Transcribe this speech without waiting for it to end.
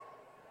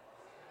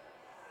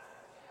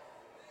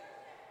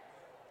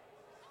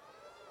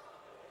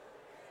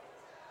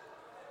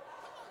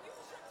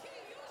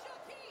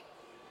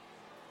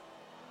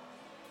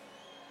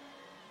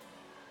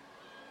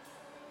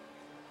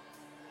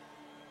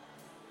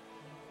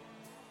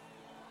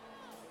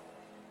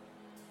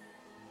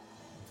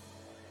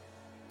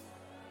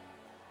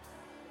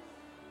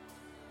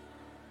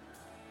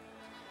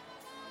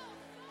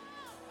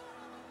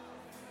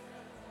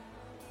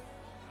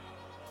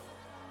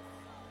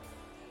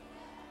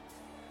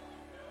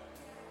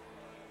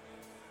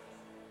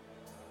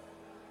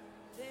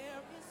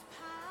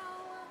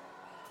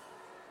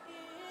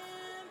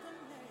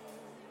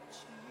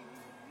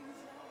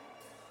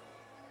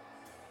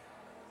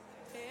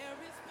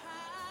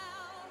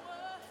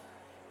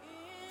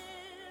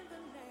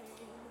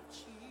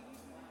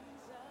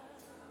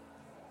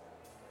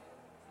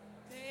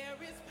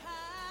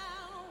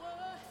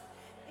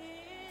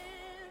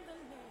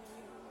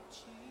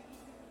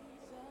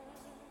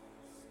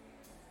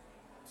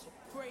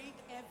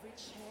break every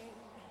chain,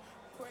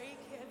 break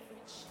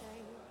every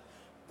chain,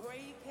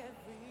 break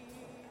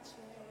every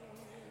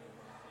chain.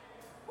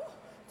 Woo!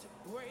 To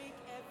break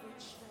every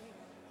chain,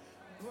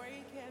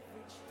 break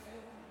every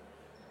chain,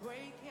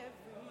 break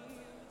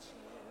every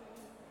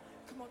chain.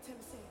 Come on, Tim,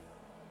 say it.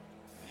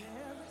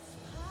 There is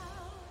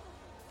power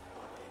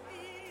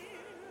in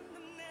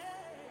the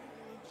name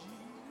of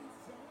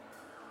Jesus.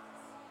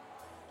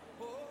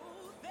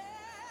 Oh,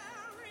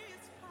 there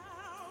is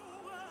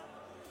power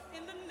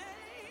in the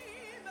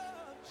name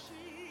of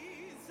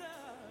Jesus.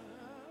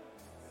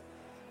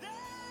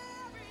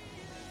 There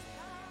is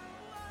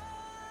power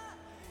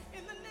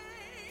in the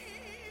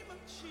name of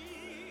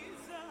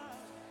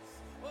Jesus.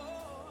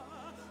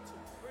 Oh, to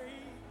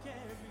break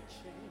every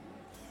chain,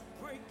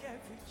 break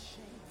every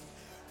chain,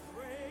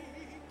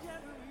 break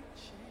every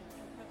chain.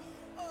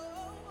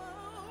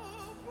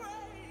 Oh,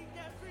 break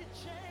every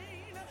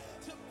chain,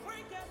 to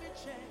break every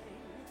chain,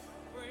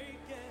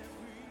 break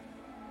every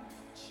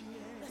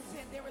chain. Let's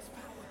say there is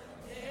power.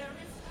 There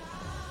is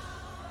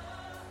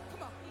power.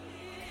 Come on.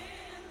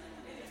 In the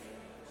name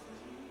of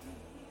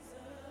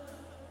Jesus.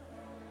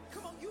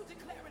 Come on, you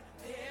declare it.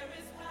 There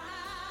is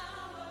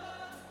power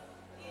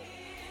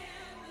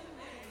in the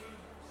name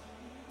of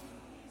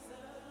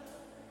Jesus.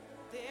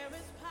 There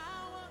is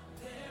power.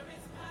 There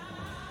is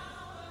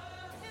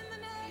power in the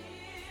name.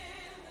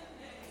 In the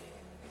name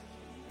of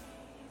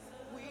Jesus.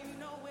 We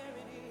know where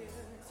it is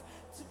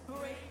to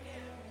break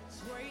every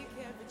chain. Break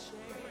every chain.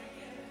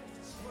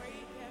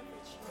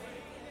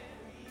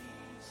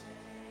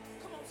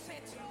 Come on, say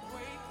it to me.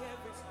 Break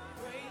every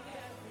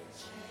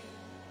chain.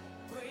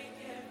 Break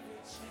every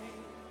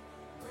chain.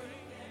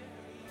 Break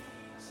every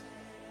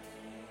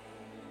chain.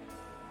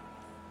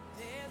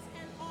 There's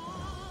an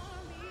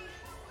army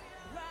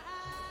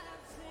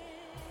rising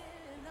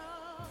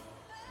up.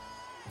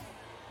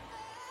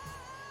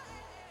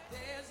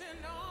 There's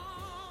an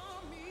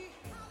army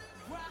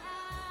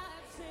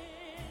rising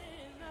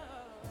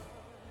up.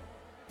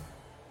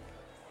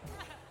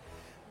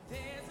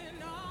 There's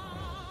an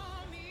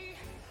army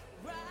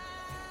rising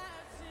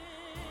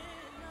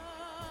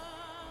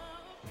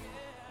up,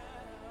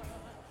 yeah,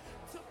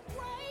 to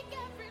break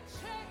every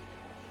chain,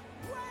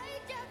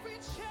 break every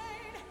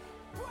chain,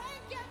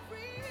 break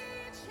every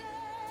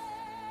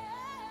chain,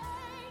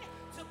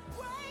 to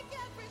break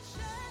every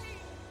chain,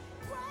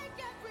 break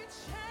every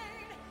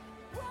chain,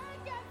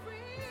 break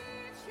every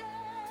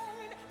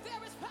chain.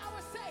 There is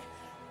power, say,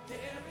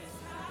 there is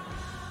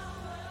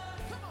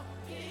power. Come on.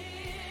 In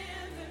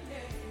the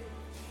name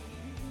of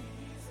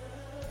Jesus.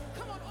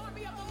 Come on,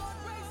 army of the Lord,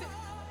 raise it.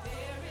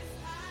 There is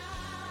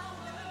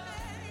power in the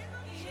name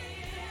of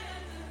Jesus.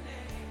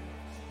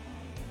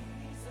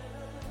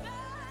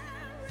 There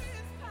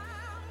is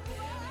power.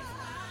 There is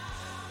power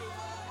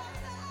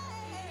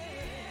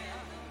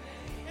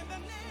in the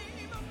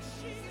name of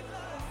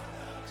Jesus.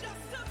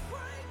 Just to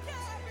break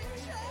every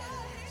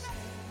chain.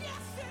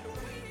 Yes, it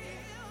will.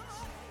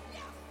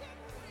 Yes, it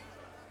will.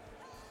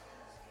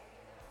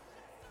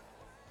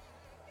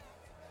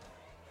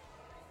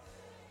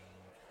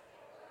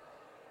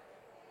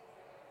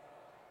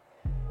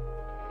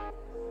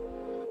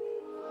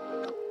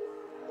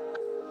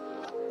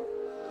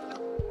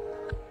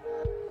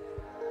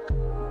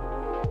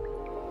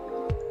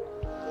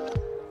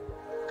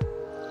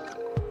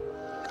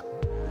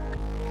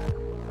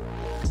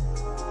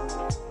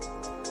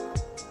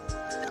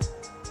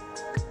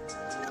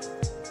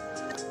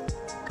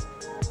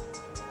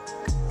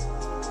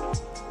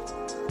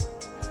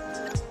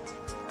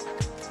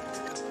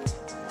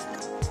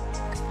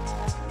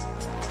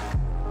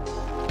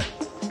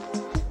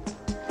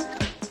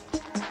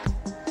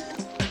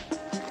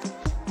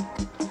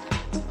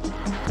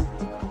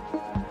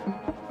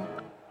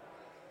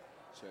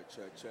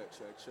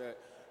 Check.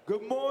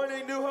 Good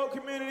morning, New Hope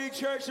Community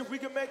Church. If we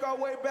can make our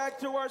way back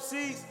to our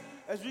seats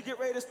as we get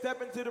ready to step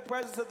into the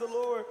presence of the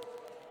Lord.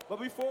 But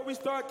before we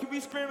start, can we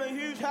scream a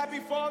huge Happy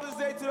Father's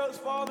Day to those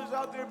fathers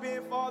out there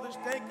being fathers?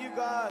 Thank you,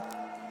 God.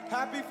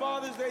 Happy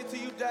Father's Day to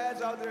you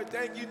dads out there.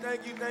 Thank you,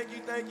 thank you, thank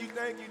you, thank you,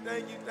 thank you,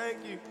 thank you,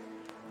 thank you.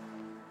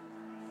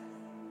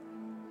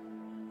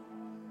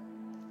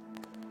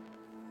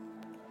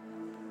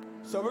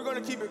 So we're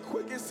going to keep it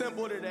quick and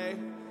simple today.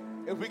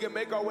 If we can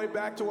make our way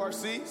back to our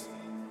seats.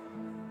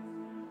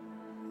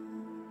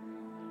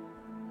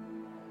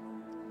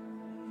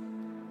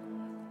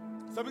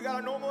 So we got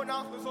our normal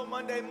announcements on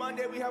Monday.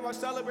 Monday we have our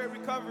Celebrate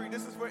Recovery.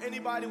 This is for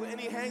anybody with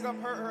any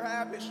hang-up, hurt, or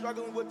habit,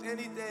 struggling with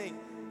anything.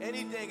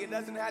 It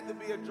doesn't have to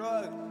be a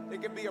drug.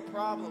 It can be a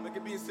problem. It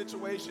can be a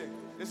situation.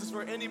 This is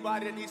for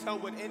anybody that needs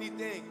help with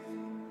anything.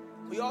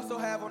 We also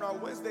have on our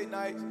Wednesday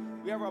nights,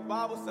 we have our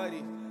Bible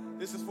study.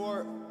 This is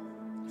for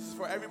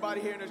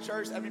everybody here in the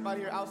church, everybody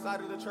here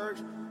outside of the church.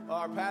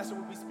 Our pastor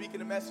will be speaking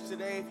a message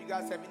today. If you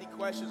guys have any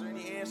questions or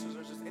any answers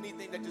or just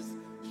anything that just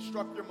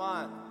struck your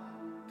mind,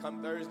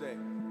 come Thursday.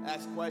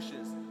 Ask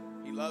questions.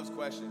 He loves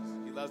questions.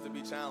 He loves to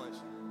be challenged.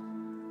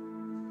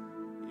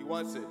 He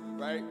wants it,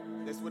 right?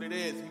 That's what it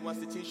is. He wants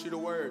to teach you the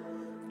word.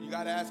 You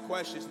got to ask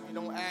questions. If you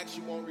don't ask,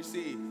 you won't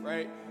receive,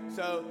 right?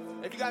 So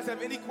if you guys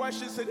have any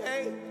questions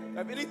today,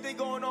 have anything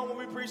going on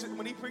when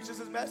he preaches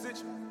his message,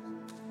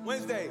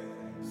 Wednesday,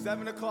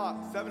 7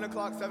 o'clock.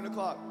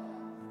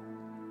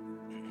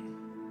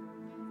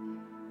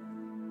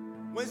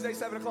 Wednesday,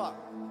 7 o'clock.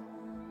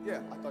 Yeah,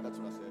 I thought that's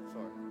what I said.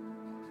 Sorry.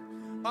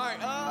 All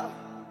right,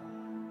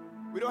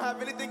 we don't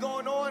have anything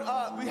going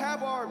on. We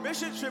have our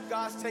mission trip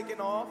guys taking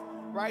off,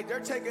 right? They're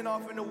taking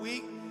off in a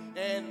week,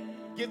 and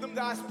give them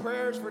guys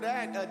prayers for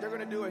that. They're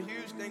going to do a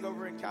huge thing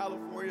over in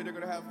California. They're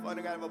going to have fun.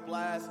 They're going to have a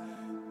blast.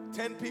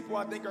 10 people,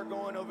 I think, are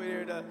going over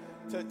there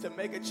to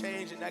make a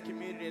change in that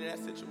community, in that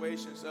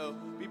situation. So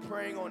be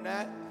praying on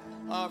that.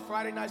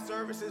 Friday night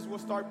services will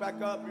start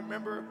back up.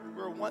 Remember,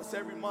 we're once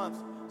every month.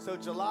 So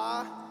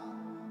July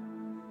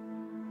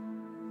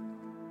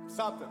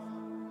something.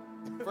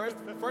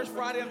 First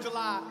Friday of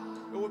July,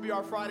 it will be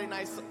our Friday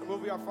night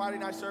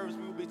service.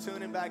 We will be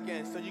tuning back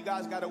in. So you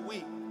guys got a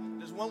week.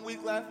 There's 1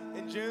 week left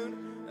in June,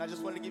 and I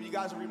just wanted to give you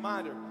guys a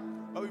reminder.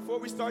 But before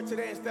we start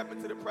today and step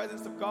into the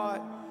presence of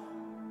God,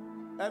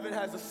 Evan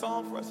has a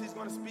song for us. He's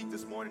going to speak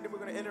this morning, then we're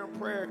going to enter in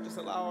prayer. Just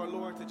allow our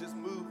Lord to just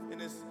move in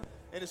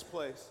this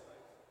place.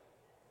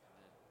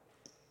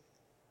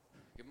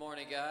 Good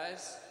morning,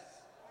 guys.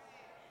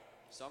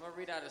 So I'm going to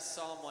read out of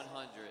Psalm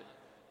 100.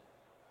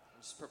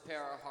 Just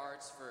prepare our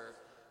hearts for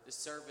the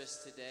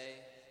service today.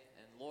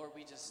 And Lord,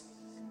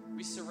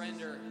 we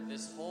surrender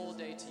this whole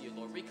day to you,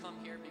 Lord. We come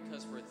here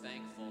because we're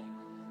thankful.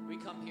 We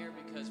come here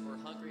because we're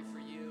hungry for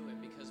you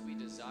and because we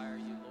desire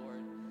you, Lord.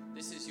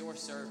 This is your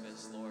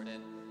service, Lord,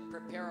 and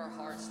prepare our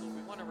hearts, Lord.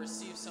 We want to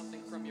receive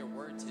something from your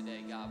word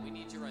today, God. We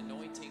need your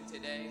anointing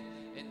today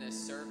in this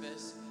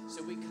service.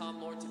 So we come,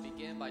 Lord, to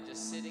begin by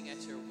just sitting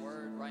at your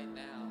word right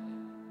now.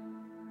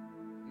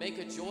 Make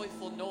a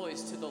joyful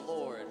noise to the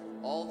Lord,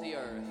 all the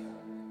earth.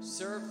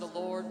 Serve the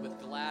Lord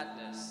with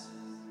gladness.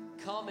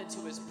 Come into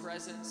his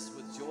presence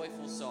with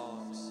joyful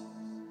songs.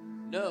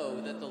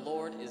 Know that the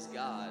Lord is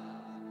God.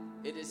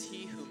 It is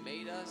he who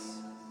made us,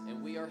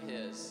 and we are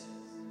his.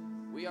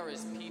 We are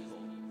his people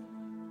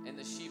and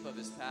the sheep of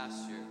his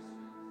pasture.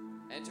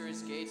 Enter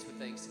his gates with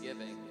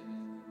thanksgiving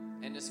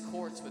and his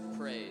courts with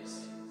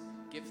praise.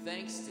 Give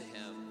thanks to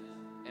him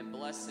and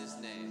bless his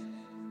name.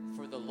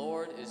 For the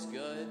Lord is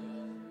good,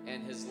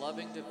 and his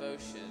loving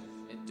devotion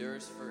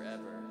endures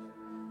forever.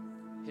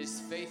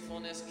 His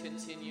faithfulness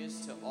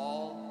continues to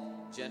all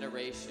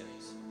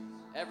generations.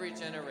 Every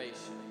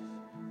generation.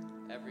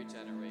 Every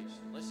generation.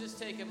 Let's just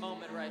take a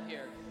moment right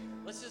here.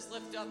 Let's just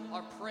lift up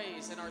our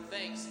praise and our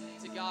thanks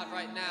to God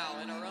right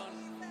now in our own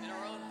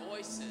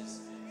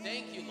voices.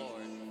 Thank you,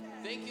 Lord.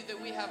 Thank you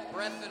that we have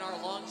breath in our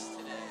lungs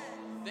today.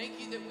 Thank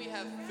you that we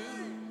have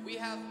food. We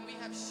have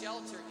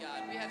shelter,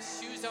 God. We have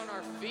shoes on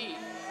our feet.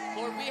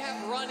 Lord, we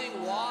have running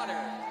water,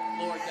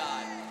 Lord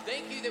God.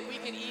 Thank you that we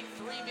can eat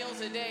 3 meals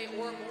a day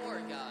or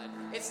more, God.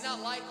 It's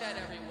not like that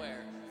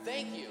everywhere.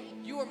 Thank you.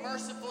 You were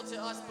merciful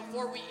to us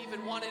before we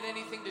even wanted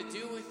anything to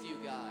do with you,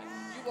 God.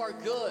 You are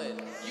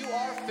good. You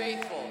are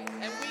faithful.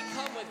 And we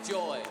come with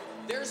joy.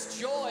 There's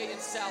joy in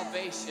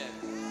salvation.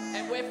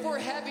 And if we're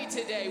heavy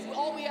today,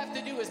 all we have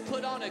to do is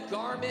put on a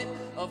garment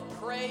of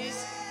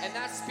praise, and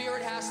that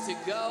spirit has to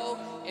go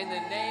in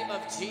the name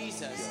of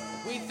Jesus.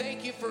 We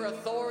thank you for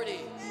authority,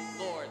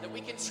 Lord, that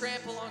we can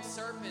trample on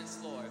serpents,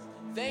 Lord.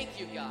 Thank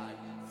you, God.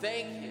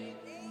 Thank you.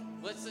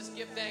 Let's just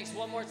give thanks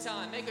one more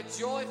time. Make a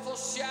joyful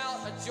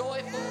shout, a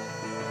joyful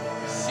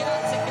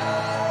shout to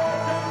God.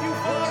 Thank you,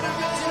 Father.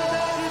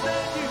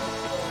 Thank you.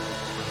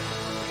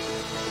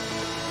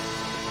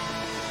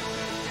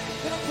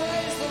 Gonna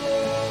praise the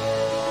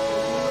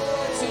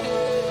Lord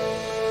today.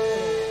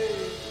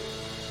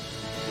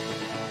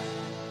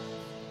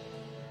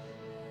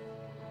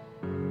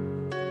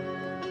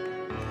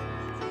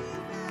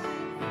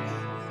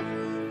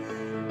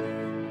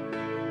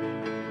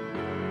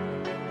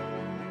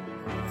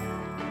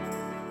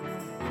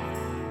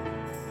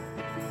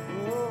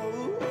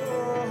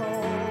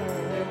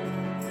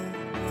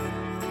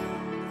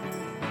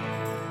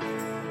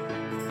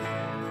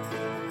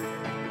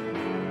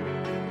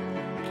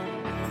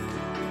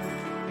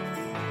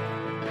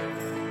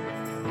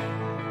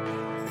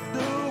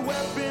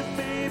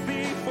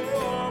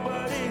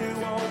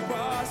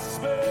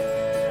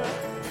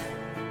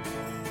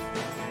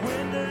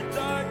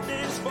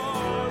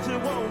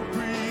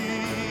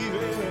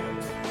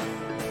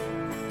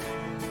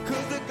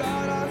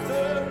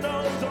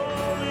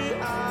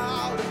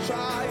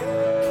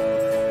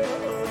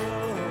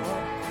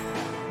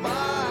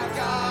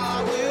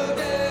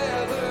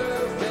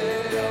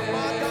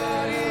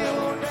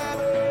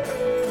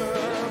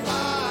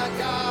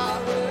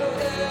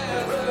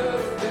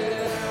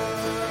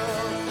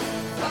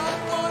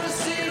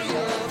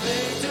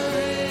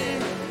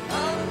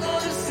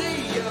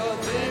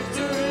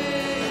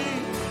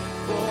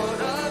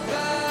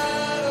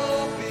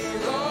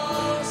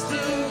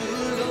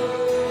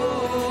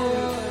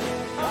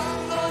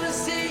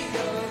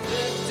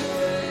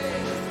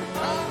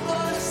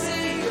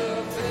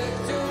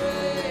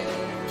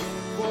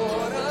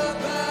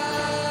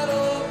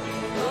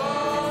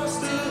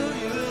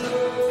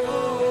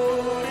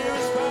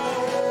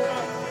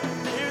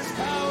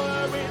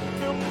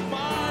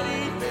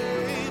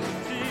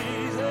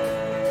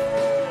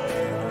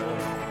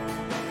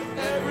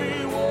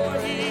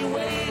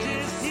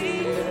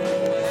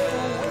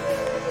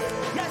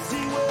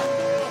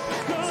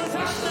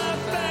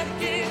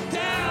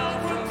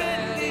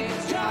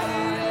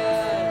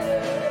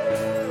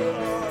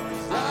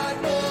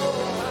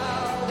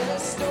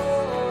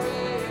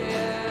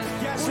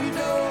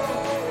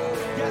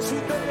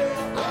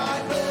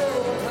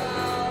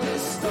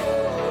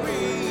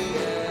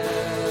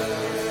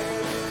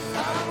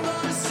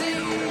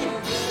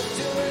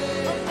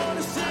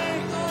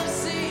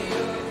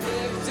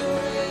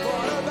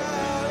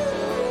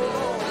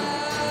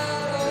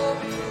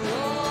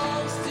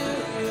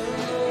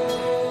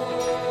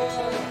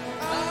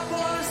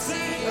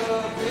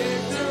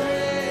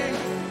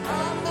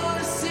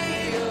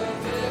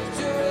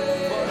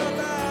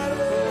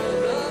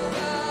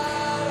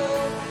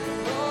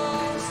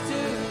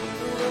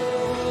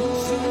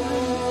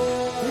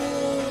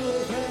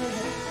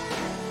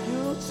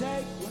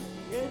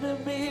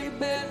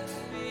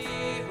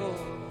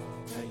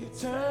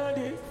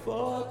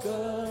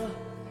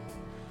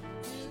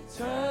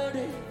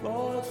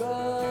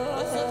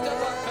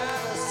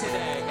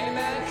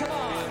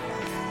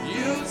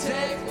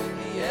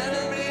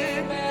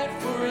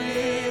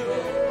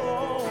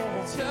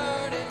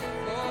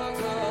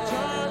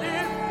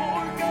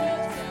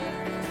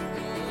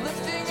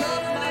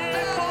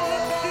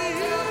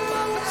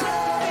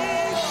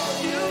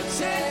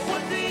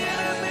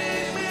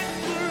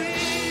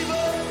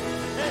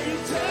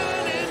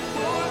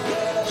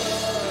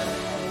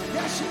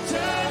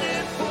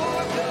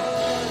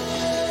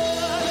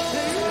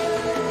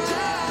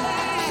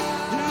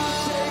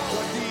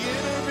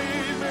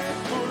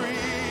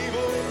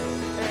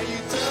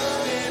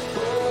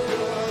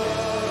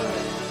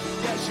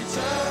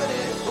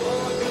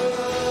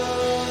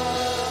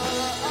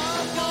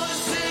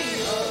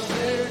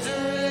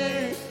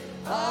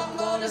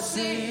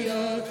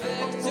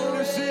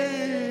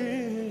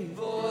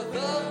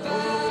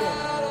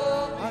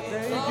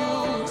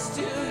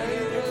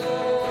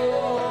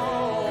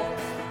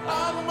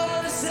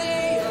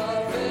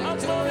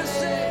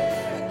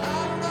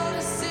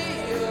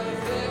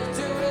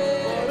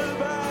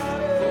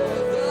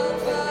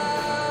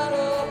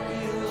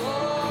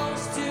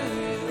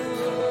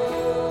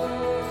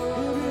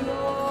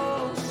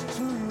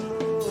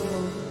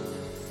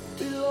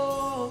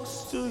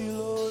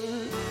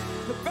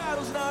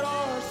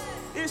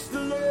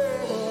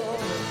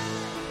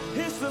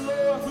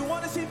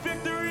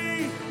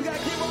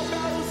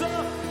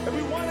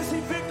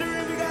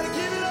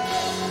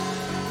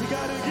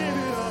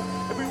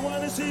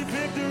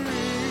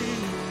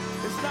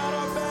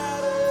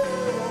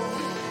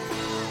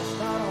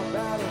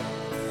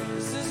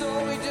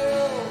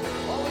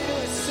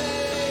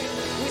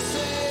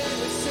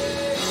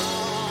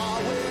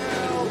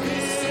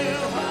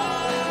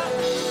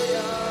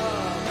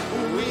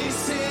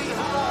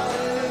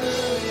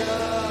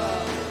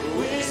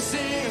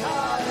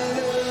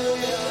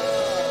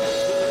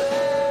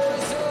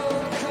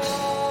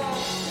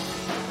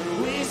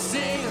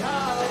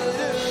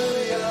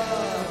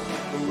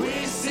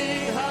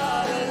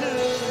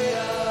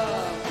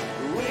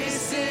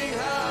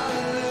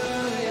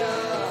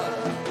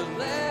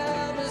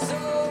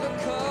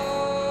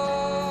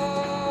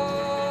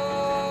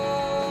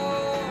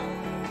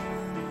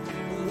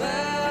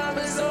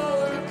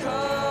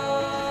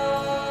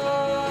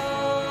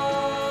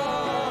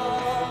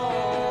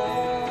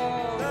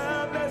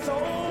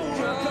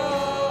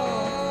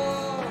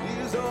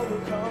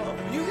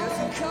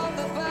 overcome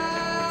the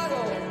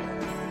battle.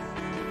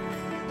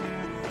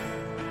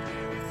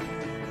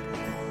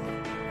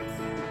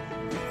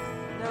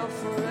 Now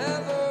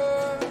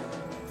forever,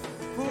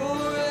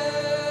 forever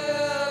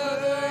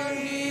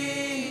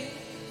He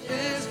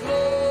is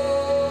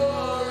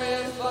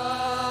glorified.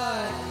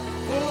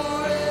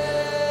 Forever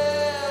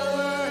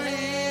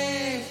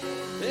He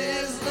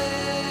is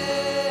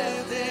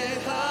lifted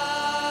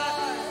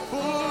high.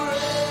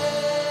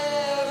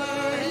 Forever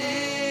He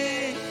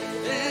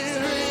is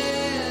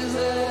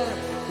risen.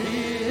 He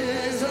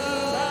is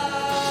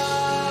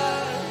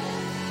alive.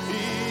 He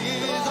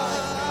is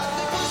alive. I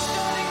think we're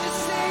starting to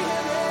see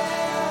Him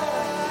here.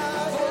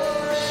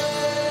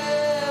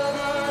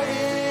 Forever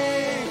He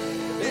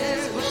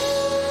is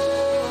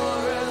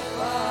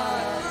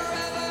glorified.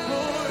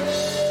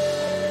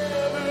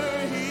 Forever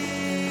He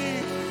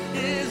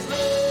is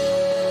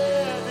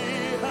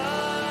lifted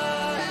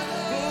high.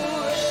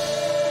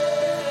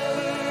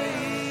 Forever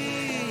He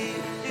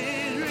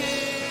is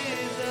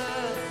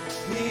risen.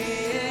 He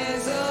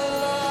is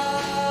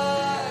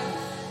alive.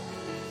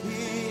 He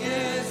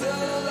is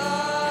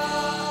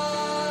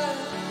alive.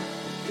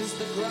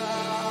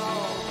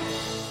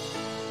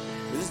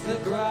 As the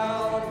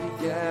ground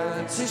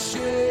began to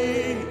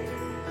shake,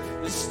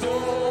 the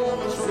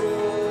storms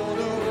rolled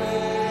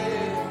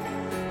away.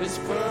 His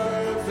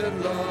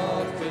perfect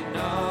love could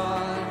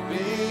not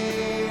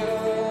be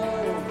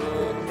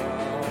overcome.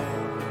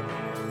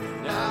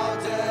 Now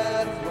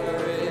death,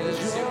 where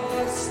is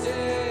your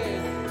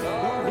sting?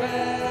 The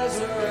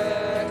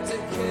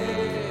resurrected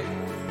King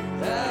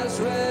has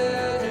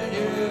rendered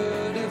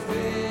you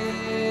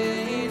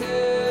defeated.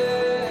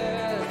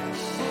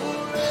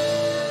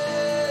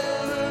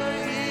 Forever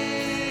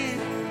He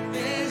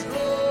is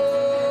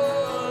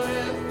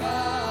glorified.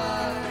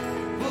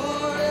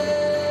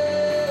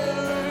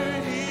 Forever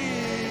He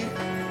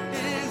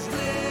is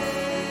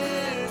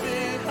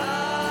lifted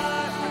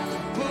high.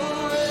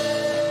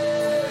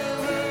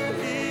 Forever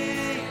He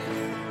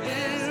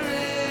is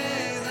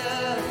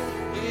risen.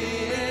 He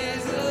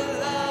is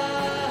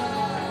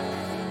alive.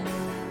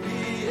 He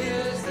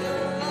is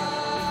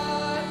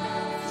alive.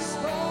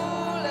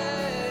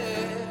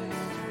 Holy,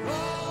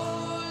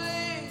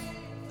 holy,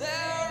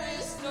 there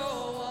is no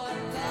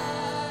one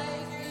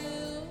like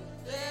you.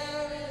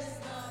 There is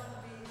none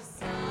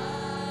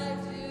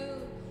beside you.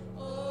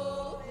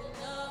 Open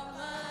up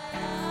my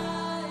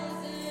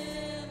eyes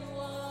in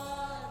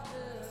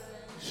wonder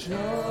and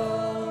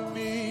show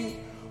me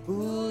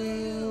who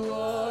you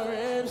are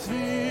and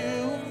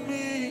fill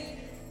me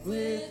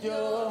with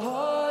your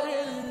heart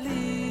and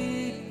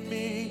lead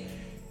me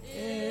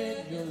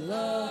in your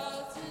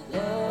love to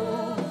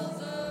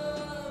those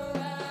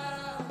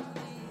around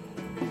me.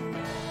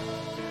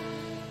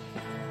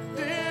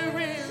 There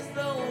is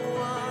no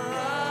one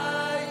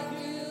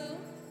like you.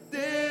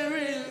 There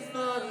is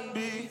none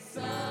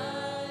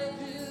beside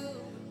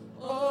you.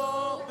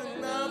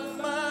 Open up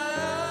my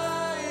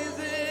eyes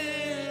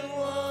in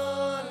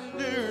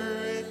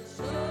wonder and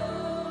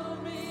show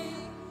me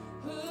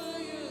who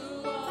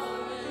you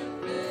are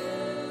and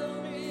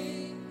fill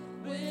me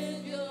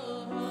with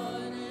your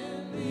heart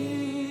and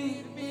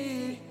lead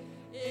me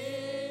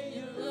in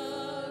your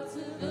love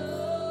to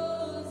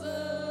those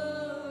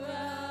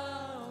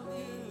around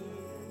me.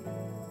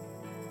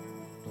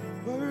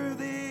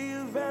 Worthy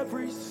of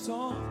every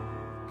song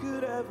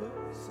could ever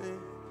sing.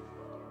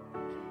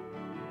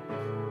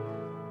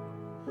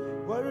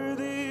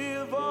 Worthy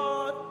of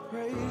all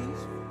praise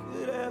we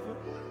could ever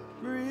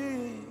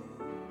bring.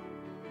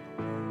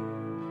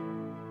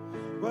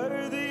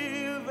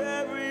 Worthy of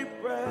every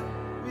breath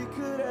we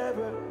could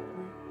ever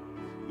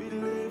breathe. We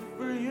live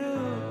for you.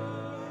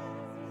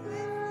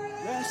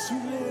 Yes,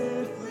 we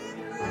live for you.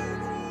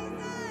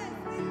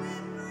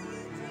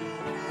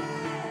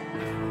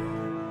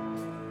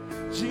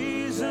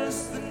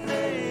 Jesus, the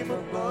name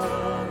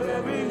above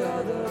every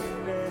other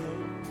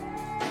name.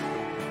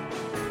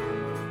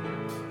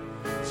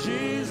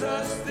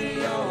 Jesus,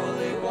 the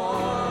only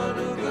one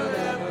who could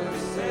ever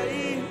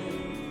save.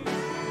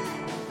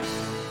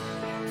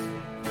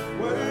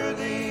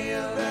 Worthy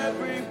of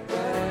every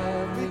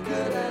breath we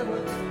could ever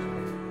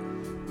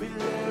live. We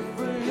live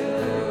for you.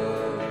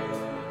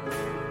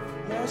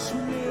 Yes,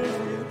 we live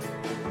for you.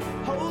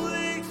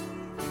 Holy,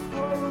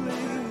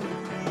 holy,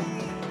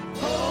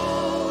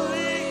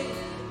 holy.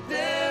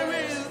 There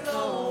is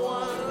no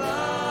one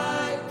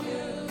like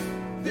you.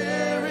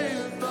 There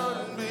is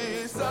none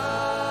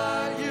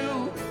beside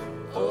you.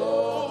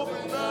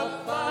 Open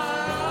up my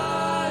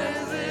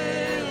eyes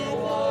in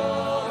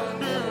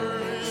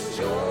wonder and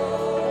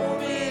show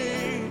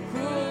me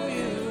who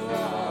you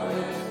are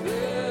and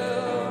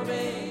fill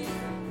me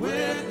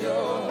with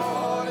your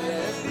heart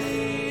and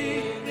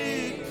lead me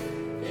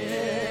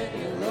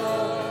in your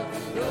love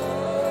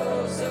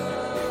those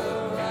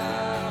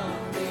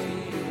around me.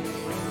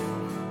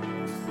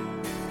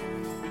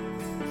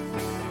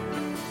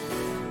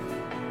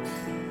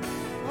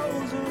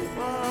 Those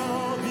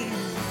around me.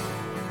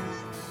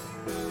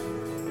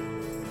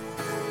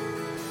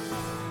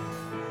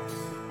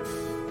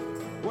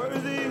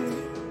 Worthy,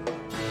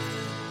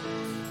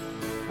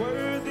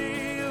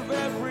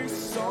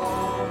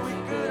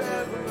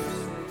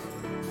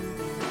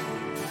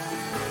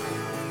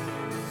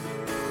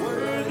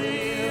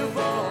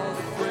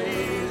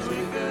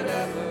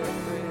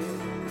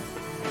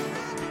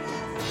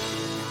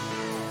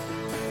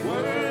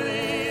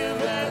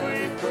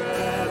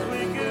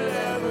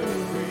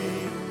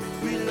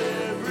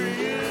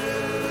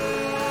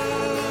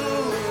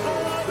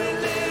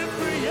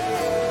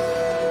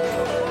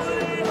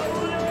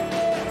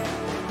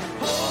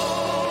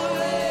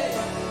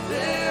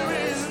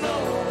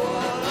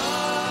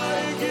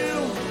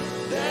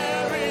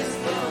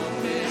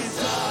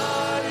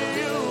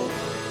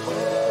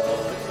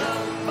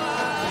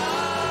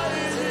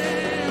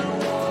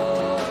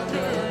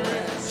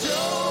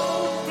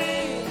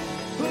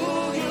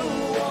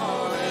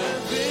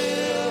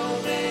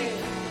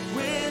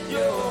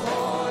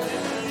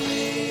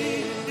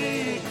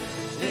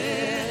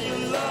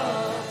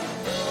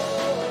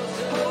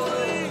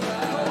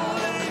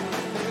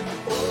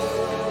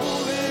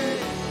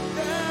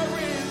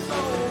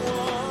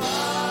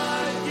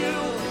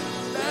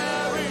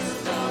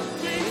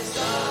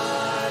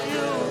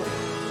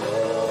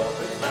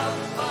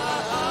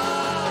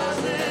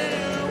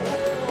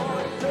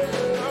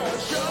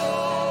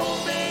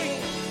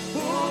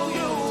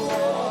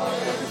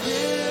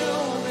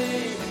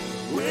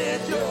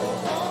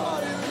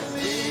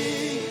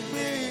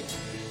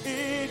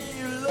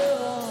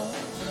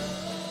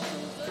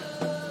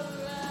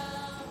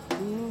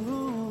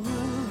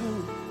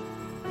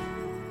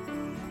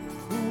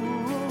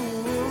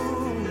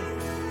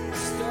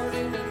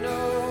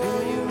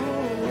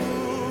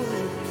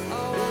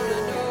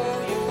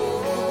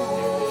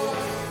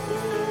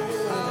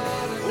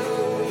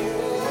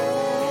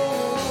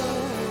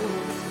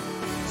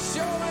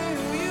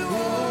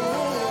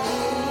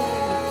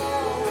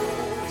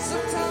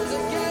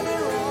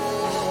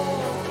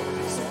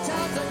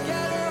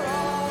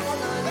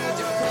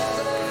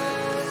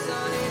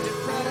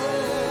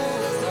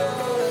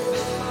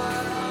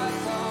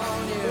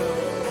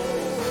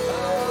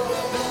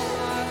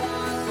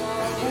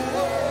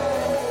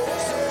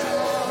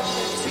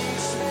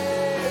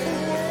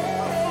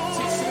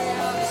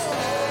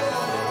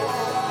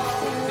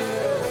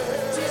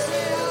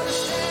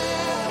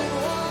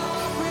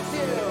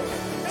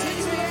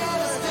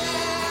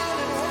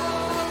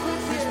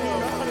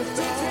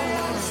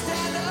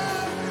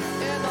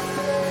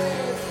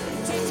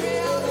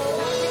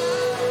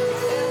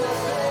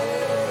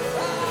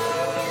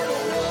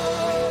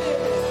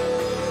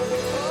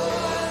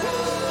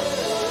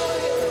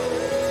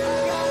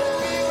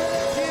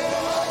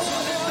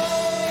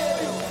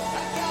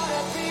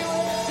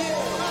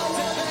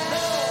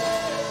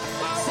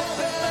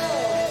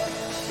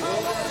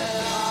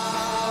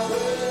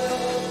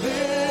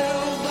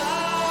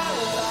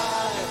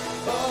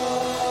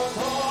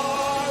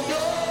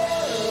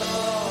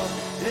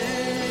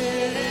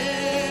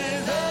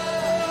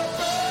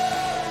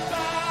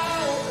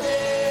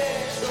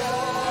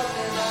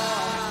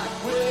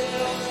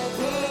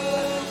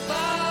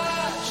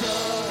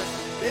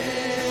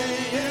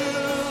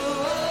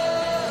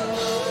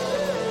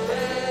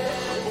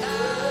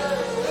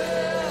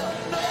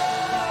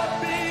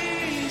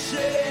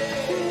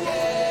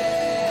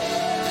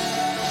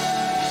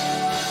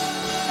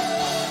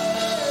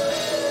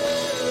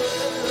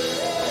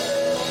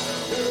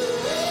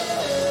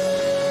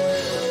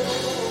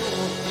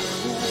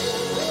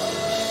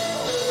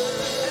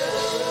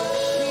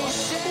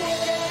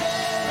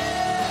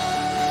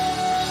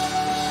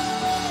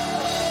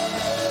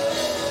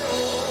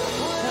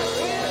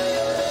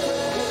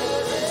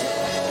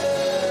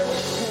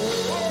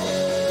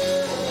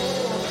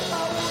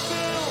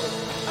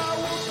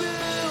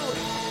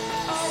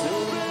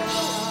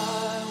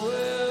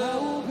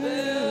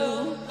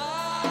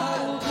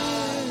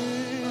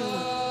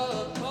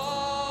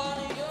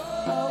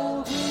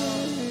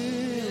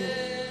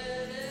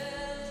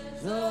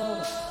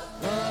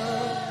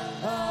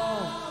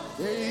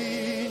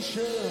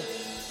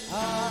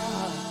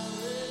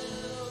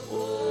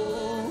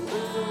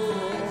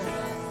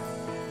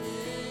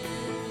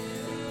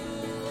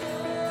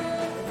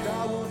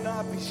 I will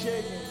not be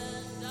shaken.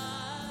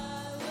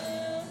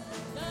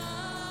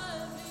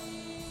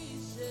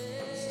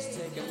 Let's just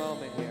take a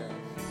moment here.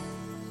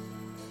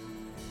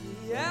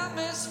 The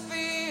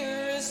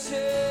atmosphere is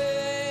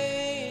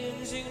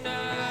changing now,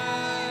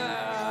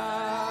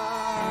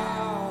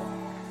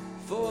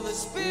 for the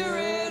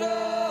Spirit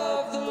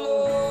of the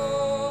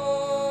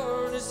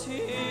Lord is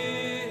here.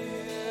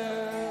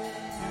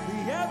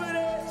 The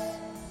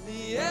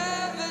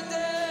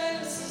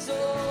evidence is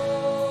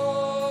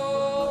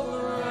all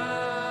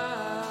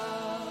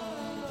around,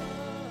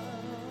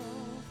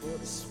 for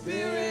the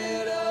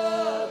Spirit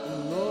of the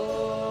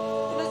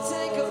Lord. Let's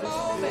take a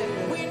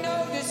moment. We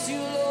notice you,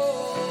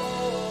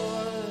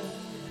 Lord.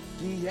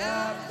 The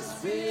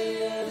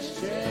atmosphere is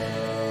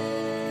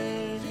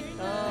changing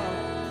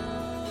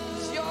now.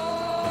 'Cause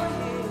you're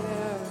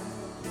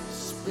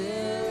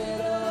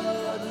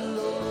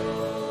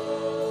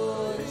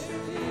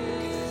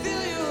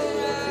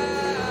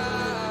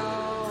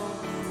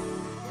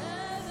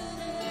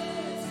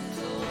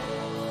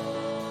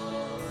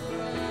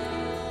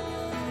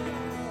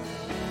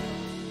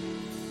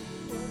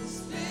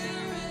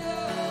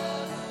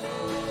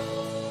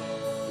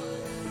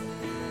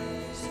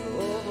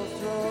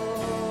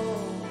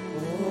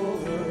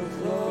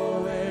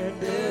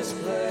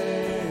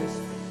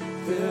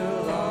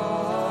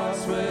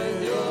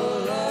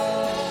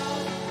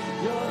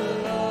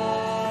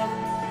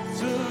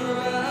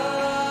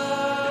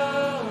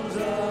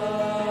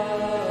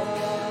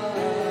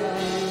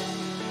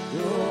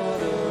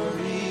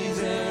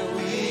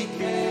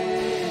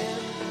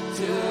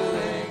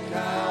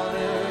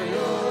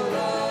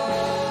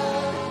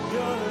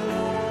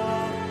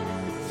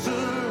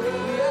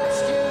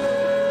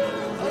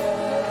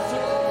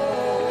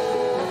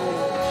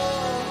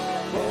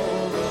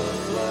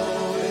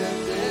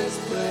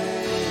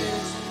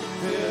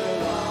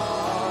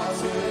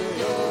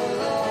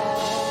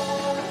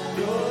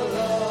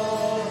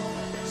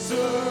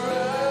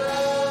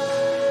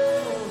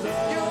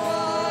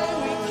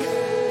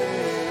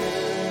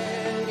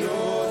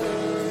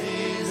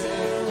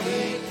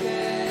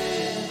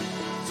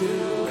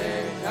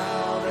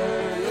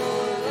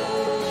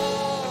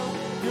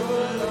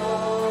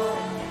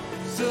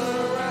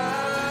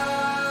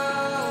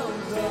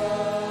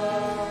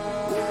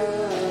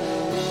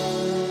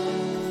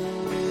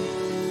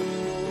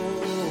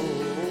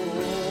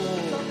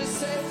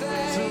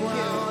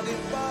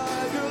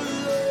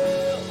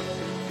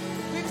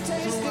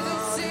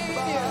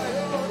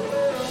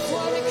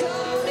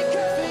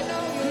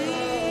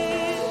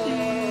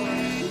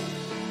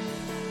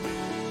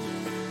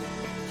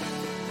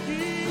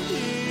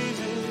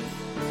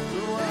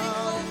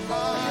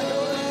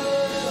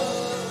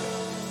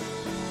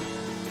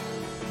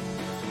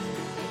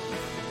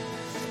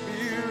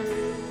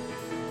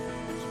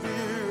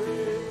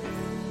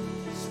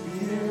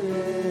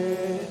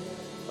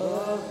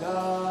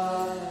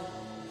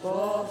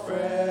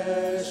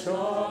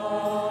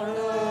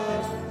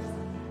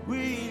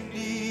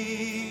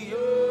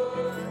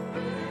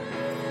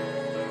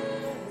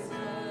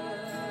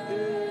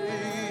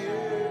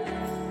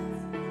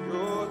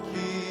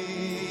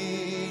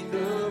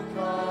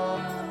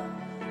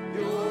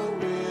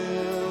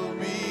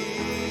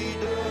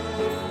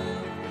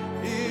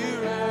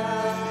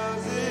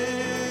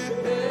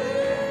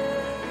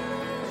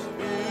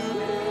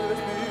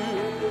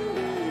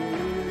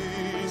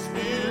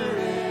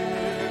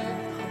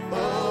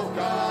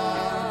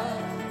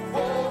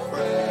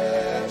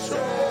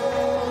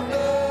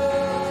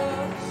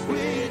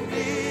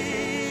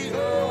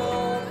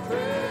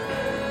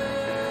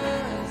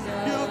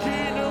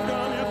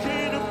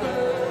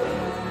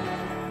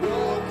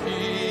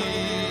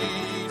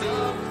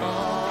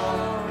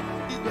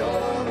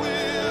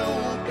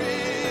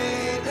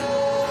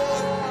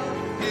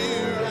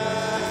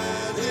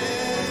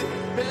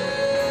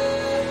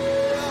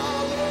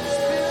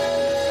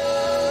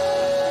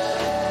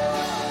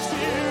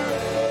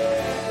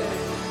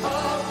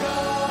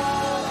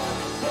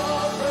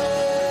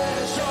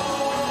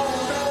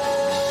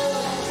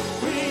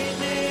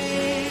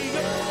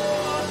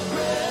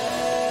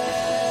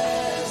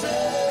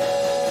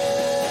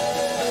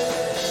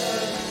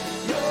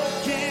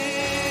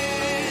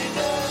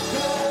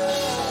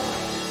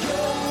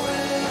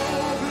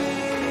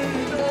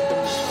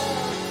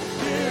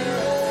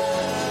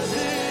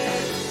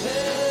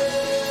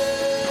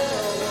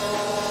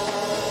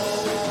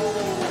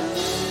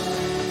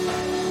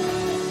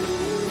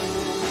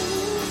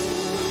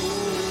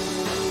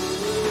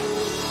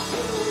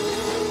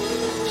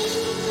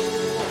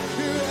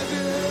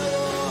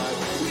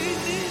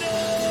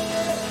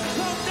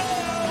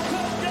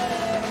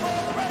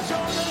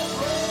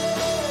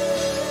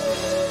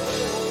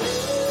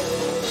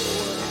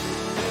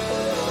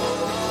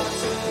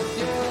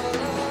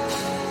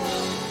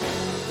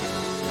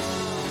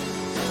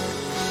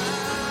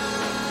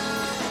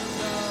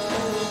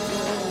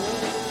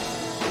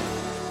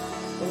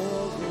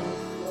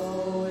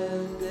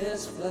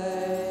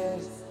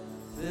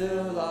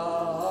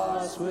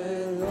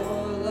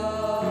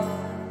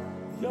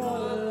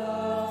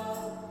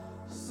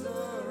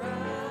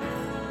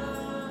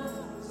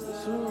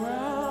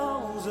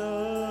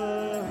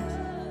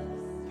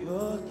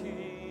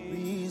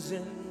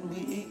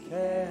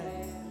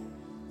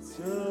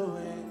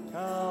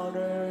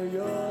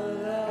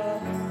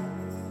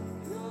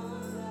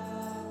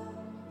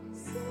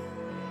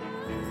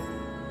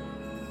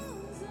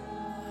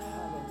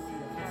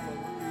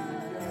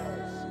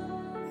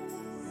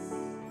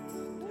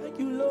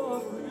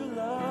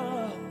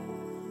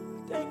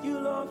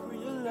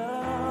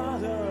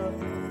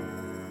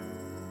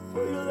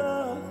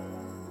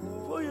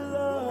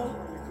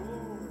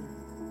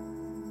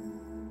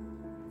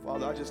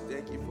I just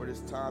thank you for this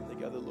time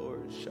together,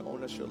 Lord,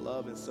 showing us your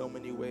love in so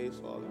many ways,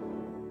 Father.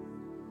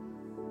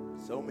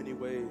 So many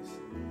ways.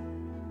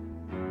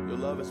 Your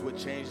love is what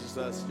changes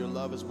us. Your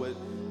love is what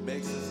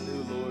makes us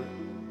new, Lord.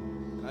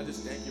 And I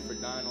just thank you for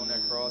dying on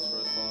that cross for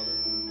us, Father.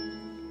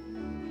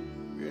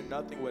 We are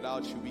nothing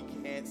without you. We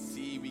can't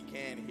see, we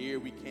can't hear,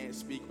 we can't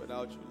speak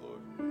without you, Lord.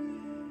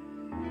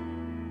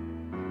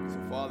 So,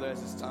 Father,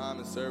 as it's time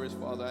and service,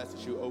 Father, I ask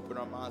that you open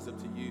our minds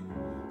up to you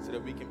so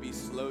that we can be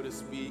slow to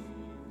speak,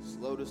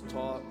 slow to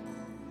talk,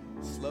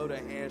 slow to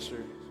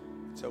answer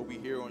until we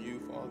hear on you,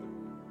 Father.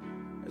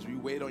 As we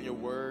wait on your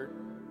word,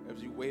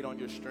 as we wait on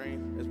your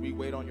strength, as we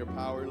wait on your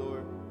power,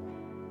 Lord,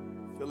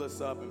 fill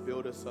us up and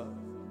build us up.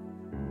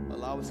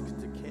 Allow us to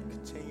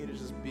continue to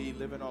just be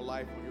living our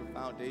life on your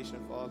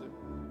foundation, Father,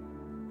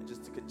 and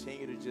just to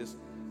continue to just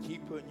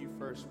keep putting you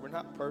first. We're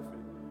not perfect.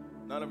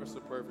 None of us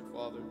are perfect,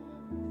 Father,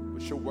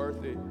 but you're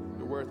worth it.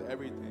 You're worth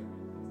everything.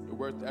 You're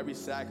worth every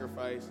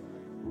sacrifice.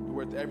 You're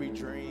worth every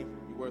dream.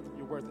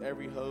 You're worth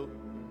every hope.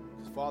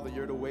 Because, Father,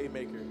 you're the way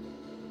maker.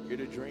 You're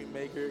the dream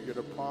maker. You're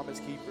the promise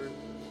keeper.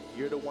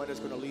 You're the one that's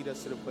going to lead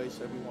us to the place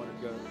that we want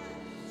to go.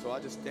 So I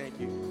just thank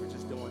you for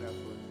just doing that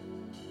for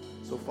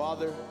us. So,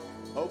 Father,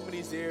 open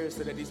these ears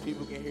so that these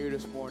people can hear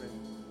this morning.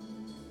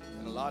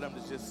 And allow them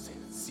to just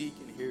seek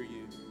and hear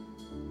you.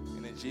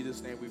 And in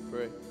Jesus' name we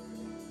pray.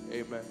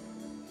 Amen.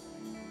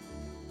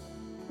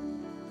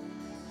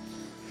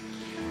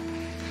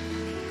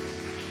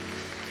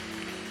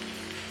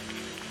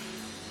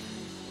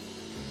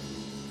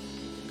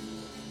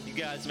 You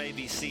guys may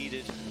be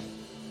seated.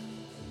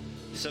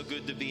 So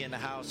good to be in the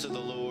house of the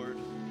Lord.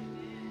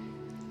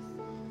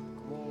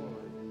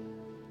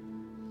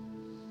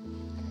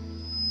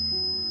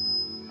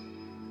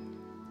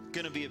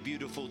 Going to be a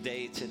beautiful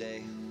day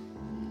today.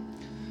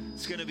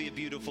 It's going to be a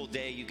beautiful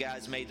day. You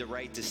guys made the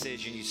right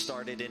decision. You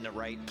started in the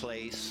right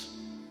place.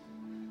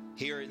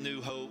 Here at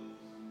New Hope,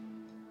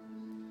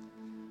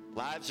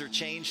 lives are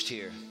changed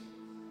here.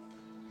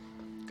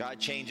 God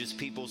changes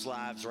people's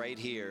lives right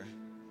here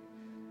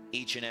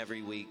each and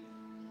every week.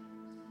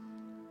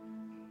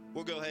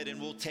 We'll go ahead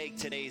and we'll take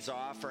today's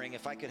offering.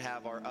 If I could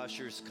have our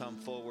ushers come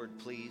forward,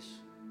 please.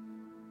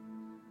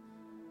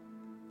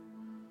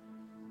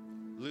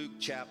 Luke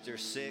chapter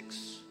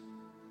 6,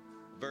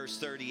 verse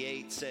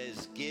 38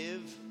 says,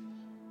 "Give,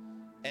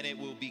 and it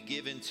will be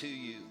given to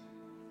you.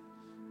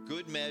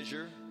 Good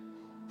measure,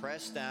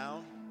 pressed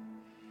down,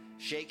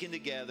 shaken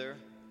together,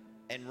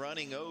 and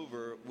running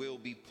over will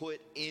be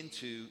put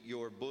into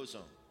your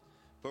bosom.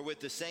 For with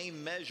the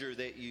same measure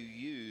that you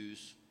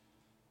use,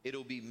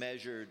 it'll be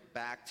measured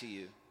back to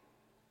you."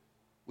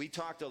 We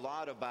talked a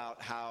lot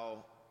about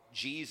how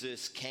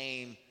Jesus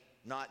came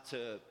not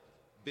to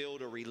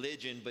build a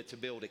religion, but to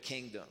build a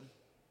kingdom.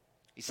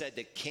 He said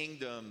the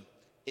kingdom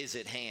is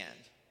at hand.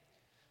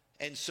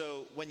 And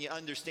so when you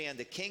understand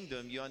the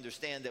kingdom, you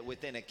understand that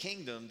within a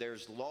kingdom,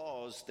 there's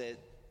laws that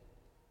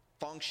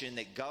function,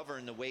 that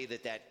govern the way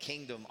that that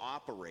kingdom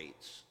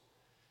operates.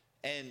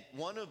 And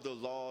one of the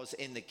laws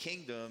in the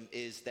kingdom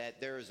is that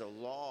there is a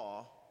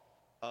law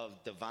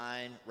of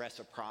divine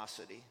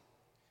reciprocity.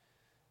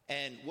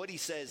 And what he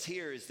says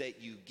here is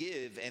that you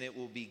give and it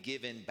will be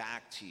given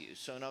back to you.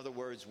 So in other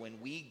words,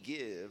 when we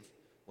give,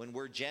 when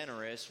we're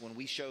generous, when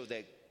we show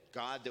that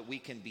God, that we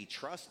can be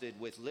trusted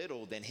with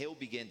little, then he'll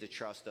begin to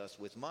trust us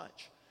with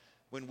much.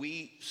 When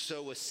we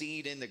sow a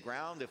seed in the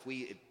ground, if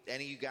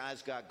any of you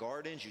guys got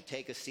gardens, you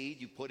take a seed,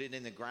 you put it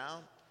in the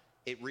ground,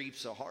 it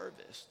reaps a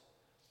harvest.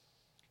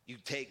 You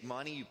take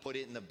money, you put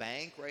it in the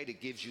bank, right? It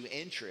gives you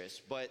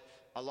interest. But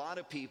a lot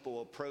of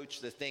people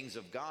approach the things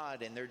of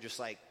God and they're just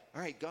like,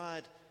 all right,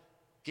 God,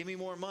 give me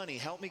more money.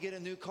 Help me get a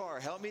new car.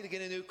 Help me to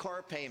get a new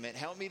car payment.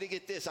 Help me to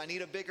get this. I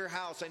need a bigger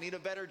house. I need a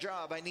better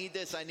job. I need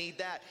this. I need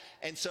that.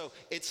 And so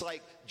it's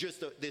like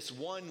just this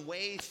one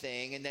way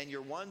thing. And then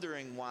you're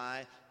wondering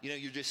why,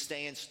 you're just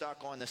staying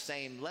stuck on the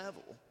same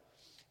level.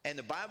 And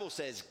the Bible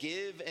says,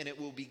 give and it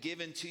will be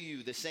given to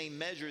you. The same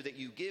measure that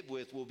you give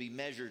with will be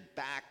measured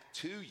back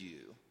to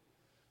you.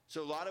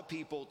 So a lot of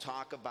people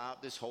talk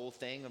about this whole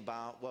thing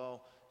about,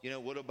 well,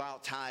 what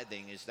about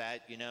tithing? Is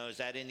that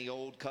in the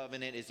old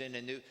covenant? Is in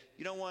the new?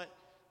 You know what?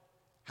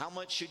 How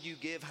much should you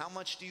give? How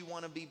much do you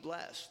want to be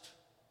blessed?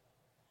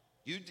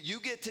 You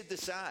get to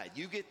decide.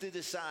 You get to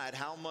decide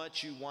how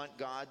much you want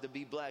God to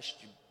be blessed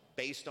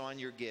based on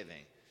your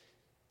giving.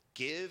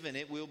 Give and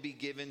it will be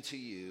given to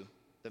you.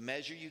 The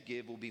measure you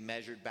give will be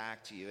measured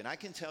back to you. And I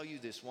can tell you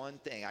this one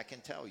thing. I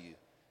can tell you,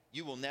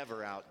 you will never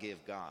outgive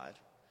God.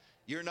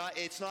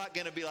 It's not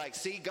going to be like,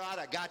 see, God,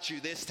 I got you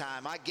this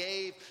time. I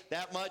gave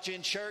that much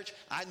in church.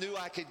 I knew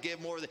I could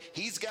give more.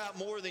 He's got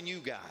more than you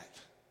got.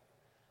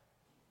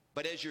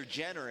 But as you're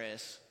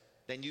generous,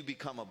 then you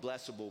become a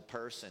blessable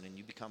person and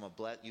you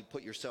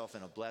put yourself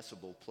in a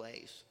blessable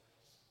place.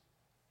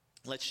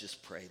 Let's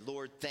just pray.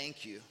 Lord,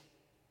 thank you.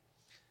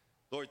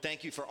 Lord,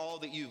 thank you for all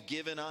that you've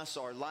given us,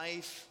 our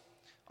life,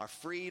 our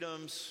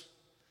freedoms,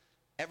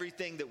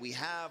 everything that we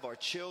have, our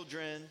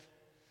children.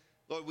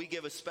 Lord, we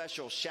give a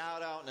special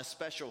shout out and a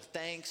special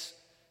thanks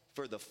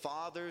for the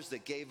fathers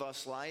that gave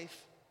us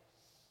life.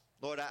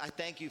 Lord, I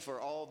thank you for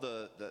all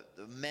the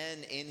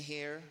men in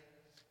here.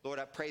 Lord,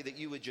 I pray that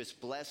you would just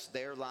bless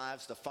their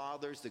lives, the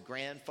fathers, the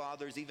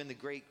grandfathers, even the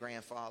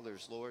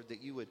great-grandfathers, Lord,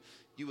 that you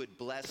would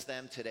bless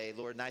them today,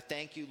 Lord. And I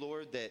thank you,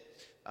 Lord,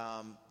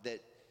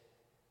 that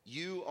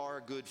you are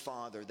a good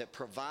Father that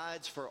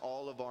provides for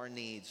all of our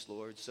needs,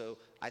 Lord. So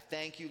I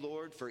thank you,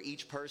 Lord, for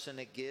each person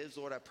that gives.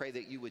 Lord, I pray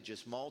that you would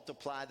just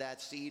multiply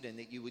that seed and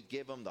that you would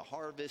give them the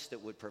harvest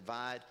that would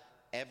provide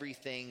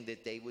everything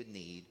that they would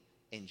need.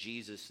 In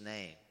Jesus'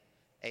 name,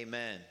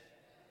 amen.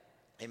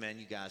 Amen.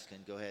 You guys can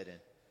go ahead and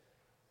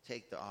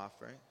take the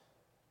offering.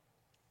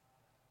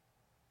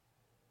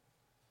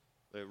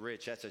 But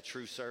Rich, that's a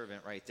true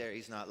servant right there.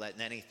 He's not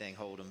letting anything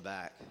hold him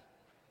back.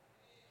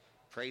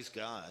 Praise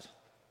God.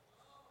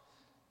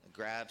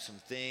 Grab some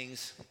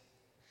things.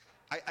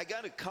 I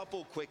got a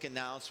couple quick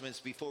announcements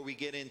before we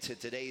get into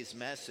today's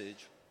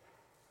message.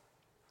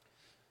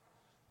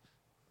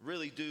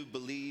 Really do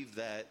believe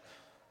that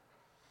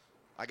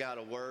I got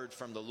a word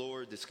from the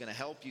Lord that's going to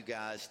help you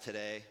guys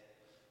today.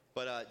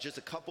 But just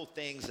a couple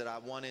things that I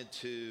wanted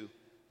to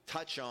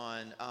touch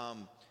on.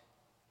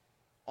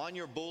 On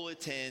your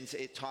bulletins,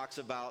 it talks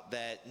about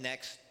that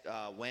next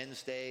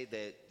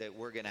Wednesday that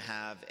we're going to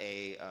have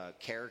a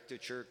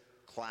caricature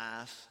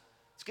class.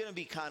 It's going to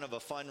be kind of a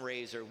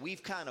fundraiser.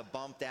 We've kind of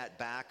bumped that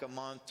back a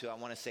month to, I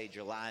want to say,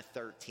 July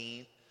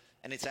 13th.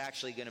 And it's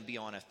actually going to be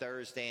on a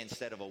Thursday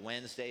instead of a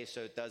Wednesday,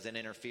 so it doesn't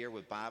interfere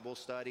with Bible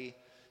study.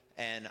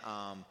 And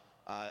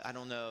I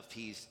don't know if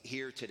he's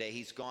here today.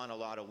 He's gone a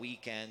lot of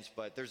weekends,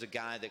 but there's a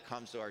guy that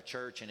comes to our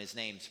church, and his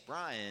name's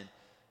Brian,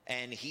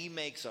 and he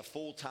makes a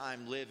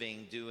full-time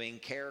living doing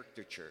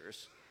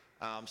caricatures.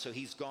 So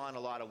he's gone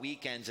a lot of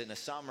weekends in the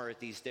summer at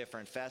these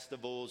different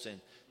festivals, and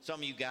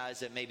some of you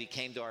guys that maybe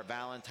came to our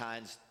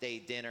Valentine's Day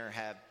dinner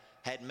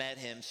had met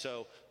him.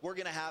 So we're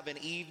going to have an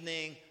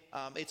evening.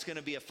 It's going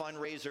to be a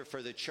fundraiser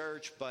for the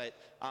church, but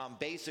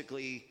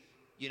basically,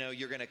 you know,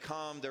 you're going to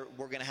come.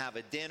 We're going to have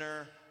a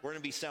dinner. We're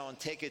going to be selling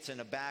tickets in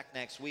the back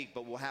next week,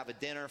 but we'll have a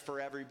dinner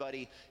for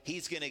everybody.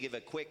 He's going to give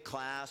a quick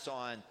class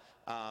on,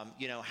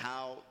 you know,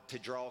 how to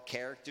draw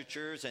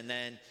caricatures, and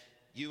then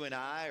you and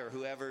I, or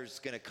whoever's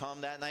going to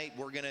come that night,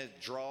 we're going to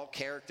draw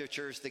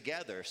caricatures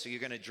together. So you're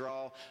going to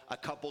draw a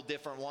couple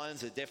different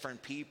ones of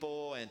different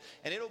people, and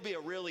it'll be a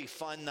really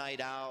fun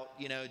night out,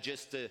 you know,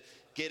 just to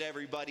get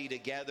everybody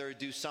together,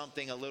 do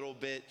something a little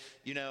bit,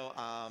 you know,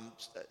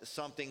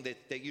 something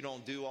that you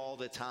don't do all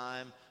the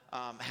time,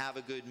 have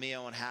a good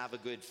meal and have a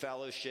good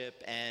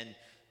fellowship, and,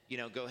 you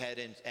know, go ahead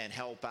and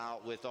help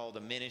out with all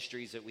the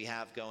ministries that we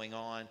have going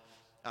on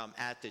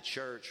at the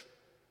church.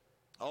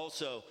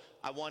 Also,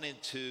 I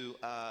wanted to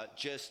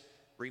just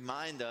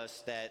remind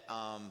us that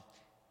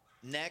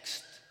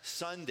next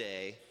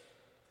Sunday,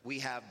 we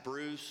have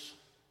Bruce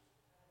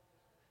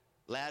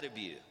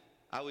Ladabue.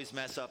 I always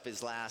mess up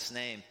his last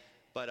name,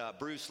 but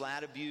Bruce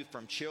Ladabue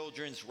from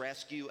Children's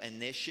Rescue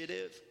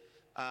Initiative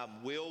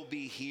will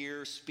be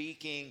here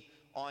speaking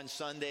on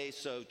Sunday,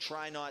 so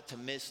try not to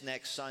miss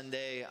next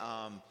Sunday.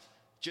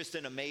 Just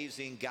an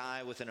amazing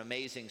guy with an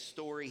amazing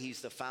story.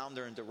 He's the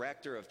founder and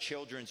director of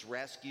Children's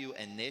Rescue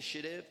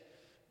Initiative,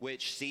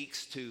 which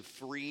seeks to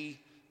free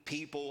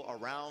people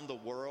around the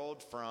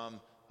world from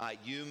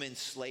human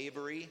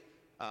slavery,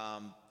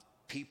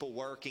 people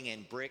working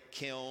in brick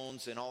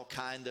kilns and all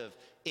kind of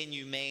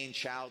inhumane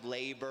child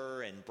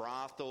labor and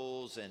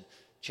brothels and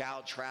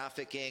child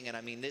trafficking. And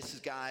I mean, this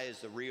guy is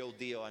the real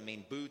deal. I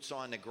mean, boots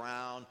on the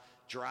ground,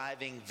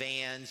 driving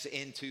vans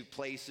into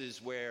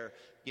places where,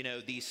 you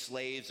know, these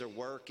slaves are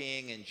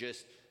working, and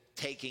just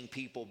taking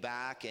people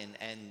back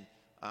and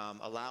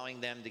allowing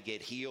them to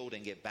get healed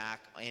and get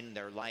back in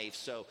their life.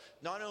 So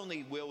not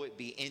only will it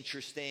be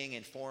interesting,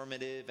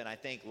 informative, and I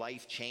think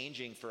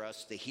life-changing for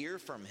us to hear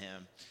from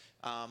him,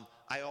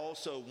 I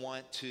also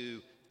want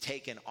to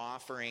take an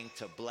offering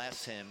to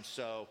bless him.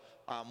 So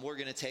we're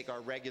going to take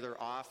our regular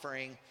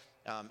offering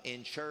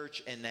in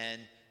church, and then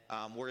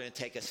we're going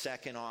to take a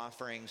second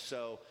offering.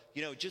 So,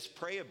 you know, just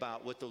pray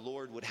about what the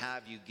Lord would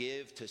have you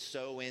give to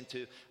sow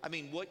into. I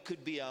mean, what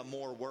could be a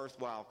more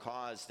worthwhile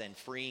cause than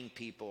freeing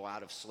people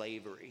out of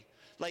slavery?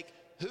 Like,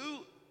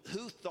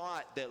 who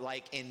thought that,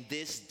 like, in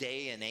this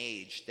day and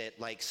age,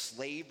 that, like,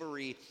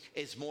 slavery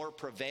is more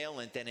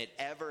prevalent than it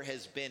ever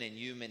has been in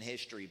human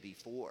history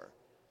before?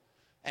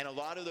 And a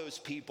lot of those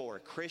people are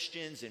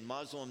Christians in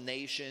Muslim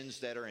nations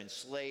that are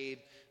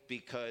enslaved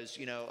because,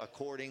 you know,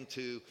 according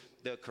to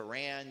the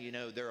Quran, you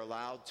know, they're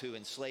allowed to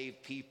enslave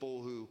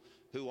people who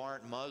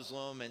aren't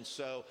Muslim. And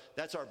so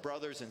that's our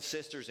brothers and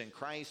sisters in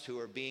Christ who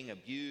are being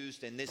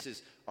abused. And this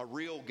is a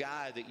real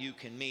guy that you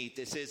can meet.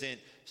 This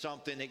isn't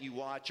something that you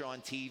watch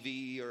on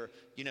TV, or,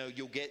 you know,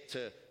 you'll get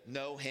to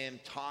know him,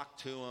 talk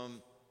to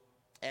him,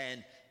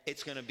 and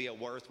it's going to be a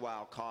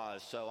worthwhile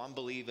cause. So I'm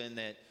believing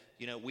that,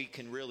 you know, we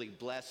can really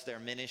bless their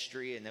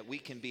ministry, and that we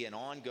can be an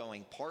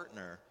ongoing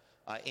partner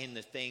in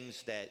the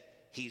things that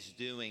he's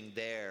doing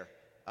there.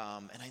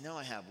 And I know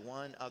I have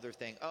one other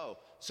thing. Oh,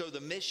 so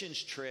the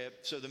missions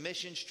trip to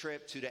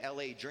the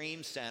LA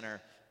Dream Center,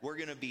 we're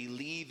going to be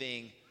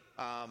leaving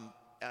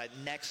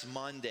next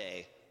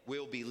Monday.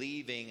 will be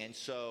leaving. And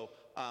so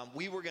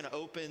we were going to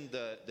open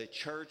the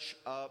church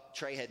up.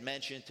 Trey had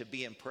mentioned to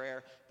be in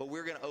prayer, but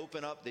we're going to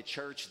open up the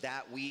church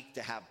that week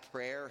to have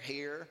prayer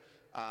here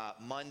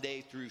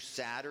Monday through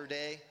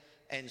Saturday.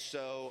 And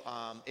so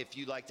if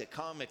you'd like to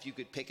come, if you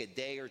could pick a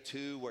day or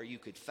two where you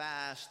could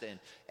fast and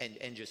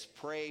just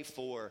pray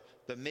for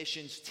the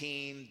missions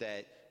team,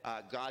 that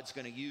God's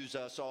going to use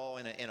us all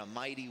in a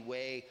mighty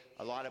way.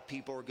 A lot of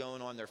people are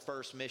going on their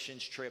first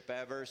missions trip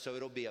ever, so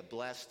it'll be a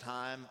blessed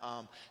time.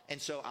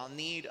 And so I'll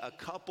need a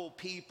couple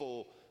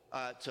people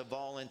to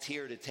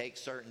volunteer to take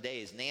certain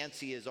days.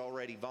 Nancy has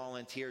already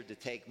volunteered to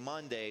take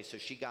Monday, so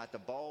she got the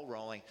ball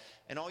rolling.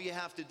 And all you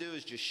have to do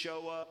is just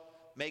show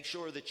up, make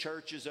sure the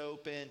church is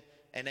open,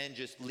 and then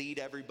just lead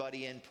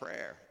everybody in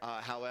prayer,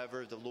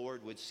 however the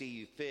Lord would see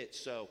you fit.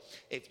 So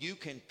if you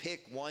can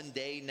pick one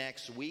day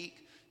next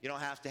week, you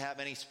don't have to have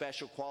any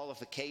special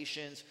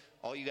qualifications.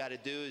 All you got to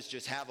do is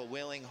just have a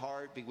willing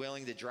heart, be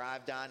willing to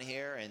drive down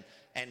here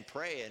and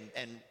pray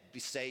and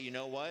say, you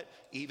know what,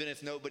 even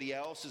if nobody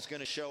else is going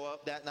to show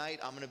up that night,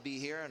 I'm going to be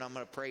here and I'm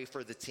going to pray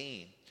for the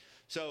team.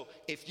 So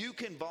if you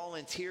can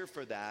volunteer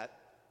for that,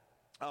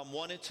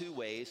 one of two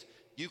ways.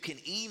 You can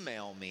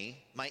email me.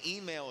 My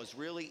email is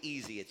really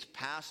easy. It's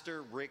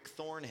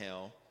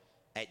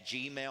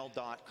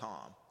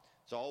pastorrickthornhill@gmail.com.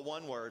 It's all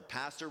one word,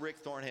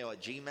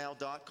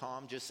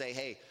 pastorrickthornhill@gmail.com. Just say,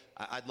 hey,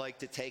 I'd like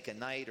to take a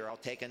night, or I'll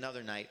take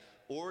another night.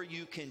 Or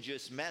you can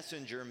just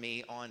messenger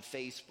me on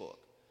Facebook.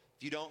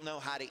 If you don't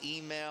know how to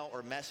email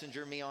or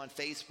messenger me on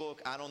Facebook,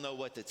 I don't know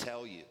what to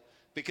tell you.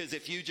 Because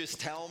if you just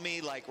tell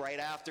me like right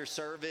after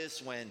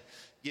service when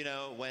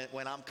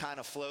I'm kind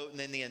of floating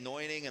in the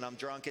anointing and I'm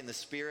drunk in the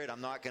Spirit, I'm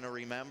not going to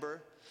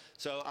remember.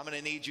 So I'm going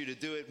to need you to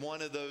do it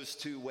one of those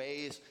two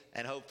ways,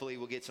 and hopefully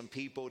we'll get some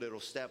people that'll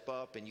step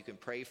up and you can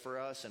pray for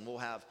us, and we'll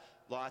have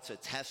lots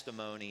of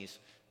testimonies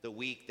the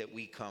week that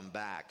we come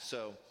back.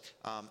 So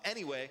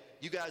anyway,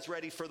 you guys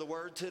ready for the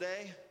word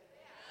today?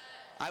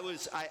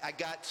 I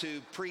got to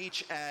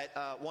preach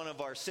at one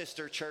of our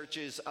sister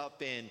churches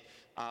up in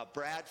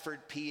Bradford,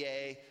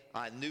 PA,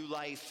 New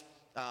Life,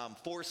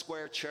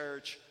 Foursquare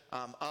Church,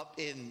 up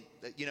in,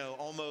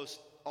 almost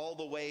all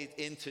the way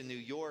into New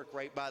York,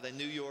 right by the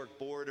New York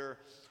border,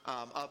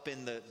 up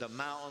in the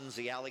mountains,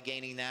 the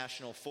Allegheny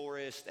National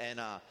Forest.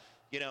 And,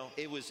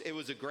 it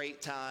was a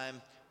great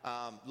time.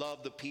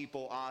 Love the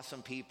people,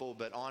 awesome people,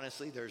 but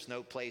honestly, there's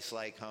no place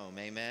like home.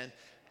 Amen.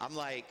 I'm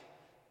like,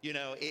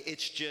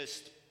 it's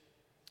just,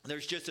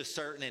 there's just a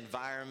certain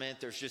environment.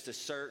 There's just a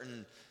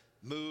certain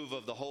move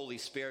of the Holy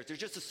Spirit. There's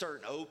just a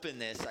certain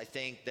openness, I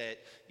think, that,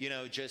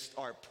 just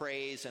our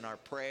praise and our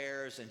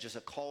prayers and just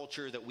a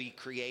culture that we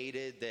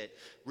created that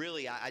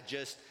really, I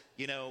just,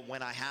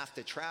 when I have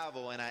to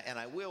travel, and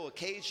I will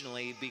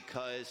occasionally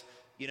because,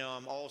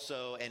 I'm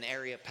also an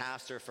area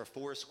pastor for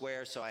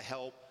Foursquare, so I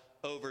help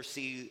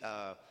oversee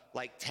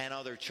like 10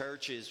 other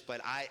churches, but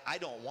I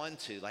don't want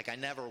to. Like, I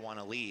never want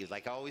to leave.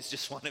 Like, I always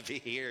just want to be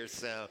here.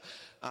 So,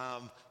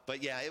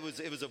 but yeah, it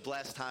was a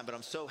blessed time, but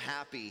I'm so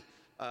happy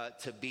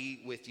to be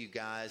with you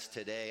guys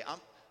today.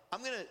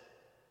 I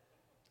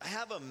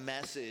have a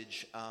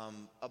message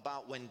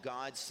about when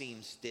God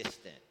seems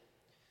distant.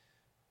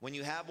 When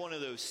you have one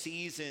of those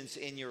seasons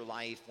in your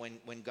life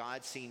when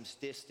God seems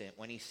distant,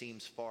 when he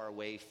seems far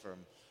away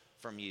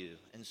from you.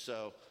 And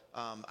so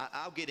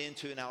I'll get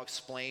into it and I'll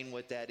explain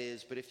what that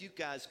is. But if you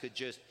guys could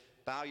just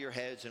bow your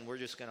heads and we're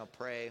just going to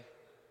pray.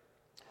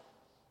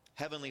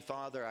 Heavenly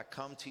Father, I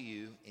come to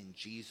you in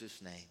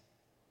Jesus' name.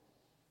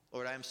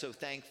 Lord, I'm so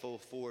thankful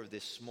for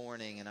this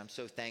morning, and I'm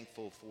so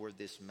thankful for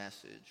this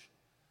message.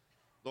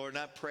 Lord,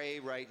 and I pray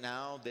right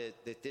now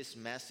that this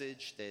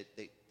message, that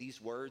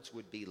these words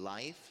would be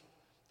life,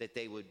 that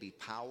they would be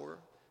power,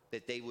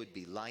 that they would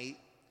be light.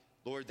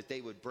 Lord, that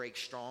they would break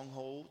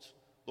strongholds.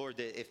 Lord,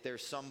 that if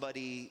there's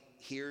somebody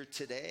here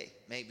today,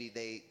 maybe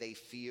they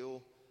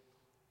feel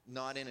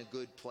not in a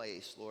good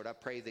place, Lord, I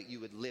pray that you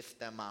would lift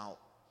them out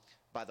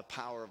by the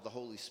power of the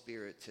Holy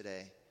Spirit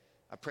today.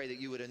 I pray that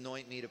you would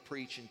anoint me to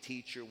preach and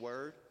teach your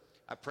word.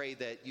 I pray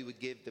that you would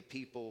give the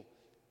people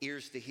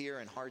ears to hear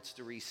and hearts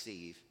to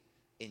receive.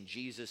 In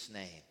Jesus'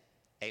 name,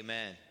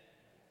 amen.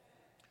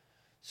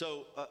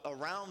 So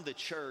around the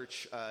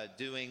church,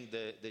 doing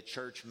the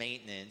church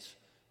maintenance,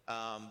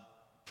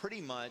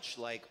 pretty much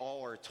like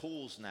all our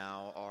tools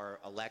now are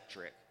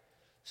electric.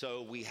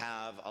 So we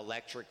have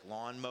electric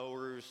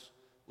lawnmowers,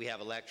 we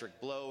have electric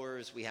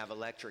blowers, we have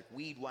electric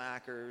weed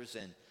whackers,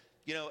 and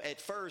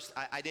at first,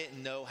 I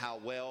didn't know how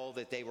well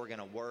that they were going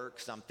to work.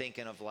 So I'm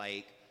thinking of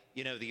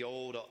the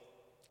old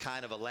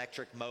kind of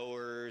electric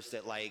mowers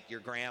that your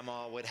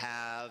grandma would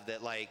have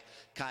that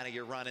kind of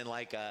you're running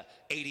like a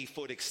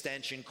 80-foot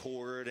extension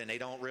cord and they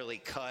don't really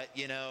cut,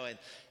 and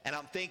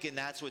I'm thinking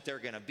that's what they're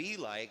going to be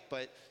like.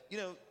 But,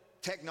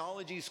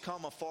 technology's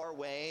come a far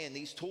way and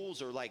these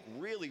tools are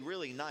really,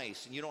 really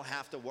nice. And you don't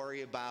have to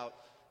worry about,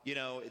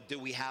 do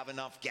we have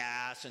enough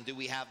gas, and do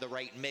we have the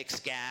right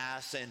mixed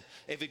gas, and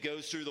if it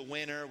goes through the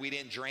winter, we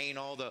didn't drain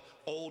all the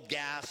old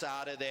gas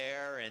out of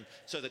there, and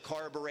so the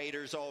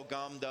carburetor's all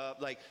gummed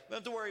up. Like, you don't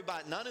have to worry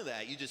about none of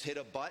that. You just hit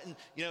a button.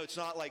 It's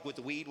not like with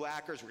the weed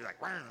whackers where you're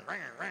like,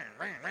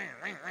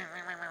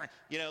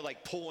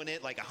 like pulling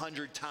it like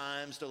 100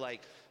 times to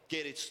like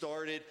get it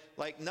started.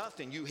 Like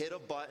nothing. You hit a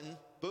button,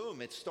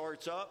 boom, it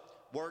starts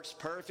up, works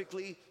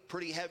perfectly,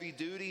 pretty heavy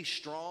duty,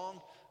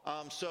 strong.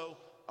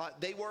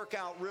 They work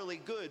out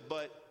really good,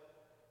 but,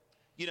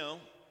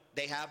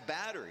 they have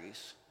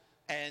batteries,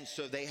 and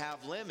so they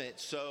have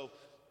limits. So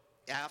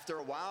after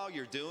a while,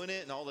 you're doing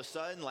it, and all of a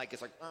sudden, like,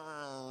 it's like,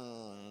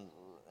 and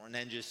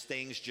then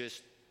things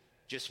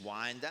just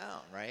wind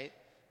down, right?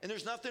 And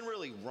there's nothing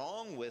really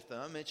wrong with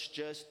them. It's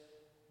just,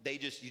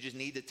 you just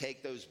need to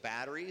take those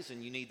batteries,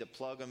 and you need to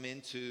plug them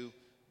into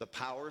the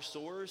power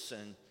source,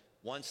 and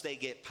once they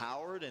get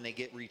powered and they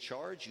get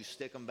recharged, you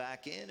stick them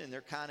back in, and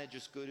they're kind of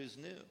just good as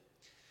new.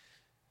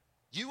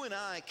 You and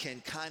I can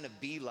kind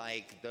of be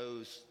like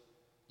those,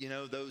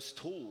 those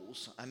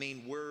tools. I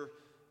mean,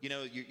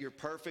 you're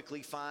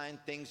perfectly fine.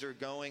 Things are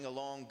going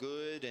along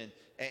good,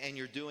 and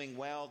you're doing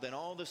well. Then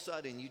all of a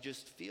sudden, you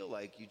just feel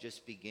like you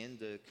just begin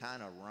to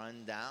kind of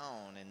run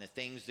down, and the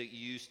things that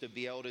you used to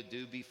be able to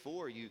do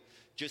before, you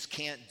just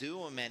can't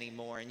do them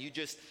anymore, and you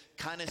just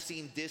kind of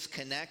seem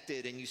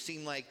disconnected, and you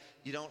seem like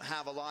you don't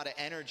have a lot of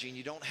energy, and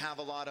you don't have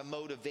a lot of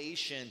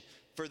motivation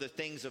for the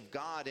things of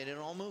God, and it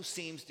almost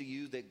seems to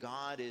you that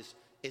God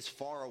is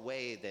far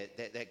away,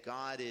 that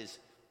God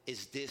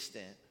is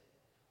distant.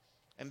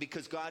 And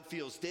because God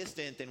feels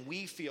distant, then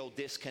we feel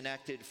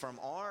disconnected from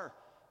our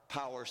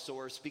power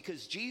source,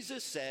 because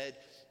Jesus said,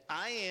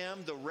 I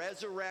am the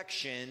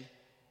resurrection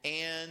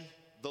and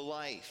the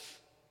life.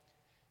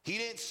 He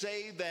didn't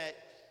say that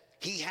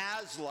he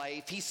has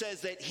life. He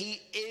says that he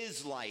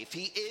is life.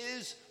 He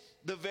is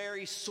the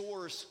very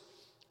source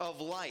of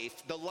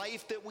life. The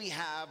life that we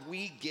have,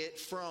 we get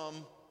from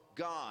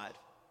God.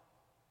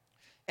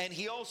 And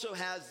he also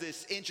has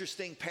this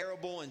interesting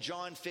parable in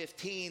John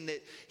 15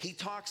 that he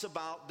talks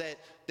about that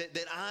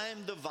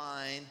I'm the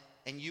vine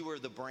and you are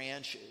the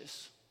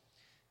branches.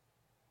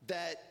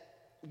 That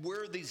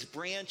we're these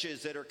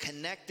branches that are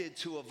connected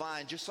to a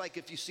vine, just like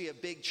if you see a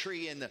big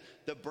tree and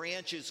the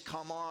branches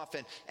come off,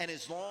 and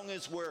as long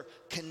as we're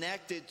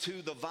connected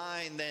to the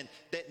vine,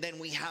 then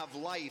we have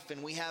life,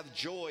 and we have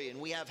joy,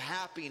 and we have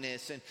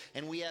happiness,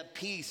 and we have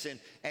peace,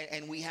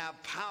 and we have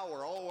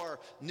power. All our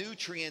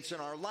nutrients in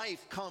our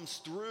life comes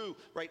through,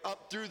 right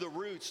up through the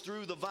roots,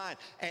 through the vine,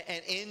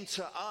 and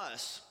into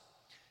us.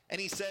 And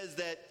he says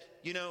that,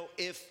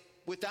 if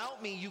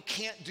without me you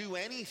can't do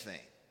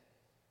anything.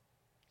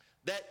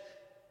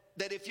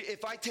 That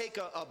if I take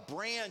a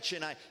branch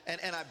and I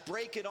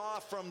break it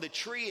off from the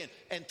tree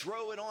and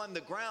throw it on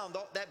the ground,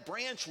 that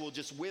branch will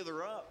just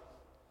wither up.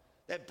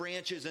 That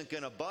branch isn't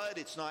going to bud.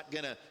 It's not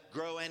going to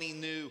grow any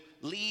new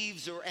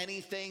leaves or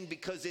anything,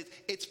 because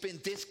it's been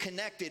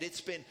disconnected.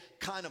 It's been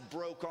kind of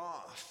broke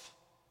off.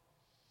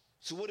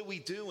 So what do we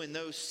do in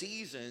those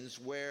seasons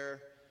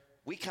where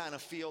we kind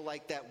of feel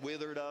like that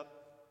withered up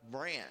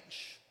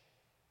branch?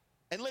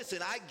 And listen,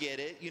 I get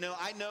it.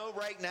 I know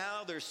right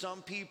now there's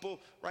some people,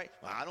 right?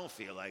 Well, I don't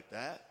feel like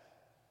that.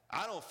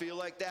 I don't feel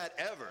like that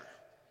ever.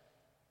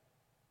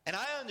 And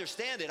I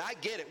understand it. I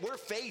get it. We're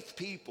faith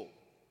people.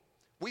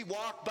 We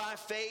walk by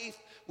faith.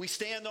 We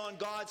stand on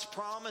God's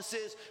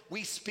promises.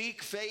 We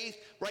speak faith,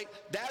 right?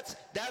 That's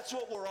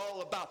what we're all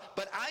about.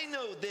 But I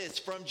know this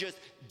from just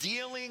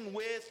dealing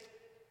with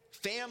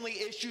family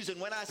issues.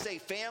 And when I say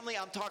family,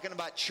 I'm talking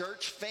about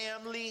church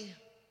family.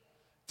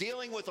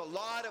 Dealing with a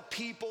lot of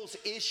people's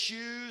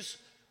issues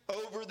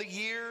over the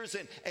years,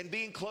 and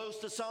being close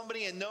to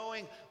somebody and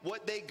knowing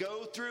what they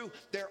go through.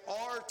 There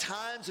are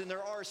times and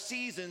there are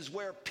seasons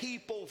where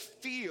people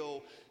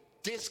feel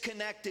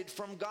disconnected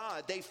from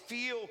God. They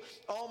feel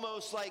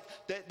almost like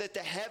that the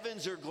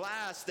heavens are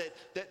glass,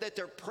 that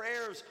their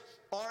prayers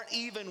aren't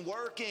even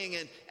working.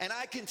 And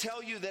I can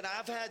tell you that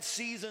I've had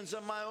seasons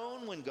of my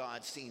own when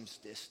God seems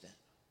distant.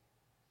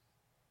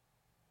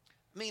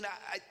 I mean,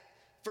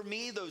 for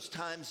me, those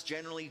times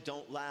generally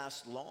don't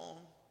last long.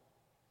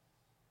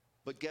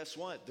 But guess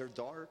what? They're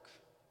dark.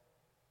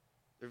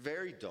 They're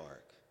very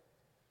dark.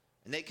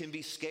 And they can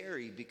be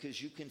scary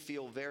because you can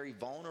feel very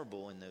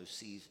vulnerable in those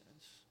seasons.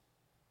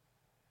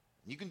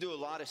 You can do a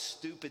lot of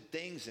stupid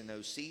things in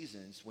those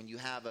seasons when you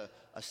have a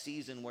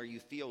season where you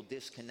feel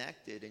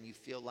disconnected and you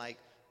feel like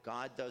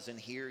God doesn't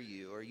hear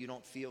you, or you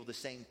don't feel the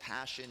same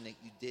passion that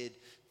you did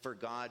for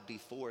God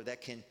before.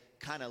 That can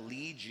kind of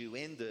lead you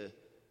into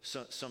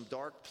some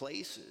dark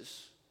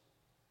places.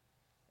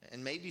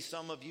 And maybe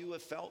some of you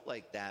have felt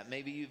like that.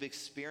 Maybe you've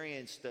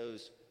experienced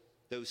those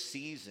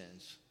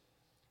seasons.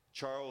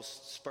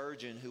 Charles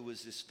Spurgeon, who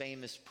was this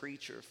famous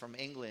preacher from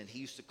England, he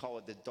used to call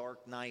it the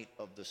dark night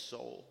of the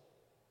soul.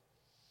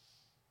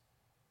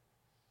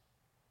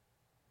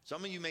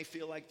 Some of you may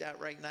feel like that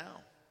right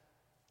now.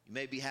 You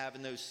may be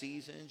having those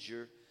seasons.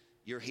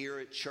 You're here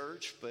at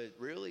church, but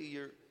really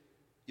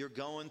you're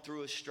going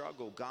through a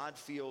struggle. God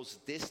feels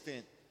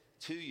distant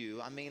to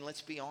you. I mean,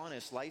 let's be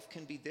honest, life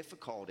can be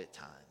difficult at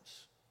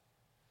times.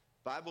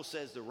 Bible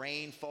says the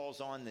rain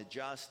falls on the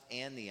just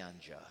and the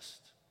unjust.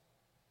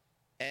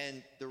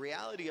 And the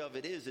reality of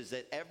it is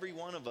that every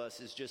one of us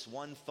is just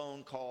one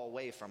phone call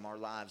away from our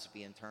lives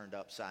being turned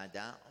upside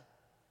down.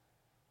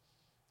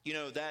 You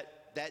know,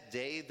 that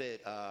day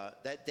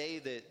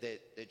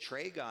that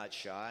Trey got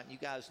shot, you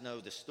guys know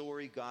the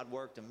story, God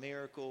worked a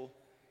miracle.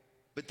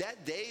 But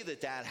that day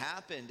that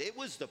happened, it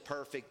was the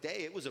perfect day.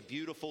 It was a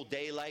beautiful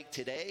day like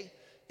today.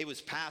 It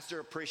was Pastor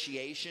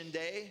Appreciation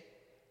Day,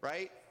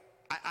 right?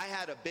 I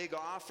had a big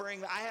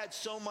offering. I had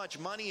so much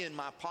money in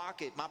my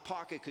pocket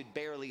could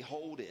barely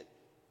hold it.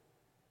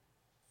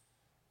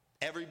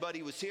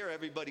 Everybody was here.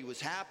 Everybody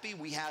was happy.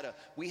 We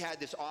had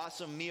this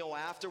awesome meal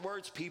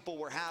afterwards. People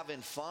were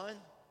having fun.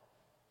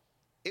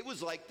 It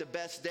was like the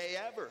best day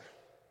ever.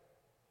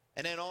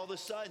 And then all of a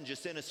sudden,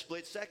 just in a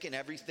split second,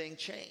 everything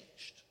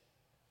changed.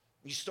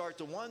 You start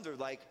to wonder,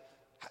 like,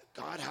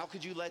 God, how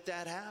could you let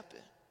that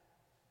happen?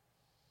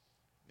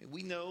 I mean,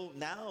 we know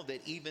now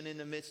that even in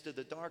the midst of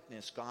the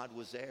darkness, God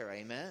was there.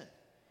 Amen.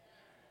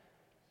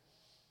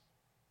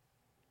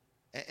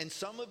 And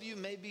some of you,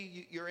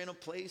 maybe you're in a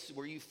place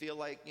where you feel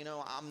like, you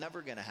know, I'm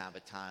never going to have a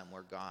time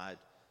where God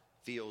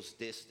feels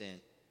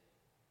distant,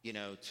 you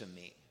know, to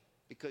me.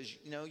 Because,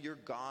 you know, you're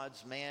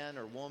God's man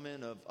or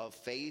woman of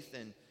faith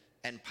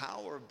and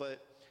power.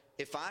 But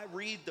if I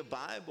read the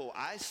Bible,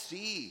 I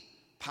see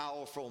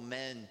powerful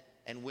men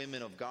and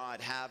women of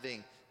God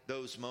having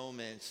those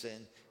moments.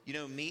 And, you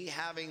know, me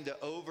having to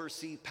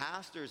oversee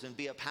pastors and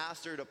be a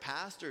pastor to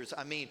pastors.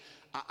 I mean,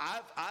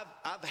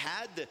 I've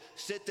had to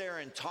sit there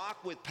and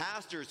talk with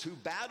pastors who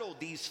battle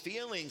these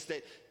feelings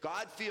that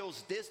God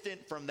feels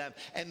distant from them.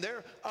 And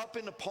they're up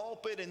in the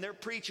pulpit and they're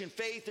preaching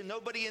faith and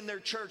nobody in their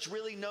church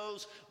really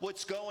knows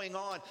what's going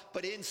on.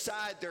 But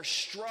inside they're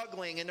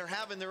struggling and they're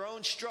having their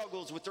own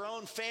struggles with their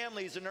own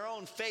families and their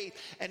own faith,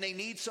 and they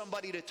need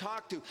somebody to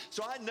talk to.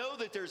 So I know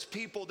that there's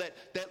people that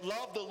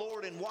love the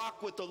Lord and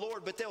walk with the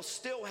Lord, but they'll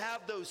still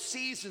have those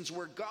seasons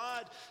where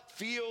God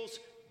feels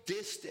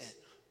distant.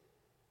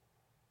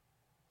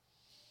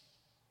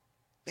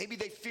 Maybe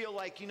they feel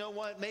like, you know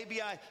what, maybe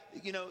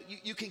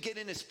you can get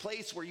in this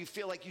place where you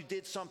feel like you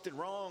did something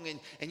wrong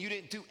and you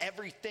didn't do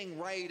everything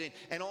right,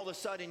 and all of a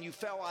sudden you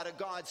fell out of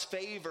God's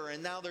favor,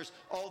 and now there's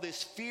all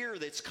this fear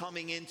that's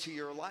coming into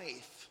your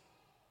life.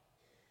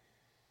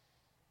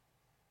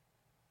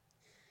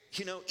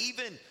 You know,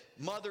 even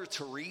Mother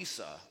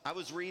Teresa, I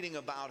was reading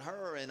about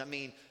her, and I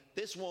mean,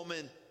 this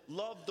woman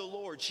loved the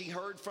Lord. She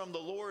heard from the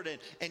Lord,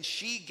 and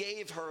she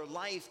gave her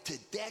life to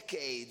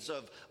decades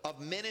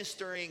of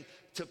ministering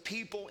to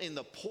people in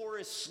the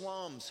poorest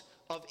slums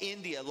of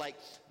India, like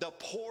the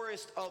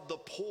poorest of the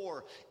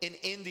poor in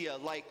India.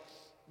 Like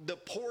the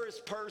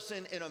poorest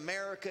person in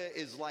America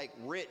is like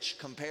rich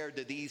compared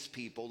to these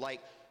people,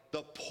 like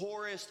the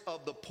poorest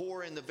of the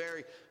poor in the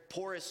very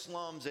poorest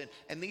slums.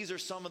 And these are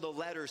some of the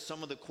letters,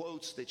 some of the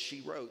quotes that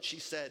she wrote. She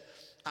said,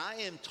 "I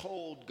am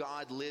told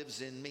God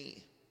lives in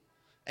me,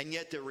 and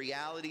yet the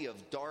reality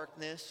of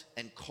darkness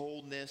and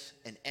coldness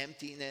and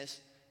emptiness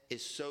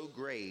is so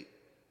great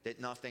that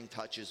nothing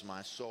touches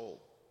my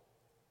soul."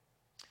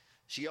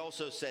 She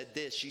also said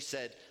this. She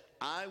said,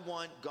 "I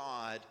want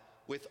God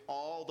with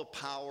all the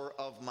power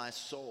of my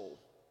soul,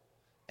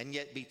 and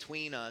yet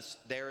between us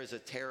there is a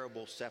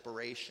terrible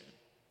separation."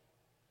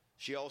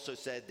 She also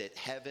said that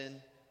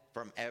heaven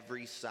from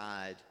every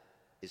side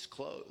is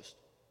closed.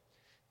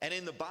 And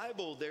in the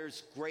Bible,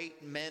 there's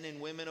great men and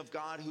women of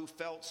God who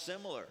felt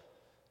similar.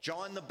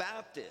 John the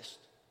Baptist,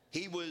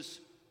 he was,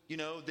 you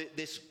know,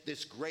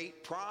 this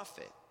great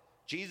prophet.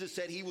 Jesus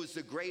said he was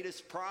the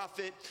greatest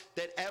prophet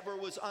that ever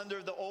was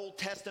under the Old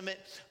Testament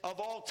of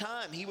all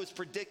time. He was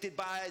predicted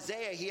by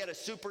Isaiah. He had a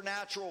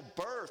supernatural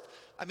birth.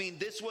 I mean,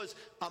 this was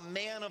a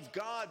man of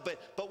God.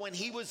 But when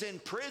he was in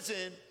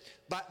prison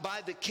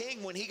by the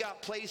king, when he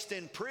got placed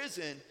in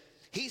prison,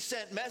 he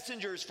sent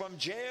messengers from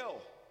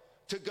jail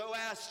to go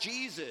ask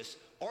Jesus,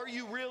 "Are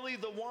you really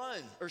the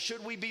one, or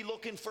should we be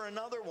looking for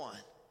another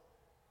one?"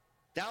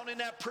 Down in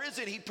that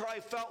prison, he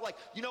probably felt like,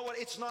 you know what,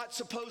 it's not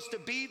supposed to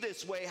be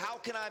this way. How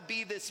can I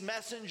be this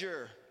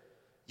messenger?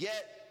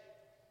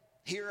 Yet,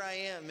 here I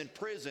am in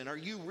prison. Are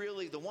you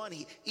really the one?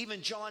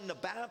 Even John the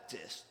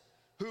Baptist,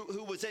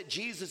 who was at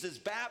Jesus'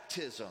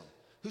 baptism,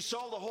 who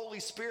saw the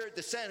Holy Spirit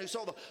descend, who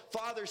saw the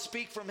Father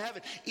speak from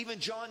heaven, even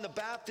John the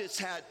Baptist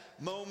had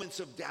moments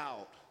of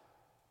doubt.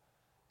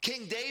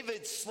 King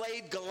David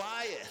slayed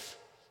Goliath.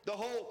 The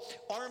whole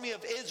army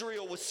of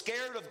Israel was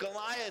scared of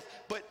Goliath,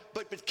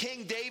 but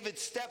King David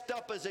stepped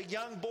up as a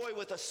young boy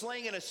with a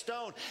sling and a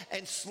stone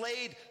and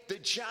slayed the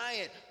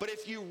giant. But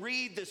if you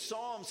read the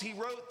Psalms, he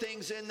wrote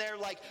things in there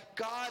like,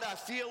 "God, I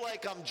feel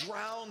like I'm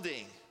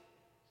drowning."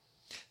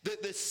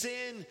 The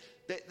sin,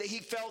 that he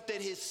felt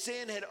that his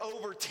sin had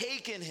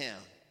overtaken him.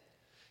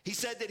 He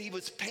said that he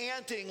was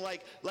panting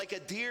like a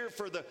deer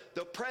for the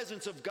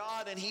presence of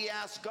God, and he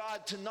asked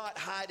God to not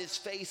hide his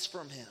face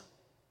from him.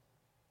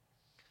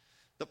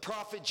 The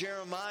prophet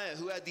Jeremiah,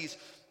 who had these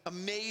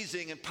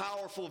amazing and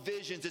powerful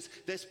visions.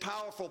 This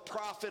powerful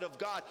prophet of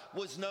God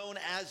was known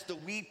as the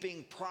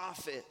weeping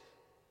prophet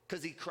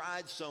because he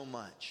cried so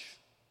much.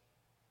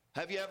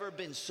 Have you ever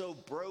been so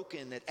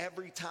broken that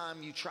every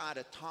time you try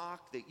to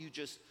talk that you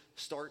just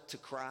start to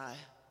cry?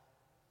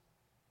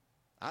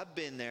 I've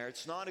been there.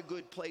 It's not a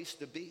good place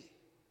to be.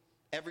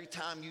 Every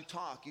time you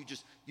talk, you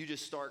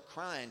just start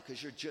crying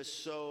because you're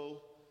just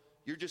so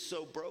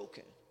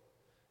broken.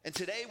 And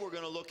today we're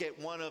going to look at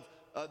one of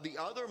the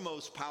other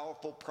most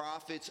powerful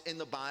prophets in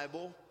the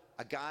Bible,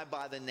 a guy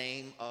by the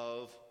name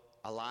of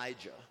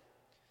Elijah.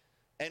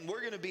 And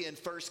we're going to be in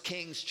 1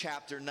 Kings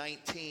chapter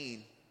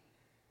 19.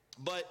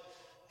 But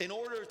in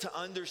order to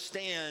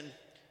understand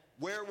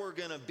where we're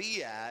going to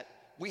be at,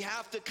 we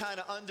have to kind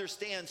of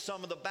understand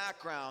some of the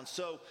background.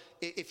 So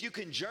if you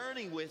can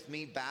journey with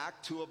me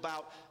back to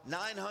about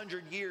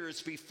 900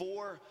 years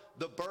before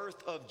the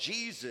birth of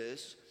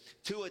Jesus,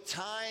 to a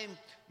time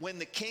when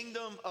the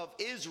kingdom of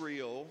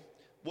Israel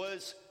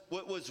was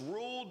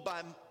ruled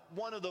by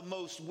one of the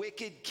most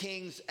wicked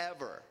kings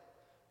ever,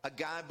 a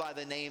guy by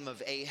the name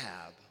of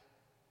Ahab.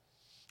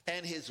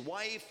 And his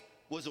wife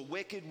was a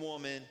wicked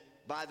woman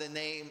by the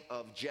name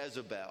of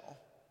Jezebel.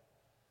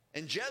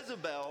 And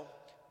Jezebel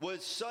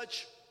was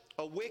such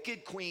a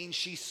wicked queen.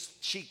 She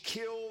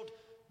killed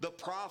the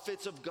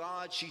prophets of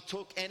God. She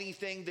took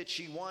anything that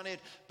she wanted.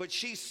 But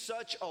she's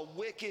such a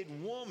wicked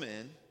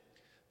woman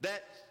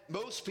that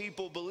most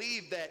people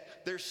believe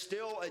that there's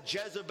still a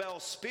Jezebel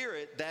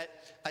spirit that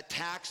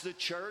attacks the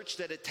church,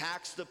 that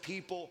attacks the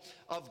people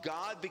of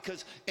God.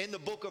 Because in the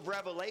book of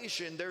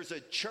Revelation, there's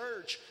a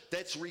church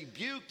that's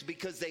rebuked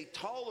because they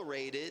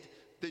tolerated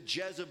the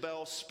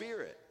Jezebel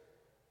spirit.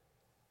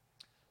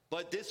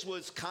 But this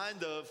was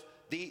kind of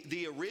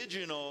the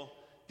original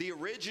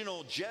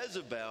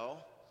Jezebel.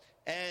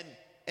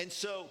 And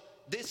so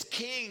this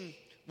king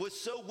was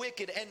so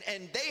wicked,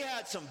 and they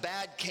had some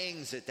bad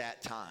kings at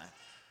that time.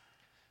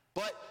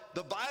 But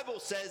the Bible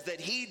says that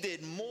he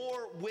did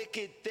more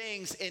wicked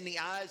things in the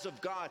eyes of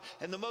God.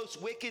 And the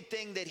most wicked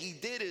thing that he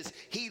did is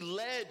he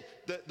led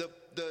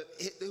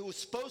who was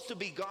supposed to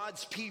be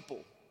God's people.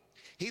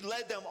 He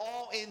led them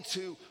all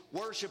into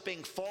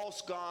worshiping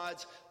false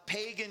gods,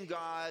 pagan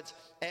gods,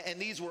 and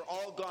these were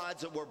all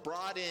gods that were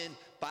brought in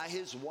by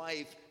his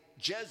wife,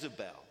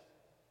 Jezebel.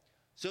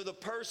 So the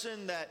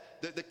person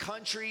the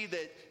country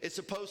that is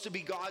supposed to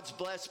be God's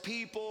blessed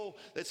people,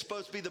 that's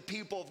supposed to be the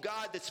people of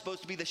God, that's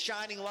supposed to be the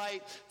shining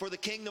light for the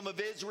kingdom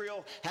of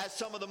Israel, has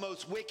some of the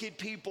most wicked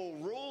people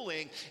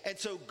ruling. And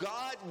so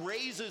God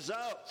raises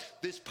up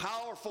this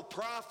powerful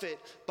prophet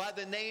by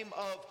the name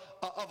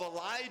of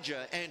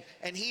Elijah,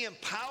 and he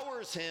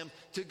empowers him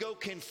to go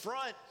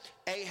confront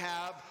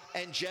Ahab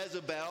and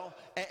Jezebel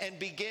and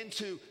begin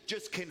to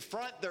just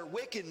confront their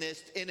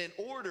wickedness in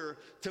order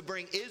to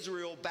bring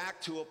Israel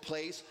back to a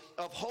place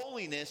of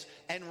holiness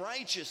and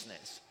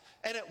righteousness.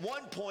 And at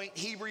one point,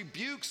 he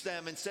rebukes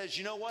them and says,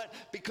 you know what?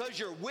 Because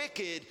you're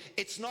wicked,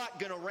 it's not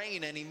going to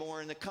rain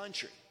anymore in the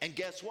country. And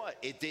guess what?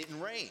 It didn't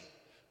rain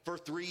for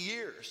 3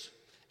 years.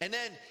 And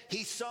then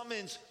he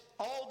summons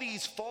all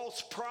these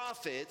false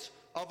prophets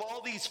of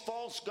all these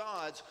false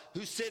gods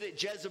who sit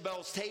at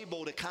Jezebel's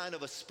table to kind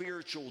of a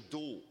spiritual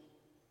duel.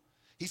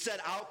 He said,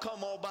 I'll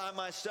come all by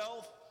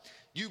myself.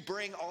 You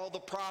bring all the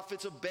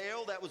prophets of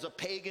Baal, that was a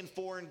pagan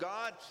foreign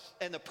god,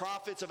 and the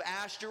prophets of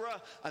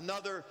Ashtoreth,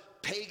 another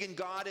pagan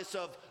goddess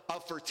of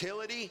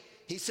fertility.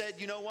 He said,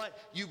 you know what?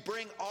 You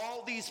bring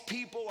all these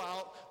people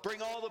out,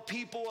 bring all the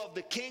people of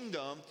the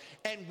kingdom,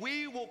 and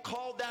we will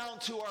call down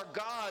to our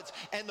gods,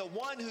 and the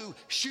one who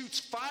shoots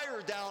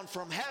fire down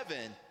from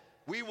heaven,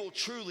 we will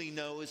truly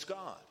know is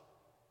God.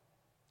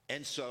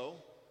 And so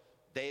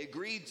they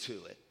agreed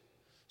to it.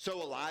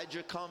 So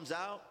Elijah comes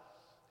out,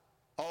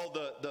 all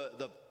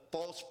the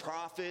false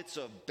prophets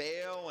of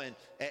Baal and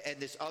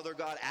this other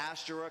god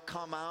Ashtoreth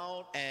come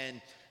out,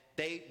 and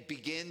they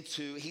begin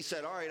to, he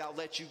said, all right, I'll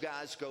let you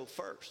guys go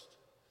first.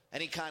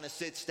 And he kind of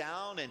sits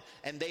down,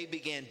 and they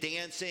began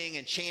dancing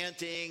and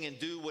chanting and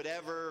do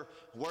whatever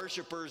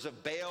worshipers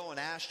of Baal and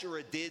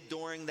Ashtoreth did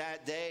during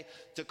that day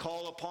to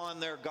call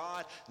upon their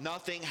God.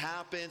 Nothing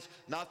happens.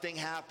 Nothing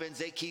happens.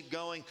 They keep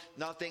going.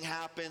 Nothing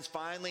happens.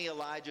 Finally,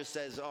 Elijah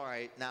says, all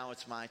right, now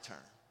it's my turn.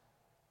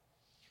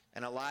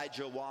 And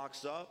Elijah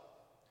walks up.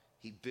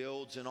 He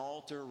builds an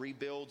altar,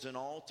 rebuilds an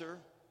altar.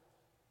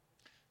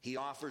 He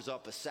offers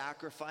up a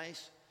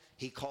sacrifice.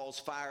 He calls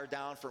fire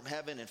down from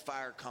heaven, and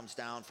fire comes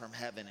down from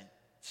heaven and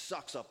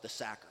sucks up the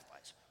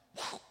sacrifice.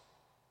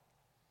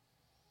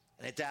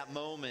 And at that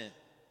moment,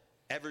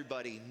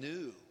 everybody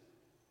knew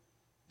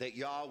that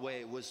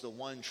Yahweh was the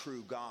one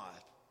true God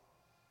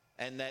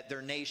and that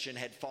their nation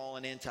had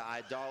fallen into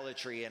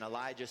idolatry. And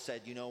Elijah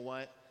said, you know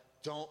what?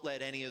 Don't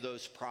let any of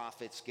those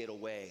prophets get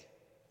away.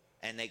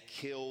 And they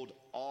killed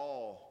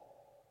all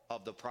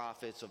of the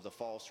prophets of the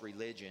false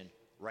religion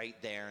right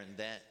there and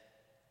then.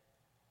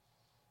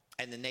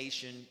 And the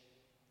nation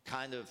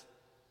kind of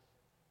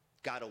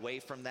got away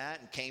from that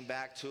and came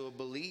back to a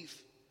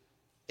belief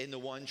in the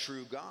one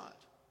true God.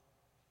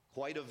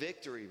 Quite a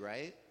victory,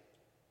 right?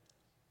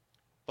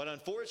 But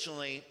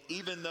unfortunately,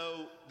 even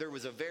though there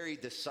was a very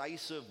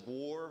decisive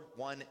war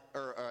won,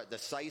 or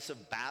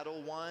decisive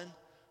battle won,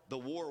 the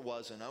war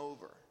wasn't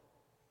over.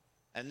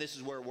 And this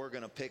is where we're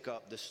going to pick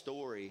up the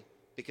story,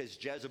 because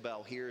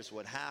Jezebel hears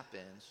what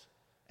happens.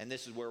 And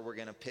this is where we're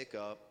going to pick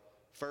up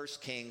 1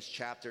 Kings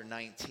chapter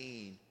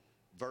 19,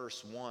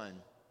 verse 1.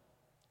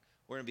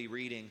 We're going to be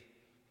reading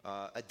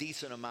a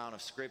decent amount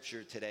of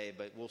scripture today,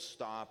 but we'll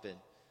stop and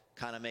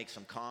kind of make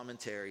some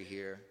commentary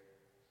here.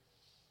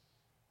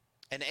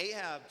 And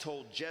Ahab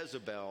told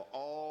Jezebel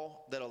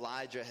all that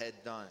Elijah had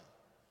done.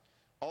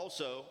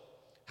 Also,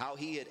 how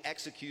he had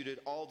executed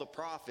all the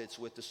prophets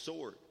with the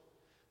sword.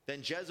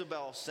 Then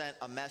Jezebel sent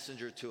a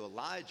messenger to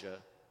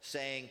Elijah,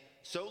 saying,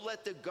 "So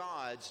let the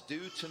gods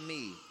do to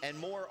me, and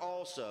more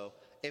also,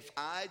 if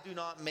I do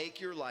not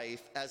make your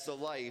life as the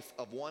life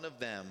of one of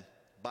them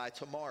by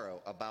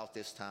tomorrow about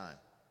this time."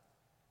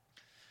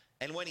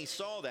 And when he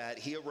saw that,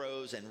 he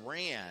arose and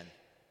ran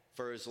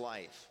for his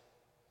life,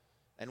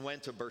 and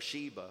went to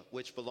Beersheba,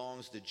 which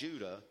belongs to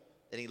Judah,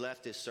 and he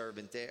left his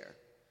servant there.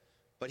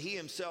 But he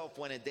himself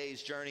went a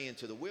day's journey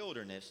into the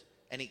wilderness,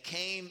 and he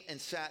came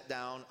and sat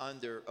down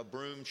under a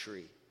broom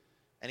tree,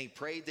 and he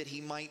prayed that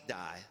he might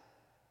die.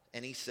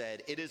 And he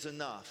said, "It is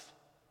enough.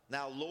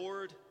 Now,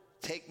 Lord,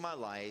 take my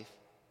life,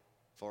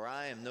 for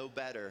I am no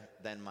better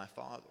than my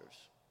fathers."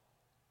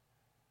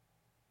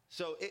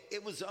 So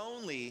it was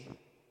only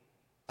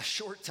a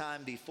short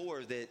time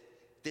before that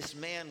this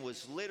man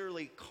was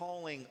literally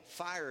calling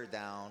fire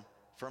down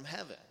from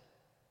heaven.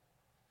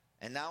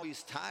 And now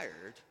he's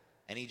tired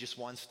and he just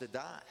wants to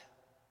die.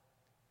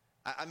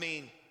 I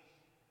mean,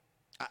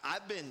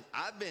 I've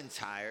been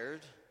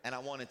tired and I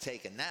want to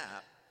take a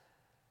nap,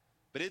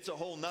 but it's a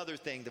whole nother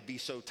thing to be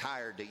so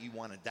tired that you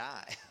want to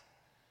die.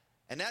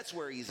 And that's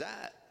where he's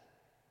at.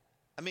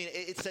 I mean,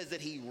 it says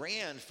that he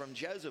ran from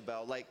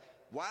Jezebel. Like,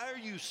 why are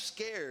you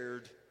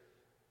scared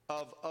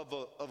of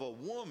a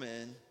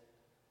woman,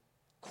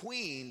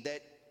 queen,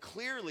 that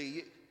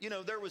clearly,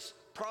 there was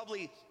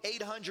probably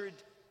 800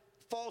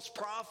 false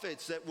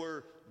prophets that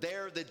were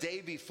there the day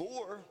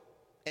before,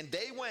 and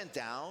they went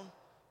down.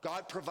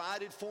 God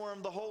provided for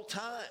them the whole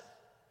time.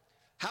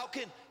 How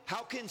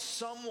can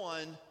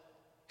someone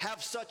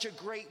have such a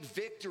great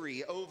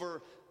victory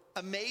over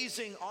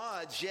amazing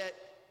odds, yet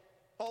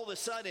all of a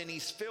sudden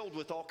he's filled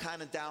with all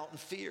kind of doubt and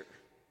fear?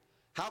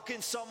 How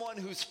can someone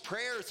whose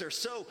prayers are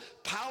so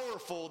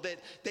powerful that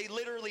they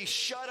literally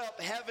shut up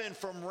heaven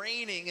from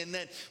raining, and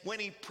then when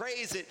he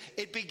prays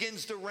it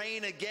begins to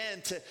rain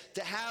again,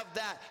 to have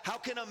that? How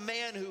can a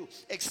man who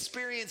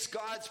experienced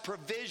God's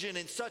provision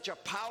in such a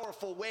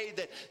powerful way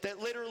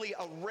that literally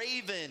a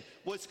raven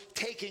was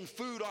taking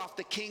food off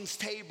the king's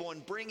table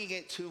and bringing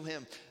it to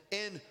him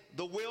in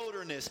the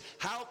wilderness,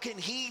 how can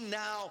he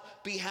now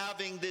be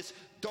having this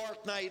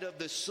dark night of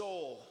the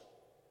soul?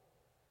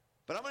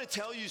 But I'm going to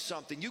tell you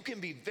something. You can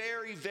be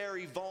very,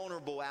 very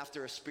vulnerable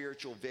after a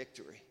spiritual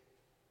victory.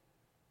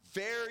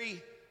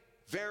 Very,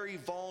 very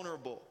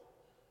vulnerable.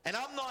 And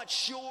I'm not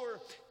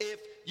sure if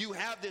you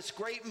have this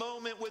great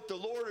moment with the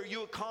Lord or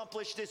you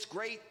accomplish this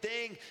great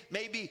thing.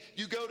 Maybe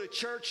you go to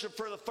church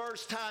for the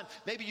first time.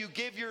 Maybe you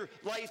give your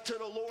life to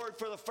the Lord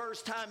for the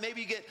first time. Maybe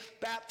you get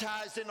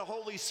baptized in the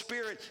Holy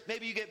Spirit.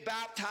 Maybe you get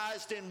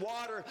baptized in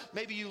water.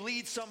 Maybe you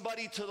lead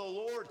somebody to the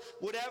Lord.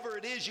 Whatever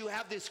it is, you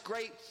have this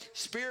great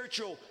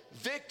spiritual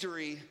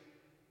victory.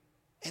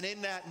 And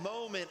in that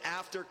moment,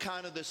 after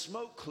kind of the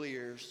smoke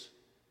clears,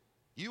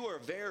 you are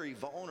very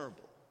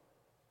vulnerable.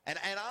 And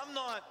I'm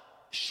not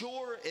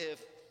sure if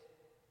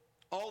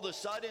all of a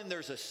sudden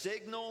there's a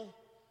signal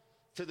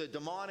to the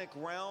demonic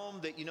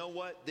realm that, you know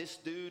what, this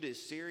dude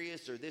is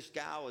serious or this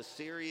gal is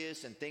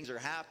serious and things are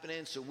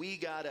happening, so we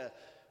gotta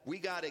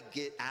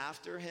get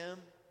after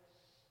him.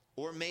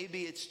 Or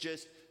maybe it's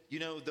just,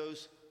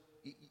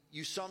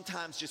 you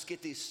sometimes just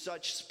get these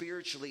such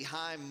spiritually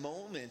high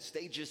moments.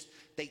 They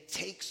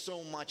take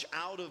so much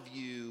out of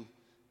you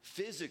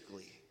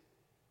physically.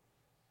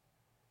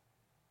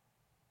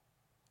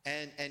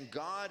 And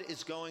God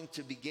is going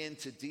to begin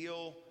to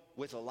deal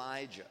with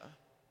Elijah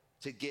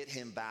to get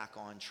him back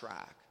on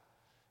track.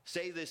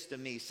 Say this to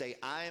me. Say,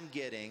 I am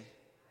getting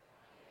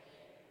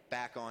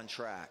back on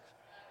track.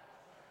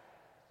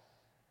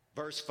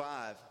 Verse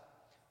 5,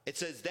 it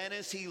says, "Then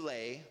as he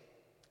lay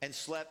and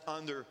slept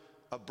under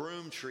a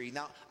broom tree."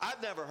 Now,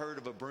 I've never heard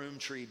of a broom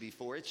tree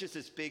before. It's just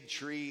this big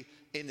tree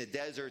in the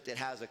desert that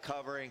has a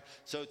covering.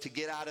 So to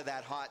get out of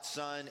that hot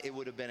sun, it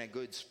would have been a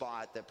good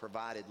spot that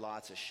provided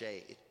lots of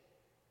shade.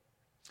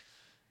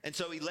 And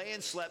so he lay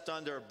and slept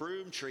under a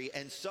broom tree,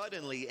 and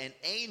suddenly an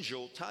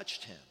angel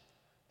touched him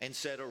and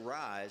said,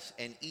 "Arise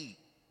and eat."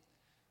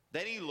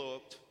 Then he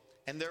looked,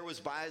 and there was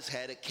by his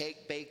head a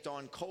cake baked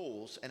on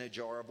coals and a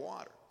jar of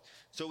water.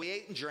 So he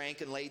ate and drank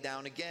and lay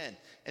down again.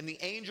 And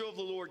the angel of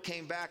the Lord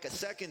came back a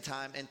second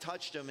time and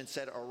touched him and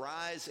said,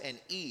 "Arise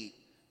and eat,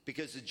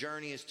 because the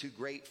journey is too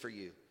great for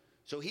you."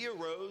 So he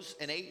arose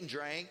and ate and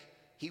drank.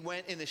 He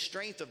went in the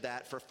strength of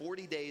that for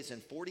 40 days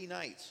and 40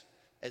 nights,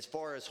 as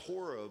far as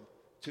Horeb,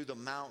 to the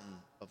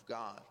mountain of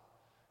God.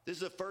 This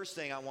is the first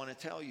thing I want to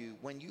tell you.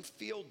 When you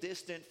feel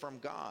distant from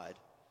God,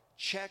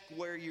 check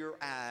where you're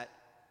at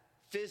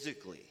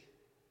physically.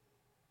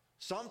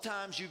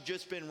 Sometimes you've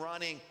just been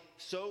running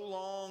so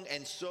long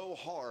and so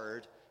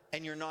hard,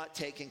 and you're not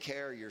taking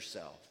care of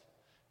yourself.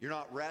 You're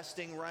not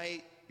resting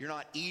right. You're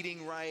not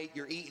eating right.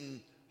 You're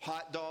eating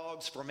hot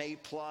dogs from A+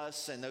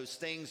 and those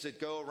things that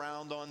go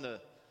around on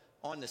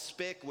the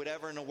spick,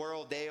 whatever in the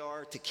world they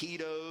are,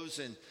 taquitos,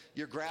 and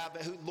you're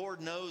grabbing,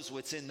 Lord knows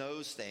what's in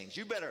those things.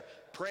 You better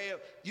pray,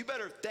 you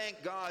better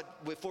thank God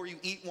before you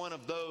eat one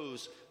of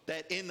those,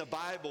 that in the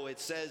Bible it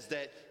says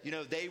that,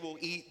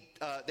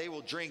 they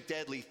will drink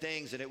deadly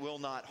things and it will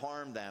not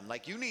harm them.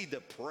 Like, you need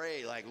to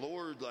pray, like,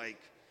 Lord, like,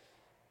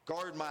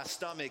 guard my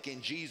stomach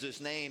in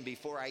Jesus' name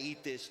before I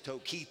eat this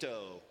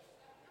taquito.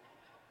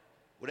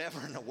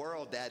 Whatever in the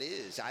world that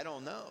is, I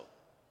don't know.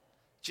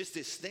 Just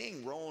this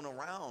thing rolling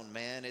around,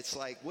 man. It's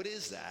like, what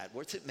is that?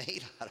 What's it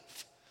made out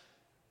of?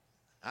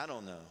 I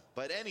don't know.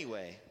 But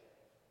anyway,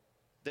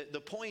 the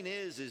point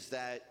is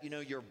that,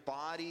 your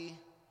body,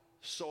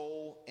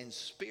 soul, and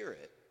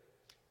spirit,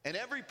 and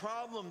every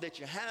problem that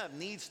you have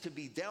needs to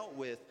be dealt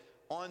with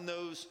on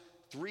those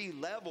 3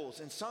 levels.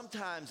 And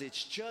sometimes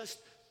it's just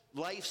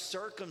life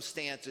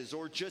circumstances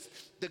or just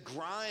the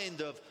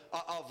grind of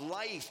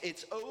life.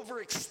 It's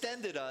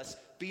overextended us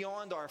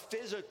beyond our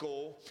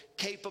physical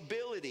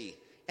capability.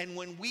 And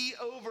when we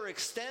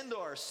overextend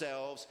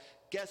ourselves,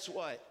 guess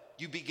what?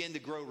 You begin to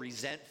grow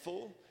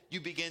resentful.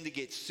 You begin to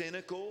get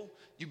cynical.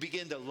 You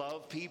begin to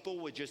love people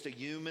with just a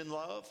human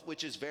love,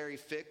 which is very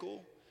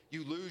fickle.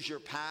 You lose your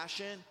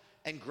passion,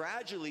 and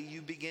gradually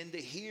you begin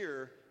to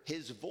hear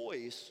his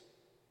voice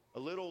a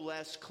little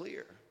less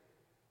clear.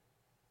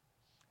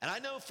 And I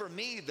know for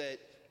me that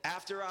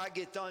after I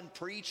get done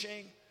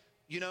preaching,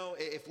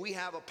 if we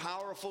have a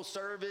powerful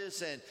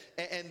service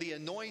and the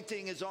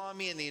anointing is on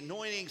me and the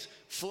anointing's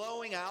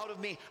flowing out of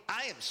me,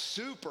 I am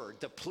super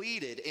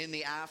depleted in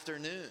the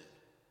afternoon.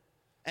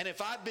 And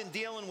if I've been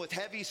dealing with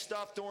heavy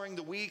stuff during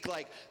the week,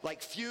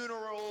 like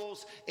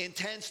funerals,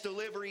 intense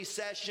delivery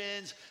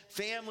sessions,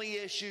 family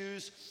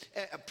issues,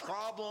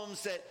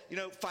 problems that,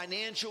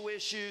 financial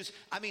issues,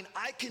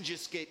 I can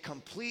just get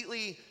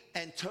completely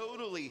and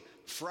totally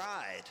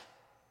fried.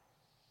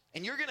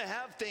 And you're going to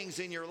have things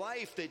in your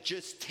life that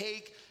just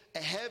take a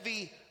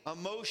heavy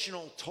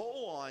emotional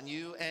toll on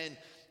you.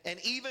 And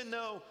even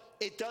though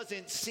it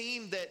doesn't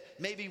seem that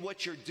maybe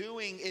what you're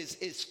doing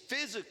is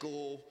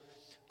physical,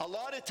 a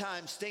lot of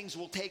times things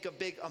will take a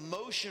big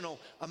emotional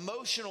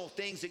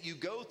things that you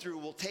go through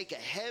will take a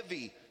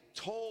heavy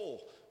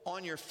toll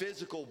on your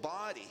physical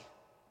body.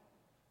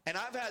 And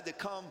I've had to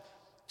come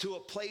to a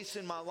place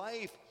in my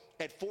life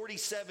at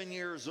 47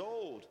 years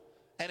old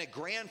and a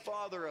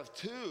grandfather of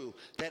 2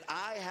 that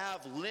I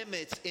have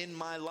limits in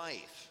my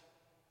life,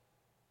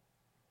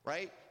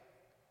 right?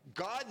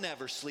 God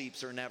never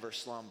sleeps or never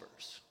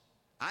slumbers.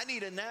 I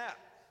need a nap.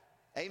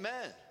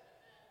 Amen.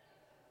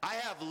 I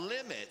have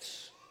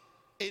limits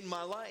in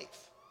my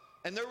life.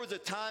 And there was a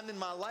time in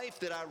my life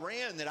that I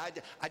ran that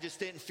I just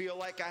didn't feel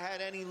like I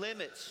had any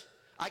limits.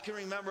 I can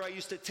remember I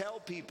used to tell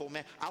people,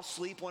 man, I'll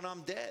sleep when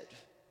I'm dead.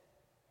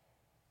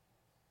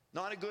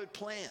 Not a good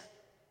plan.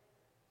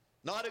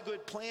 Not a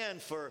good plan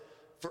for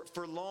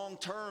long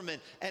term.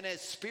 And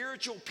as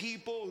spiritual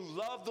people who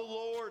love the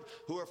Lord,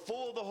 who are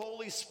full of the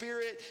Holy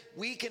Spirit,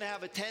 we can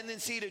have a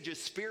tendency to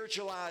just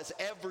spiritualize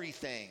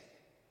everything.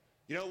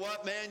 You know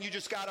what, man? You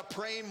just got to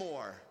pray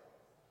more.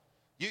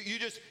 You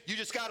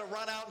just got to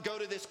run out and go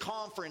to this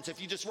conference.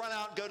 If you just run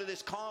out and go to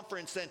this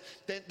conference,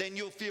 then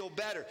you'll feel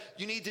better.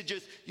 You need to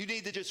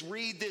just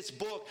read this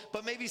book.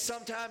 But maybe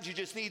sometimes you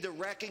just need to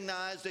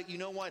recognize that, you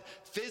know what,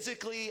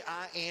 physically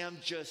I am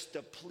just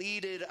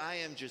depleted. I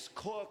am just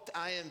cooked.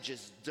 I am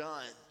just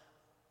done.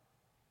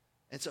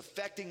 It's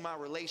affecting my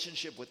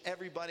relationship with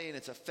everybody, and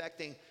it's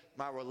affecting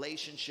my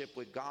relationship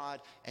with God.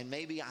 And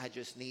maybe I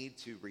just need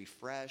to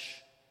refresh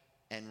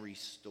and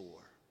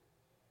restore.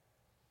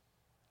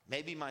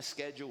 Maybe my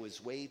schedule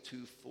is way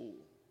too full.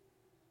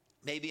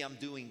 Maybe I'm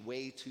doing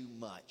way too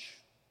much.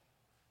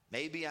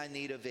 Maybe I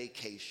need a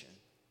vacation.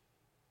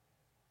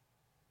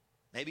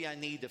 Maybe I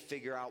need to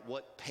figure out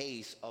what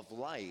pace of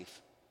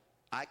life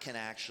I can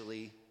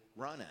actually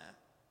run at.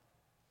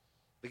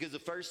 Because the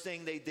first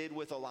thing they did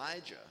with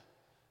Elijah,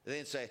 they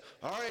didn't say,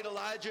 all right,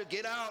 Elijah,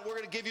 get out. We're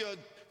going to give you a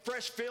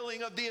fresh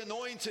filling of the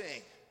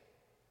anointing.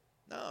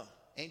 No,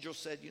 angel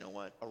said, you know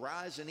what?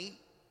 Arise and eat.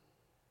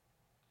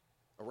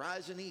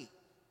 Arise and eat.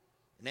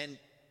 And then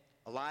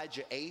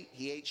Elijah ate.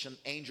 He ate some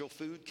angel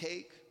food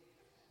cake.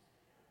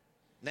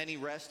 And then he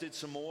rested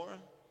some more.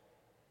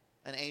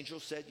 An angel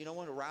said, you know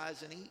what?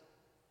 Arise and eat.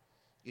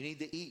 You need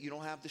to eat. You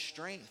don't have the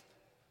strength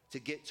to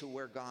get to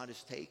where God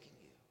is taking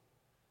you.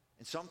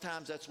 And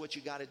sometimes that's what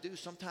you got to do.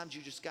 Sometimes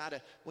you just got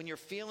to, when you're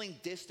feeling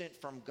distant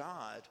from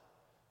God,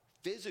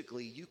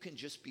 physically, you can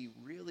just be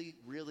really,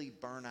 really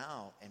burnt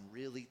out and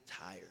really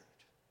tired.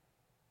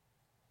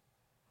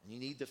 And you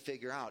need to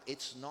figure out,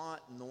 it's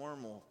not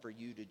normal for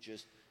you to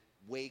just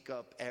wake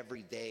up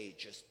every day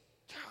just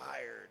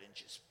tired and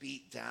just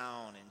beat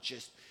down and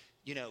just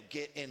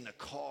get in the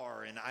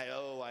car and I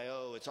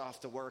owe, it's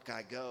off to work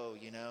I go,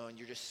 and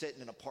you're just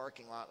sitting in a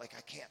parking lot like,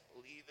 I can't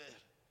believe it.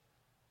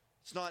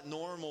 It's not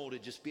normal to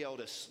just be able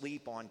to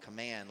sleep on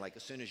command. Like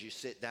as soon as you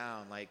sit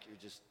down, like you're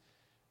just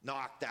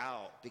knocked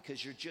out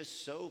because you're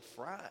just so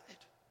fried.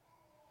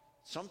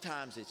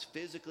 Sometimes it's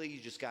physically, you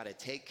just got to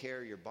take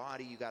care of your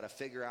body. You got to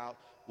figure out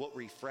what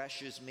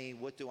refreshes me.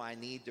 What do I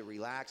need to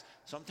relax?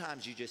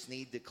 Sometimes you just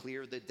need to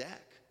clear the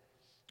deck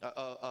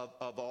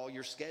of all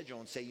your schedule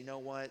and say, you know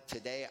what,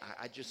 today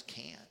I just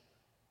can't.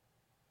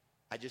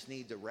 I just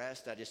need to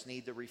rest. I just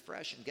need to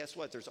refresh. And guess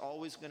what? There's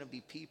always going to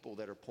be people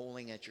that are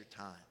pulling at your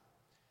time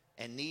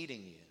and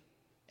needing you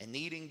and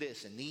needing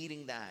this and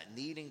needing that, and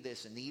needing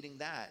this and needing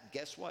that. And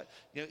guess what?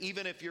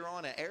 Even if you're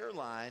on an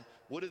airline,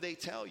 what do they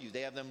tell you?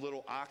 They have them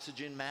little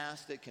oxygen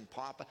masks that can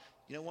pop.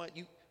 You know what?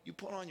 You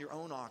put on your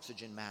own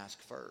oxygen mask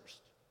first.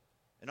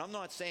 And I'm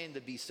not saying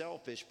to be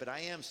selfish, but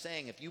I am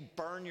saying if you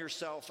burn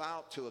yourself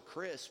out to a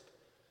crisp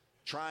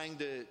trying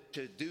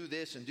to do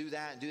this and do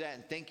that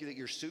and think that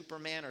you're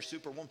Superman or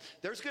Superwoman,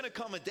 there's going to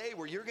come a day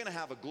where you're going to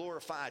have a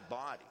glorified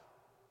body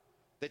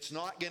that's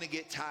not going to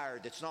get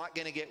tired, that's not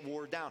going to get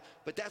wore down.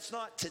 But that's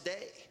not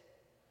today.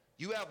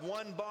 You have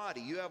one body,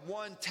 you have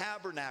one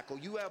tabernacle,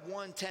 you have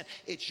one tent.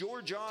 It's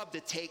your job to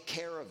take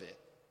care of it.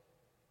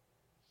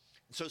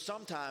 And so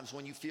sometimes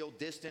when you feel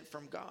distant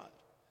from God,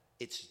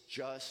 it's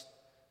just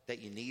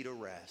that you need a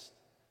rest,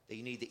 that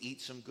you need to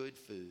eat some good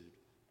food,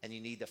 and you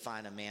need to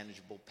find a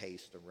manageable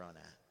pace to run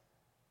at.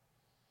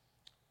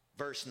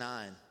 Verse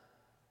 9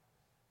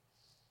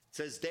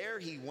 says, there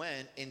he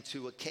went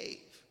into a cave,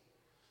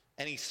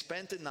 and he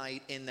spent the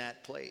night in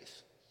that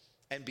place.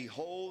 And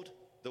behold,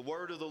 the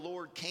word of the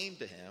Lord came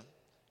to him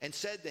and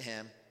said to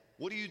him,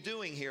 what are you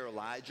doing here,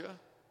 Elijah?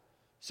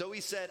 So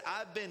he said,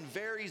 I've been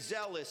very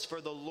zealous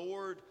for the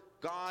Lord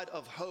God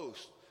of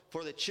hosts.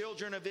 For the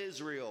children of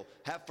Israel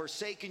have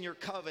forsaken your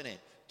covenant,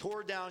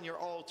 tore down your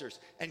altars,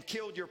 and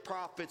killed your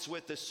prophets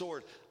with the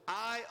sword.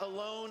 I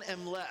alone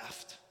am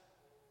left,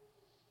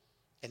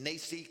 and they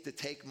seek to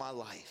take my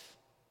life.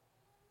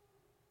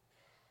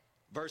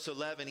 Verse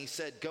 11, he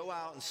said, go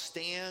out and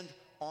stand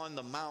on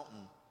the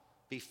mountain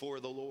before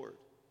the Lord.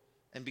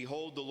 And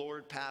behold, the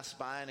Lord passed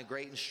by, and a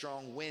great and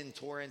strong wind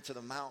tore into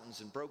the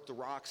mountains and broke the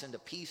rocks into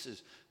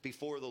pieces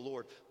before the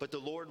Lord. But the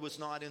Lord was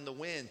not in the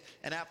wind.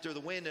 And after the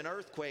wind, an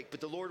earthquake.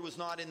 But the Lord was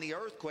not in the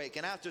earthquake.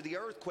 And after the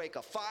earthquake,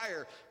 a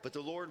fire. But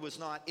the Lord was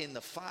not in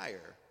the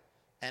fire.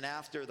 And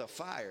after the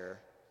fire,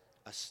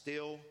 a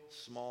still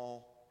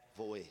small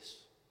voice.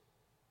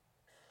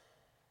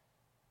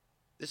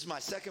 This is my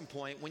second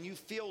point. When you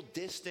feel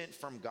distant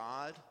from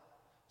God,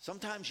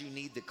 sometimes you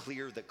need to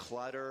clear the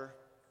clutter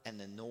and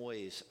the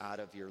noise out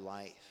of your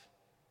life.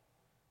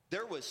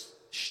 There was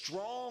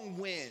strong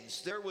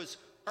winds, there was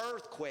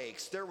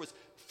earthquakes, there was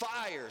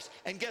fires,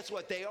 and guess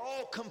what? They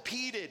all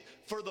competed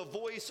for the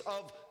voice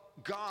of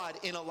God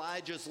in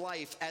Elijah's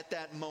life at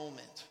that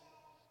moment.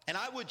 And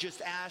I would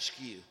just ask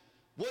you,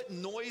 what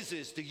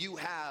noises do you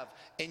have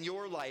in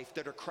your life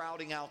that are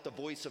crowding out the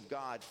voice of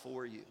God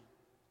for you?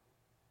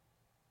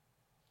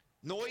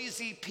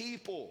 Noisy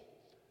people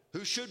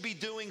who should be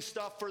doing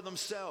stuff for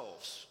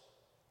themselves,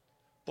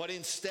 but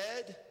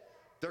instead,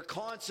 they're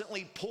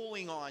constantly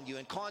pulling on you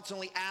and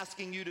constantly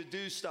asking you to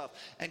do stuff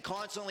and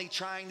constantly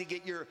trying to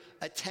get your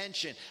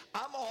attention.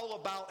 I'm all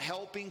about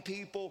helping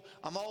people.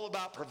 I'm all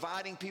about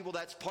providing people.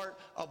 That's part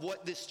of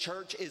what this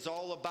church is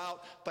all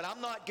about. But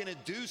I'm not going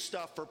to do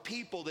stuff for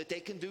people that they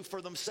can do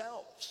for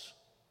themselves.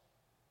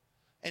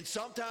 And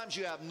sometimes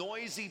you have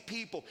noisy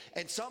people.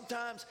 And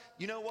sometimes,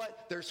 you know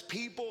what? There's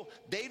people,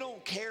 they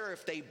don't care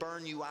if they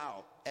burn you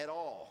out at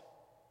all.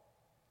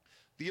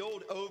 The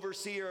old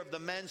overseer of the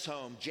men's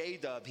home,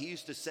 J-Dub, he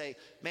used to say,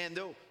 man,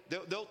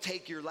 they'll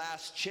take your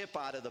last chip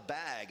out of the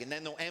bag, and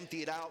then they'll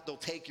empty it out. They'll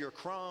take your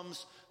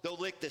crumbs. They'll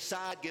lick the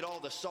side, get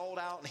all the salt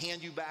out, and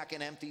hand you back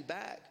an empty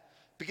bag.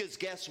 Because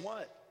guess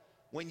what?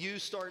 When you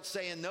start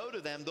saying no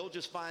to them, they'll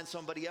just find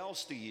somebody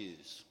else to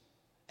use.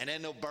 And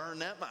then they'll burn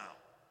them out.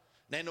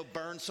 And then they'll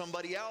burn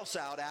somebody else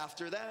out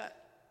after that.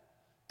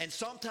 And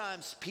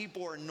sometimes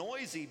people are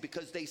noisy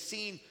because they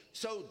seem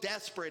so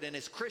desperate. And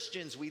as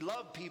Christians, we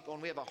love people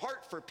and we have a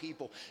heart for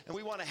people and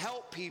we want to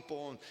help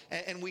people.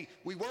 And we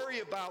worry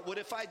about, what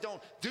if I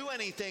don't do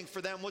anything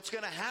for them? What's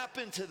going to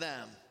happen to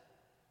them?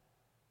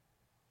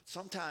 But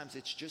sometimes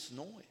it's just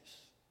noise.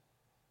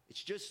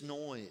 It's just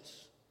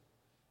noise.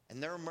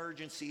 And their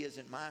emergency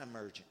isn't my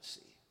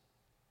emergency.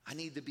 I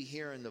need to be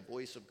hearing the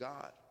voice of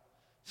God.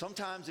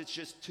 Sometimes it's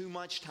just too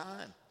much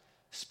time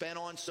spent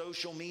on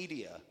social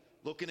media,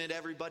 looking at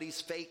everybody's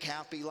fake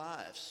happy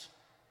lives.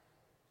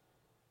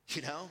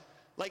 You know?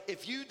 Like,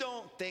 if you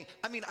don't think,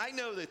 I mean, I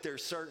know that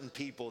there's certain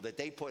people that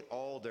they put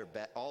all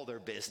their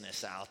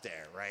business out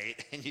there,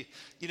 right? And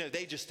you know,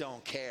 they just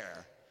don't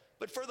care.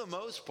 But for the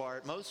most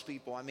part, most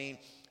people, I mean,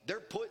 they're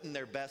putting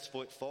their best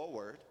foot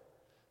forward.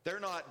 They're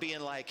not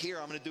being like, here,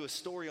 I'm going to do a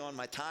story on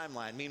my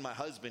timeline. Me and my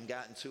husband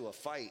got into a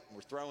fight and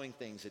we're throwing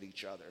things at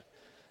each other.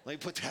 Let me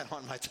put that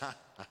on my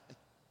timeline.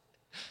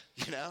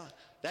 You know,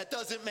 that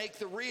doesn't make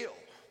the reel.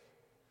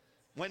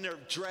 when they're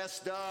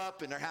dressed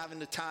up and they're having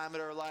the time of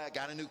their life. I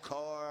got a new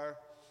car,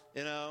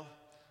 you know,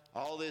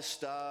 all this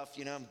stuff,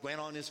 you know, went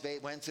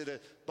to the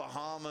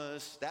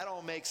Bahamas. That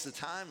all makes the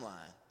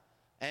timeline.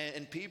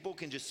 And people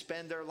can just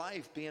spend their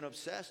life being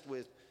obsessed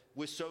with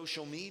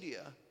social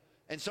media.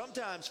 And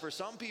sometimes for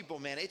some people,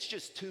 man, it's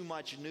just too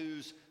much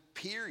news,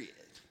 period.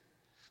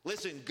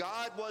 Listen,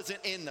 God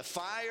wasn't in the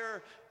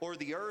fire or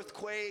the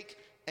earthquake,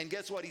 and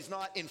guess what? He's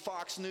not in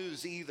Fox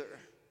News either.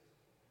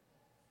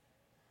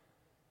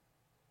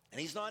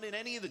 And he's not in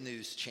any of the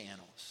news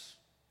channels.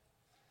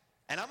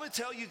 And I'm going to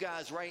tell you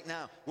guys right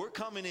now, we're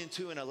coming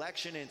into an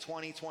election in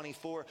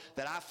 2024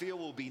 that I feel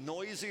will be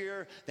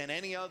noisier than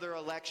any other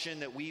election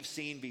that we've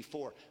seen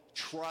before.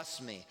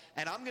 Trust me.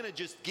 And I'm going to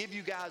just give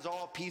you guys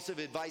all a piece of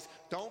advice.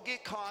 Don't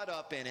get caught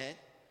up in it.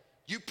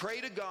 You pray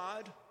to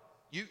God.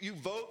 You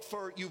vote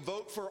for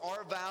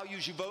our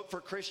values. You vote for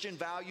Christian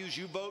values.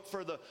 You vote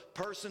for the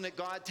person that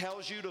God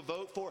tells you to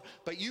vote for.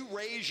 But you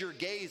raise your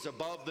gaze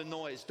above the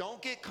noise. Don't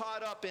get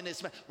caught up in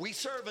this. We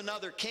serve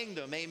another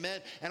kingdom,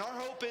 amen. And our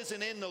hope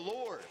isn't in the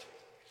Lord.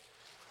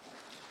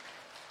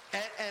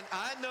 And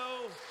I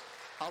know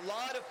a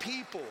lot of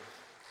people,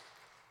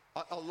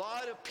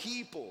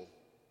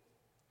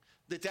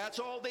 that's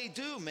all they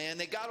do, man.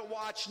 They got to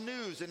watch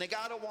news, and they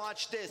got to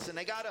watch this, and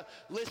they got to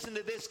listen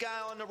to this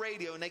guy on the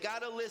radio, and they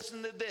got to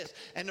listen to this,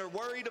 and they're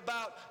worried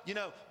about, you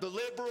know, the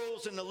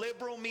liberals and the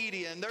liberal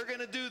media, and they're going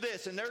to do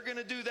this, and they're going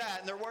to do that,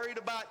 and they're worried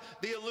about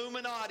the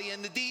Illuminati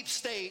and the deep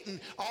state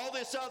and all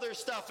this other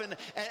stuff,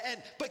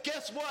 but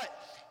guess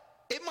what?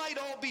 It might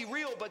all be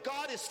real, but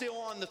God is still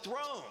on the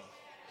throne.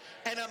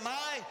 And am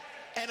I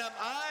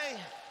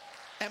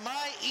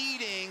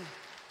eating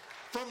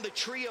from the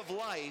tree of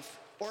life,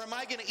 or am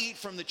I going to eat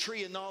from the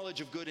tree of knowledge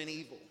of good and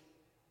evil?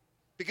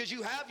 Because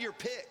you have your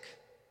pick.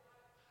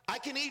 I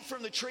can eat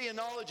from the tree of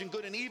knowledge and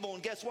good and evil,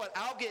 and guess what?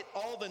 I'll get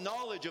all the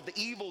knowledge of the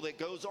evil that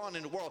goes on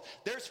in the world.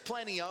 There's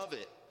plenty of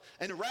it.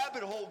 And the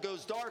rabbit hole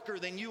goes darker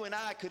than you and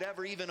I could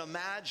ever even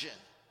imagine.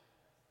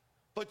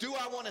 But do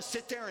I want to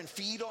sit there and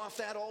feed off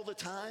that all the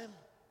time?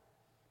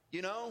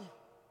 You know?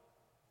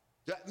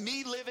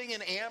 Me living in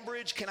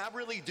Ambridge, can I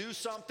really do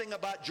something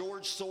about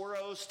George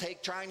Soros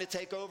trying to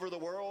take over the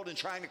world and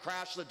trying to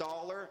crash the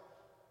dollar?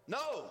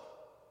 No.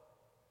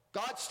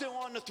 God's still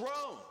on the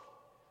throne.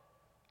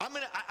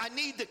 I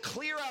need to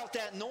clear out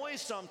that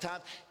noise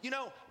sometimes. You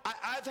know,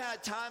 I've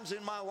had times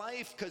in my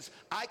life, because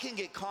I can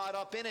get caught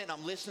up in it, and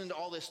I'm listening to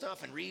all this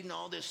stuff and reading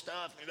all this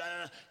stuff,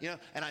 you know,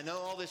 and I know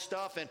all this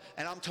stuff, and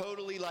I'm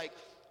totally like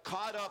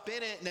caught up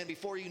in it, and then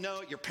before you know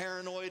it, you're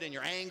paranoid and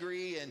you're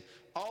angry and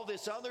all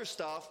this other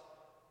stuff.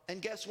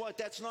 And guess what?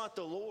 That's not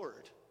the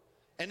Lord.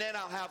 And then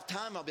I'll have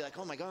time. I'll be like,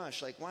 oh my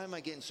gosh, like, why am I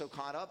getting so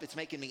caught up? It's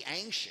making me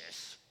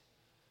anxious.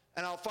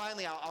 And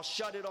I'll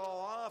shut it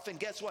all off. And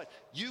guess what?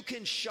 You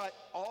can shut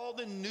all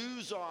the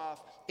news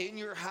off in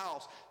your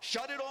house.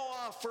 Shut it all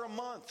off for a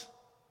month.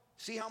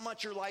 See how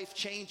much your life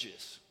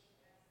changes.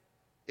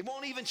 It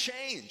won't even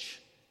change.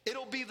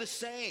 It'll be the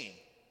same.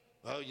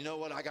 Oh, you know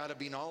what? I got to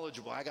be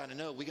knowledgeable. I got to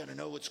know. We got to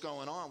know what's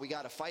going on. We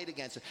got to fight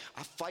against it.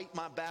 I fight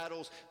my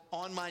battles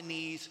on my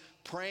knees,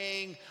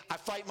 praying. I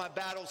fight my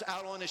battles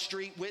out on the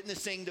street,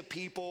 witnessing to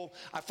people.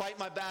 I fight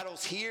my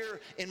battles here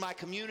in my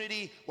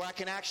community where I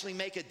can actually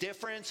make a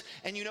difference.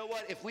 And you know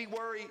what? If we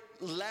worry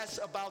less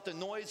about the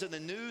noise of the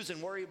news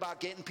and worry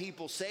about getting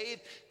people saved,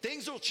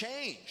 things will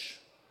change.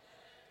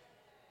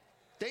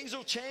 Things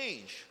will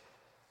change.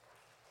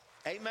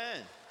 Amen.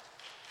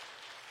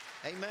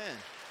 Amen.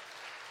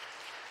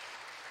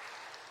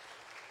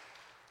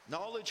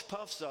 Knowledge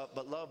puffs up,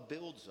 but love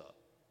builds up.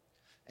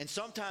 And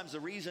sometimes the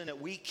reason that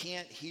we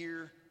can't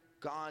hear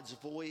God's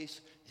voice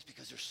is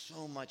because there's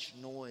so much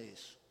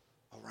noise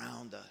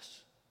around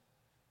us.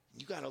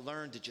 You got to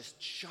learn to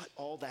just shut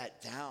all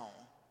that down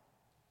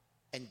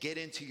and get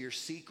into your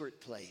secret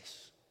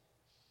place.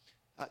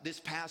 This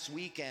past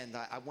weekend,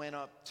 I went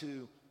up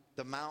to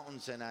the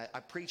mountains and I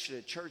preached at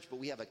a church, but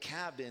we have a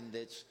cabin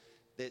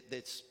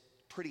that's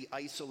pretty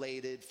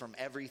isolated from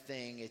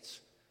everything. It's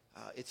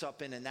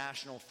up in a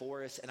national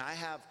forest, and I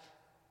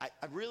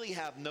really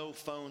have no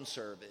phone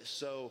service.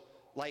 So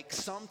like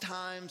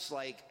sometimes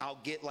like I'll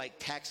get like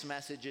text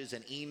messages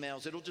and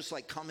emails. It'll just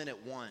like come in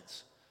at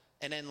once,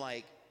 and then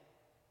like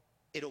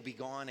it'll be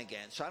gone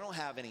again. So I don't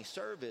have any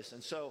service.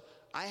 And so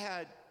I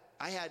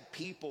had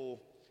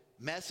people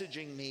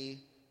messaging me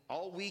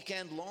all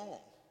weekend long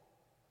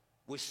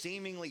with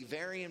seemingly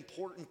very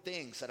important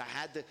things that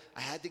I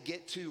had to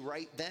get to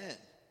right then.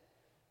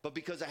 But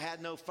because I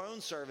had no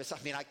phone service,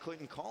 I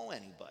couldn't call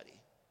anybody.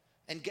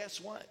 And guess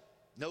what?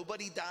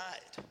 Nobody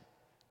died.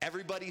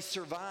 Everybody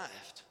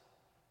survived.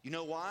 You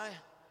know why?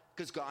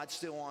 Because God's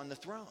still on the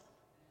throne.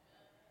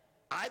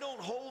 I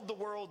don't hold the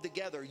world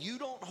together. You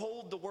don't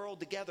hold the world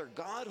together.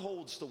 God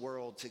holds the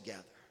world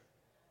together.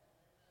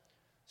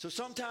 So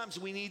sometimes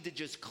we need to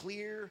just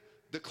clear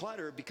the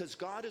clutter, because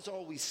God is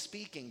always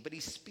speaking, but he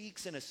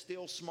speaks in a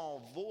still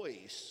small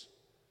voice.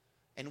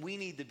 And we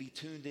need to be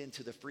tuned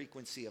into the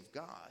frequency of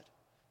God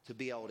to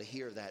be able to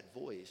hear that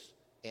voice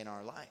in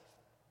our life.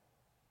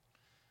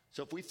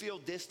 So if we feel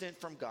distant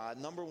from God,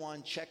 number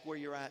one, check where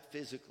you're at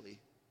physically.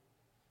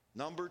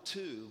 Number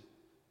two,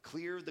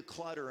 clear the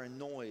clutter and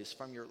noise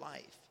from your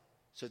life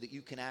so that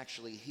you can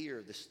actually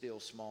hear the still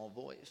small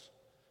voice.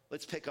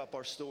 Let's pick up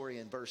our story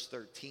in verse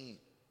 13. It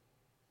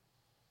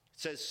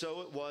says,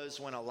 so it was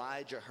when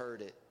Elijah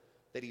heard it,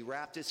 that he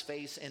wrapped his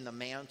face in the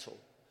mantle,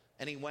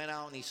 and he went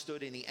out and he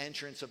stood in the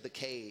entrance of the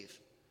cave.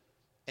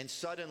 And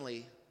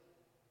suddenly,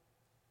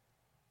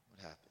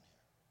 what happened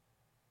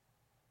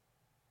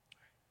here?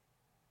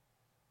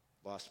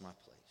 Lost my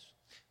place.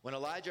 When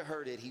Elijah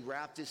heard it, he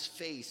wrapped his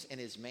face in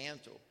his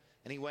mantle,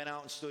 and he went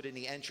out and stood in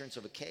the entrance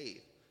of a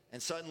cave.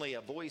 And suddenly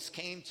a voice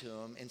came to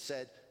him and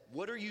said,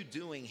 what are you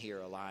doing here,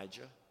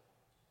 Elijah?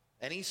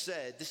 And he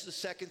said, this is the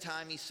second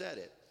time he said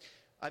it,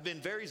 I've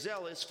been very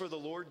zealous for the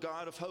Lord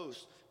God of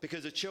hosts,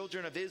 because the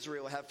children of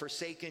Israel have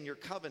forsaken your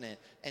covenant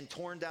and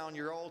torn down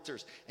your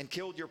altars and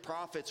killed your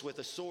prophets with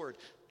a sword.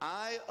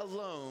 I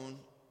alone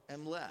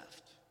am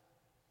left,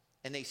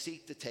 and they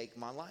seek to take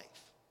my life.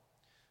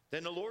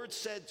 Then the Lord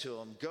said to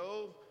him,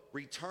 go,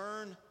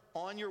 return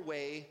on your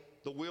way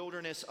the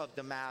wilderness of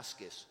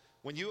Damascus.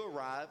 When you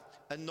arrive,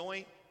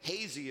 anoint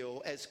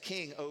Hazael as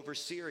king over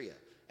Syria,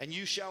 and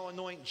you shall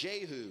anoint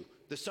Jehu,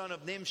 the son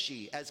of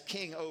Nimshi, as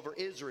king over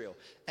Israel.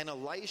 And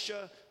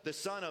Elisha, the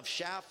son of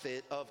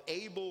Shaphat of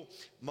Abel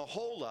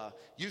Maholah,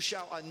 you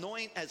shall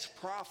anoint as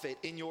prophet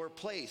in your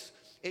place.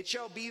 It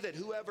shall be that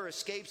whoever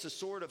escapes the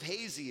sword of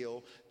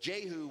Hazael,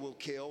 Jehu will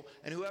kill,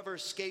 and whoever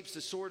escapes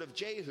the sword of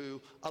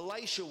Jehu,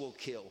 Elisha will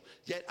kill.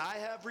 Yet I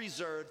have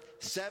reserved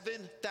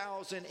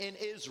 7,000 in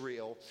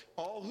Israel,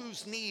 all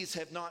whose knees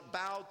have not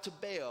bowed to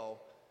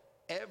Baal,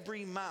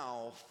 every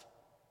mouth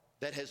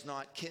that has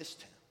not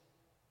kissed him.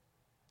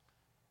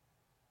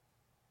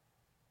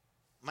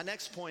 My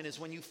next point is,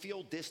 when you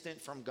feel distant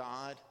from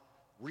God,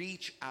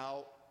 reach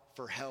out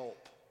for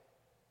help.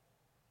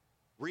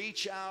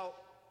 Reach out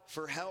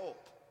for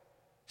help.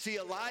 See,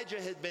 Elijah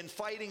had been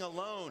fighting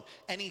alone,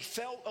 and he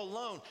felt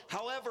alone.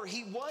 However,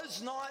 he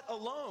was not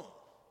alone.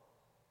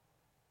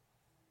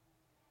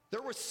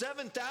 There were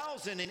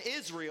 7,000 in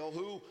Israel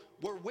who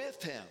were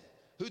with him,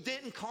 who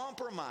didn't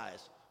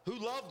compromise, who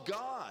loved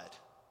God.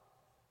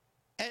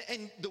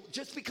 And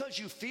just because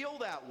you feel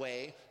that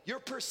way, your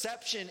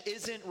perception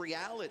isn't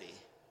reality.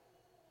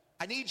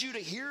 I need you to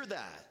hear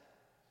that.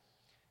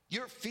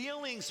 Your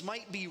feelings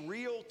might be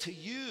real to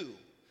you,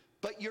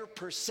 but your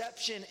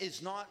perception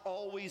is not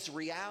always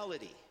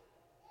reality.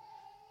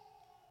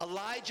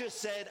 Elijah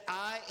said,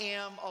 I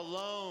am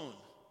alone.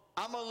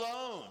 I'm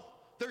alone.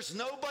 There's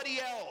nobody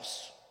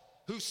else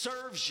who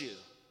serves you.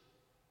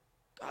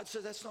 God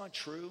said, that's not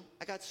true.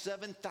 I got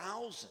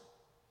 7,000.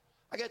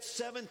 I got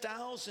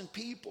 7,000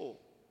 people.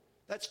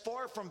 That's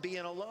far from being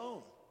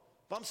alone.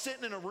 If I'm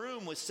sitting in a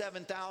room with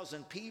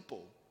 7,000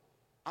 people,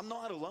 I'm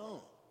not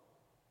alone.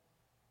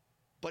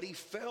 But he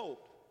felt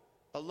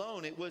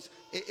alone. It was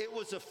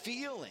a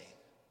feeling.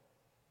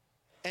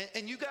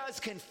 And you guys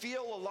can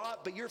feel a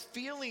lot, but your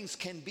feelings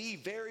can be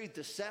very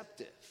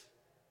deceptive.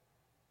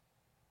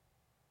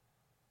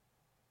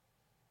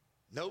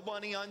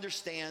 Nobody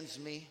understands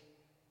me.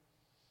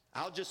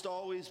 I'll just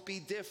always be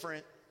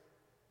different.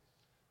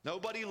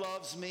 Nobody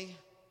loves me.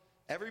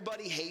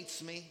 Everybody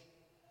hates me.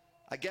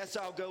 I guess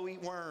I'll go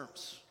eat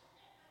worms.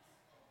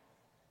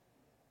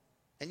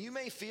 And you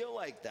may feel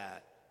like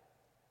that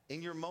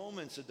in your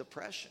moments of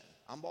depression.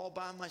 I'm all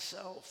by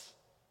myself.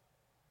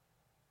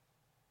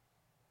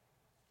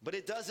 But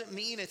it doesn't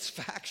mean it's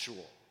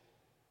factual.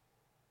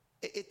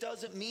 It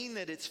doesn't mean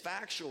that it's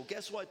factual.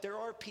 Guess what? There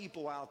are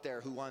people out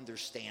there who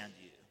understand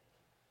you.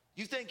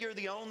 You think you're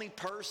the only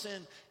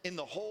person in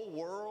the whole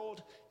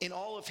world, in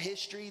all of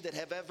history, that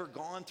have ever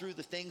gone through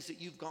the things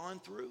that you've gone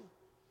through?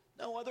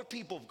 No, other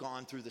people have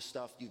gone through the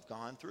stuff you've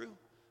gone through.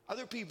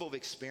 Other people have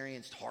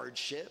experienced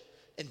hardship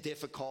and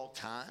difficult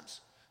times.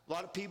 A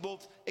lot of people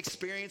have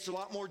experienced a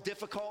lot more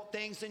difficult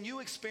things than you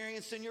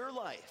experienced in your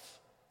life.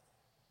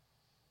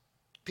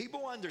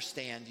 People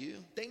understand you.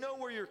 They know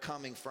where you're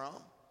coming from.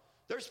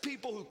 There's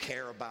people who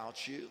care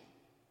about you.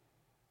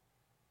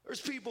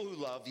 There's people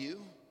who love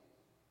you.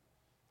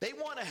 They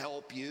want to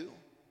help you,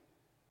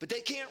 but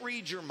they can't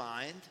read your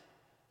mind.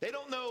 They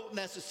don't know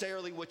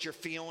necessarily what you're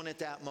feeling at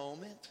that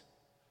moment.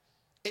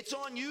 It's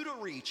on you to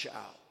reach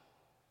out.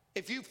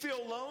 If you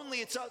feel lonely,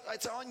 it's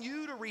on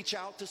you to reach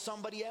out to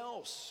somebody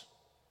else.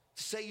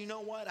 To say, you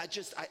know what, I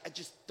just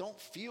don't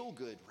feel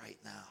good right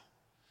now.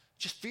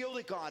 Just feel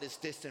that God is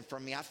distant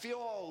from me. I feel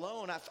all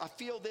alone. I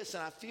feel this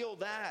and I feel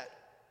that.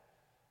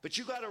 But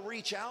you got to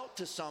reach out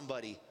to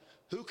somebody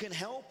who can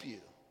help you.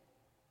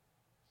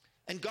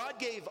 And God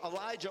gave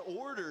Elijah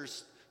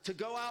orders to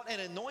go out and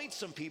anoint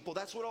some people.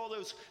 That's what all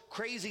those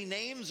crazy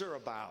names are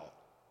about.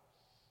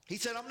 He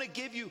said, I'm going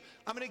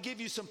to give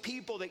you some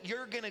people that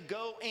you're going to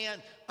go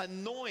and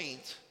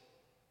anoint,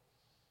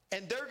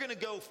 and they're going to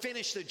go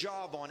finish the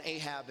job on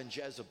Ahab and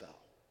Jezebel.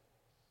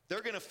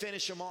 They're going to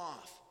finish them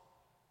off.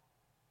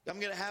 I'm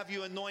going to have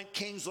you anoint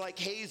kings like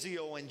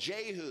Hazael and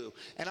Jehu.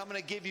 And I'm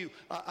going to give you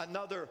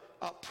another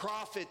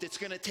prophet that's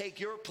going to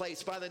take your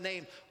place by the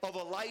name of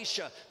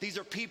Elisha. These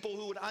are people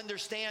who would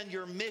understand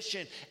your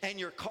mission and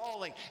your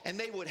calling, and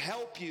they would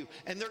help you,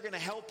 and they're going to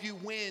help you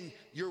win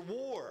your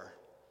war.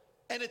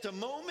 And at the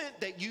moment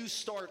that you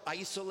start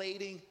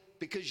isolating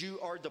because you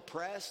are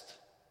depressed,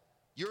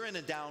 you're in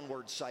a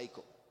downward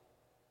cycle.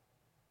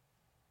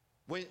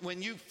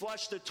 When you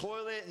flush the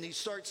toilet and you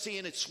start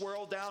seeing it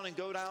swirl down and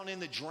go down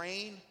in the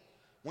drain,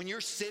 when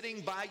you're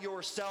sitting by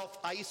yourself,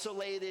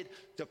 isolated,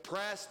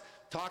 depressed,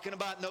 talking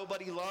about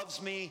nobody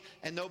loves me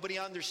and nobody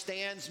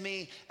understands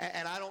me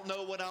and I don't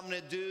know what I'm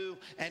going to do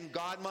and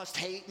God must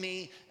hate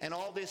me and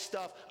all this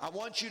stuff, I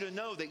want you to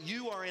know that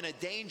you are in a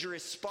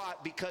dangerous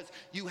spot because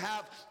you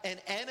have an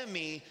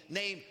enemy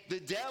named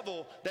the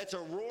devil that's a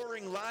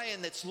roaring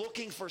lion that's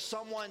looking for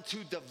someone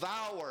to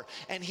devour,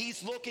 and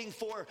he's looking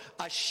for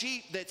a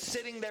sheep that's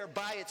sitting there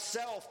by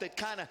itself that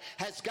kind of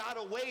has got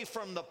away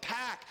from the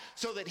pack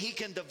so that he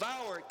can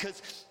devour it,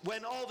 because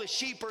when all the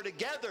sheep are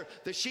together,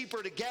 the sheep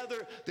are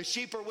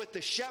with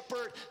the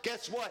shepherd,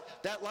 guess what?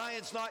 That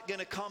lion's not going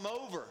to come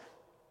over.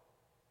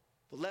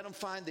 But let him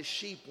find the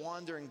sheep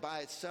wandering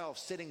by itself,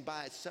 sitting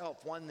by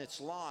itself, one that's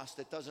lost,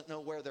 that doesn't know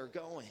where they're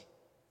going.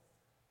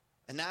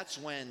 And that's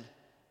when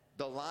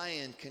the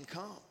lion can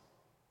come.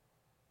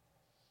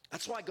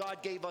 That's why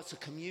God gave us a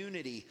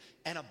community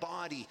and a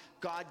body.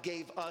 God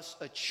gave us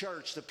a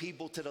church, the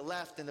people to the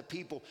left and the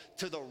people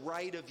to the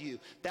right of you.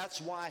 That's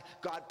why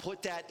God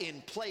put that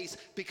in place,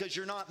 because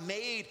you're not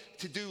made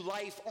to do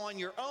life on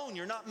your own.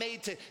 You're not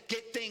made to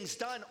get things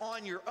done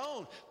on your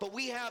own. But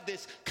we have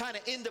this kind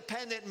of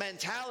independent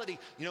mentality.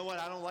 You know what?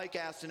 I don't like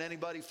asking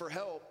anybody for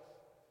help.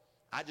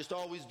 I just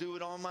always do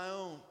it on my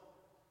own.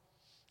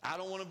 I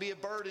don't want to be a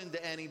burden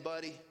to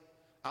anybody.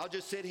 I'll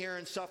just sit here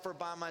and suffer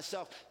by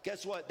myself.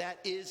 Guess what? That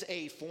is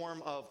a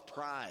form of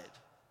pride.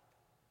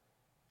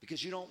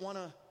 Because you don't want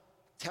to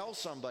tell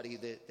somebody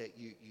that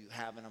you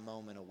having a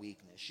moment of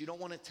weakness. You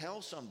don't want to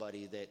tell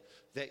somebody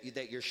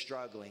that you're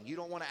struggling. You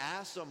don't want to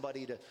ask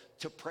somebody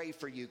to pray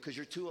for you because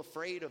you're too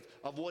afraid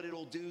of what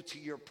it'll do to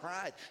your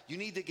pride. You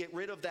need to get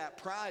rid of that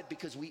pride,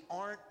 because we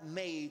aren't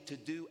made to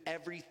do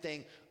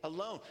everything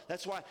alone.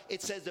 That's why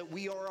it says that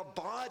we are a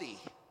body.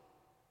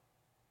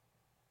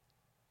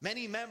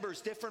 Many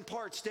members, different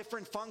parts,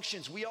 different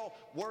functions. We all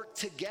work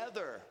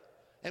together.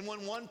 And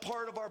when one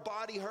part of our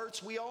body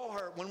hurts, we all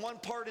hurt. When one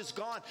part is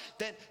gone,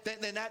 then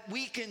that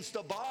weakens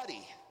the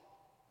body.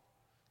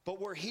 But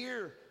we're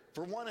here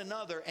for one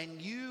another,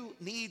 and you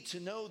need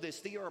to know this.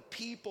 There are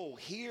people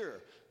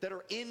here that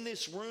are in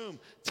this room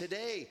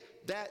today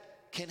that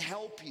can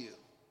help you.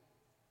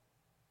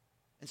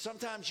 And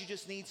sometimes you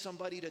just need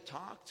somebody to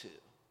talk to.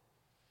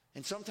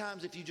 And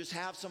sometimes if you just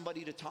have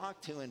somebody to talk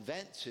to and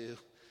vent to,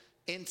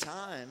 in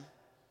time,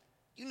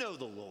 you know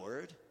the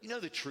Lord. You know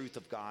the truth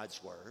of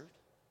God's word.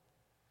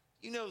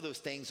 You know those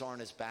things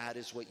aren't as bad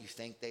as what you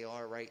think they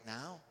are right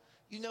now.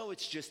 You know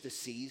it's just a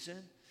season.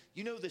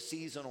 You know the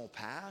season will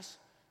pass,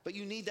 but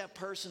you need that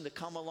person to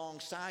come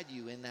alongside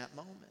you in that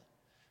moment.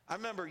 I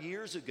remember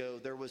years ago,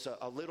 there was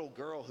a little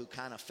girl who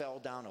kind of fell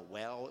down a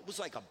well. It was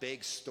like a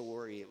big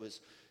story.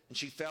 And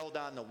she fell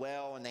down the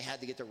well, and they had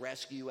to get the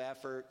rescue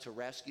effort to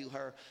rescue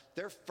her.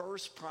 Their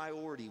first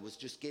priority was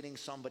just getting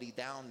somebody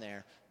down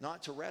there,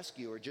 not to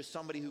rescue her, just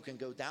somebody who can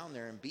go down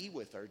there and be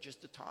with her,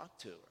 just to talk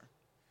to her,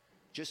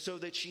 just so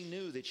that she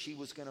knew that she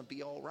was going to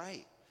be all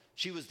right.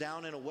 She was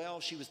down in a well,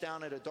 she was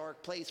down at a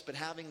dark place, but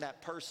having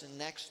that person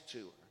next to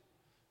her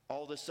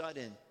all of a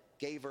sudden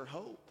gave her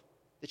hope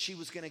that she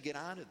was going to get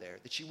out of there,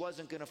 that she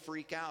wasn't going to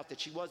freak out,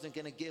 that she wasn't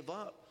going to give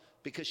up,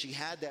 because she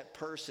had that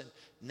person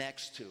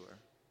next to her.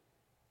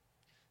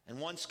 And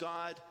once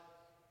God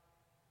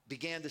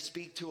began to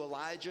speak to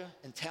Elijah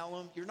and tell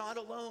him, you're not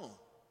alone.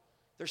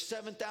 There's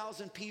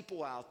 7,000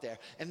 people out there.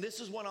 And this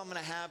is what I'm going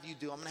to have you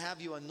do. I'm going to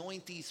have you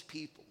anoint these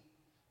people.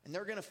 And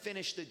they're going to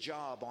finish the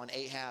job on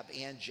Ahab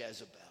and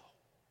Jezebel.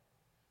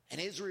 And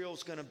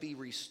Israel's going to be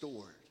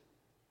restored.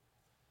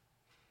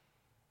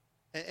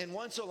 And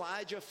once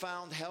Elijah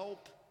found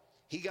help,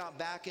 he got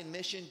back in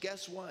mission.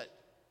 Guess what?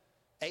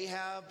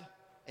 Ahab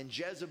and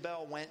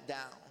Jezebel went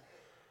down.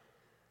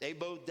 They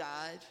both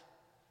died.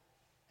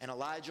 And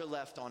Elijah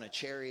left on a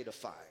chariot of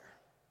fire.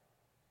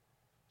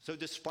 So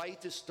despite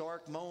this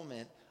dark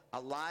moment,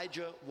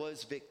 Elijah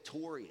was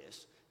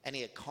victorious, and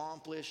he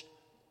accomplished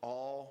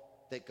all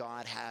that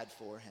God had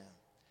for him.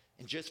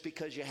 And just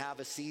because you have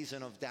a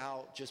season of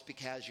doubt, just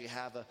because you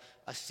have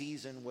a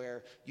season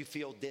where you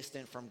feel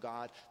distant from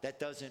God,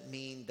 that doesn't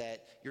mean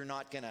that you're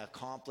not going to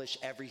accomplish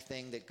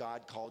everything that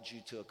God called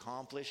you to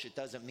accomplish. It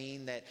doesn't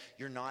mean that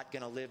you're not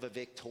going to live a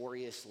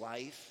victorious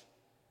life.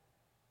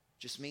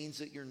 Just means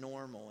that you're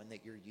normal and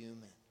that you're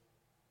human.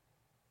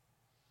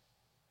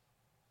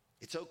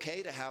 It's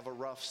okay to have a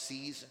rough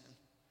season,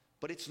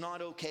 but it's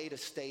not okay to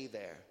stay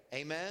there.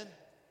 Amen?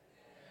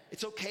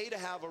 It's okay to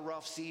have a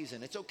rough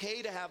season. It's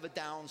okay to have a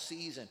down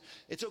season.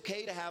 It's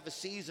okay to have a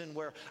season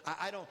where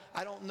I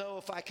don't know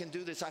if I can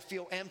do this. I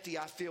feel empty.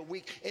 I feel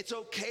weak. It's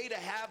okay to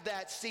have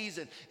that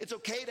season. It's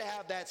okay to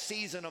have that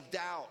season of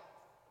doubt.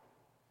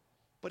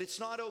 But it's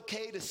not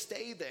okay to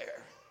stay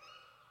there.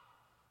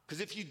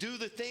 Because if you do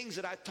the things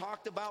that I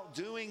talked about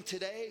doing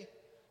today,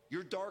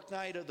 your dark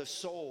night of the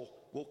soul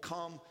will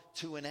come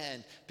to an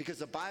end. Because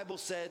the Bible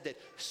said that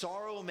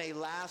sorrow may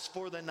last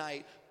for the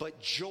night, but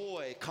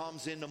joy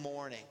comes in the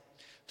morning.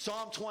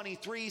 Psalm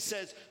 23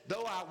 says,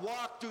 though I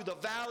walk through the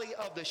valley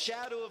of the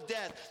shadow of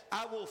death,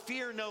 I will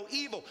fear no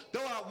evil.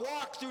 Though I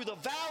walk through the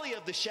valley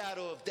of the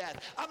shadow of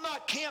death, I'm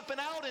not camping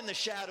out in the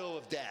shadow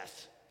of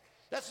death.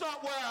 That's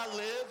not where I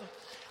live.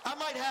 I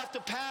might have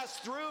to pass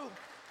through.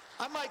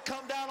 I might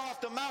come down off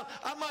the mountain.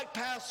 I might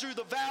pass through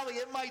the valley.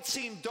 It might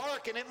seem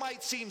dark and it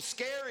might seem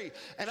scary.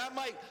 And I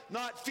might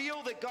not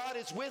feel that God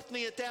is with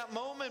me at that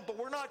moment, but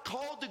we're not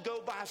called to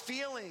go by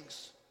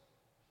feelings.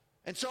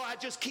 And so I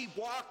just keep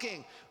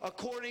walking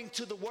according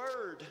to the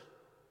word.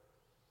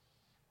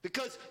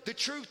 Because the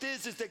truth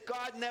is that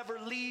God never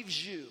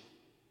leaves you.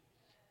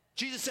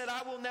 Jesus said,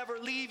 I will never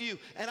leave you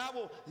and I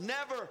will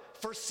never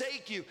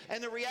forsake you.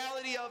 And the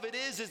reality of it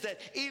is that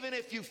even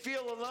if you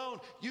feel alone,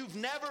 you've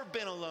never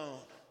been alone.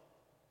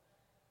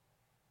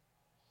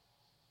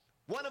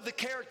 One of the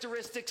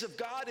characteristics of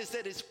God is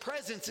that his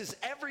presence is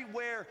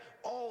everywhere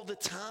all the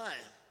time.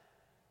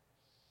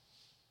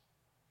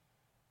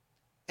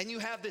 And you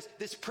have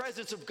this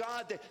presence of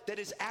God that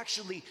is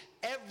actually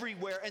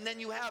everywhere. And then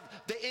you have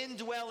the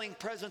indwelling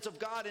presence of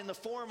God in the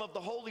form of the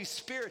Holy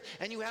Spirit.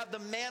 And you have the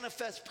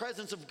manifest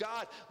presence of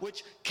God,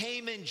 which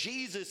came in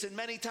Jesus. And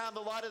many times,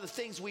 a lot of the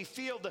things we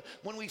feel,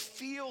 when we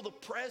feel the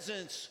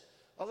presence,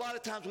 a lot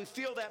of times we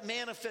feel that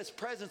manifest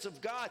presence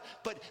of God,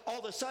 but all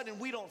of a sudden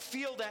we don't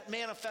feel that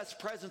manifest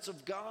presence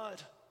of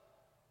God.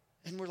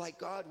 And we're like,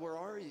 God, where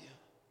are you?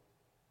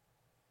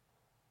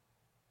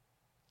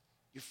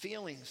 Your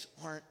feelings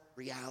aren't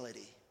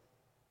reality.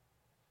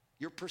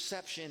 Your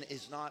perception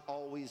is not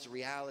always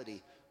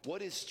reality.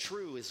 What is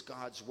true is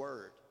God's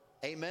word.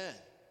 Amen.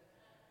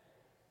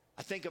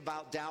 I think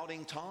about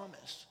doubting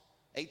Thomas.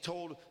 They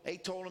told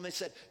him, they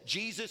said,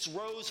 Jesus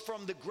rose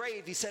from the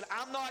grave. He said,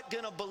 I'm not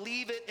going to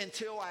believe it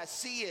until I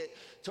see it,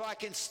 till I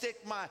can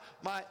stick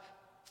my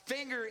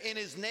finger in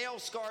his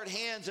nail-scarred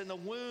hands and the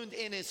wound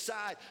in his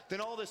side.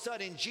 Then all of a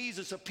sudden,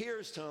 Jesus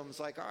appears to him. It's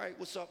like, all right,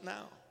 what's up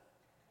now?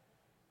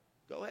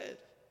 Go ahead.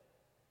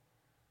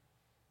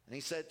 And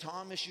he said,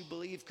 Thomas, you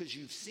believe because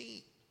you've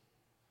seen.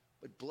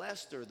 But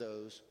blessed are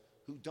those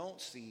who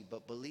don't see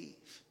but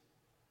believe.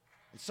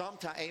 And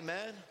sometimes,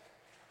 amen?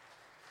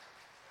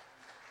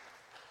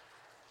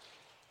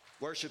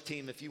 Worship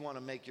team, if you want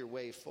to make your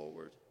way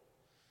forward.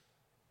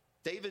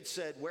 David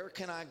said, where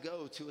can I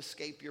go to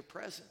escape your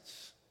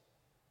presence?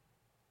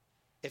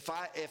 If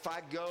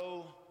I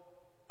go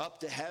up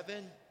to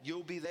heaven,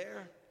 you'll be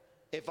there.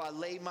 If I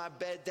lay my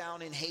bed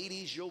down in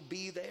Hades, you'll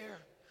be there.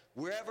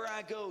 Wherever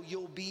I go,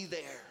 you'll be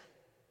there.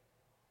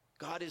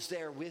 God is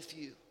there with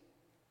you.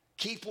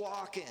 Keep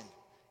walking.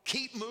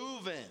 Keep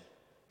moving.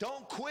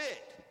 Don't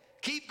quit.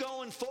 Keep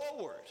going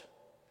forward.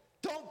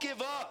 Don't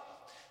give up.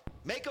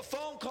 Make a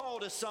phone call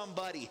to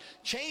somebody.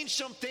 Change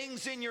some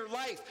things in your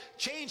life.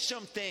 Change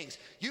some things.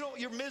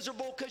 You're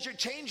miserable because you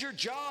change your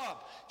job.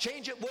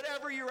 Change it,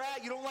 whatever you're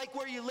at. You don't like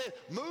where you live.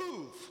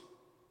 Move.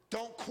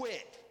 Don't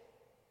quit.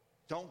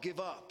 Don't give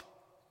up.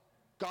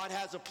 God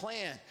has a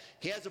plan.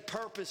 He has a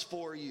purpose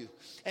for you.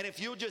 And if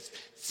you'll just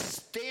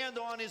stand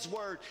on his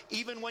word,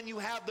 even when you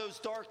have those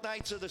dark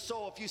nights of the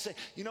soul, if you say,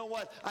 you know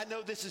what, I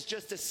know this is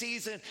just a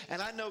season,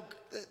 and I know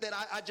that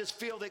I just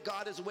feel that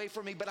God is away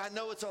from me, but I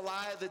know it's a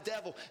lie of the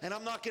devil, and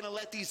I'm not going to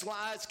let these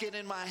lies get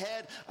in my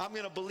head. I'm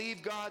going to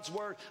believe God's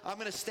word. I'm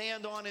going to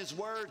stand on his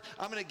word.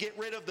 I'm going to get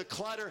rid of the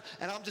clutter,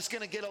 and I'm just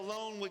going to get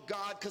alone with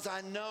God because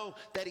I know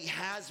that he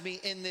has me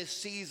in this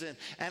season,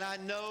 and I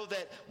know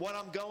that what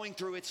I'm going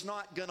through, it's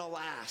not going to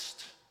last.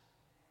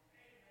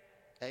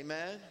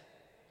 Amen.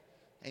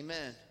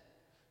 Amen.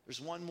 There's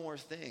one more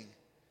thing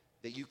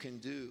that you can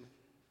do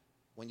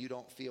when you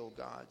don't feel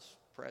God's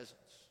presence.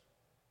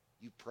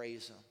 You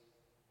praise him.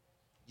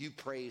 You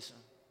praise him.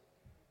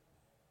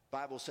 The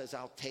Bible says,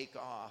 I'll take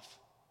off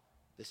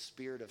the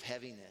spirit of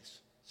heaviness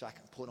so I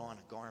can put on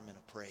a garment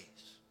of praise.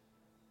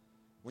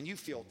 When you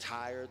feel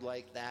tired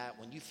like that,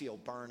 when you feel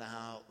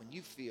burnout, when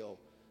you feel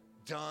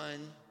done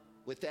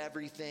with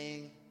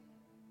everything,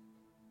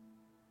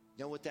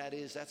 you know what that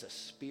is? That's a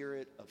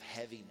spirit of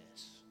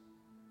heaviness.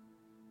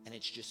 And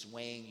it's just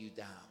weighing you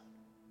down.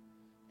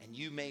 And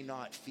you may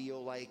not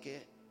feel like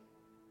it.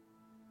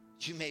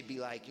 You may be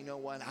like, you know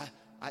what?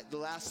 The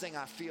last thing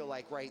I feel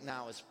like right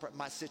now is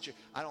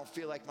I don't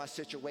feel like my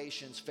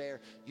situation's fair.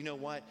 You know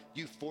what?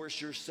 You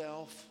force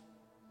yourself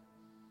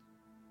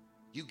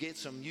you get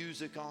some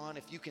music on.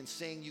 If you can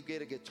sing, you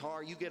get a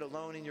guitar. You get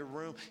alone in your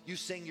room. You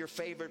sing your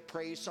favorite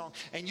praise song.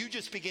 And you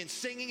just begin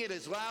singing it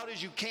as loud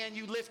as you can.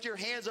 You lift your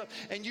hands up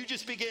and you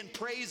just begin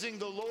praising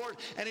the Lord.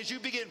 And as you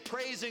begin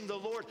praising the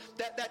Lord,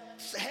 that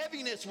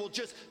heaviness will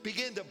just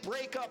begin to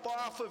break up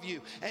off of you.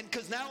 And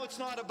because now it's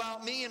not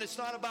about me and it's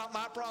not about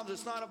my problems.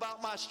 It's not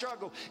about my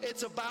struggle.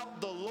 It's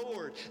about the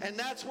Lord. And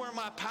that's where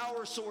my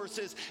power source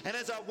is. And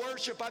as I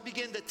worship, I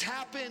begin to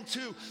tap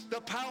into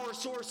the power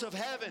source of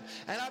heaven.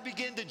 And I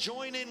begin to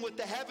join in with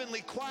the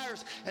heavenly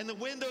choirs, and the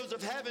windows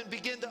of heaven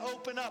begin to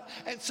open up,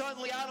 and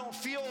suddenly I don't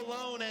feel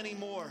alone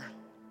anymore.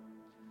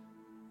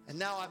 And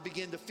now I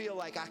begin to feel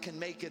like I can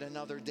make it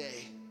another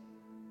day.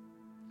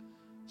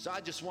 So I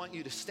just want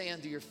you to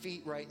stand to your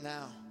feet right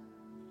now.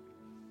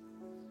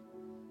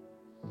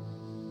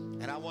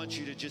 And I want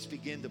you to just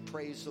begin to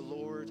praise the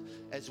Lord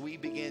as we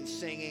begin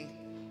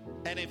singing.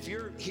 And if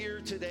you're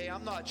here today,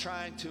 I'm not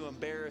trying to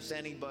embarrass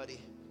anybody,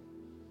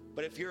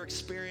 but if you're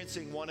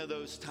experiencing one of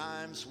those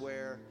times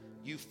where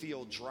you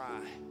feel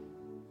dry,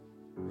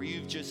 where you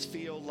just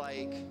feel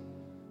like,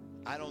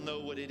 I don't know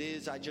what it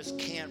is, I just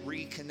can't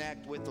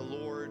reconnect with the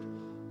Lord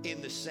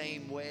in the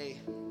same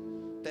way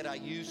that I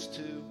used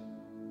to,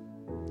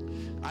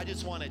 I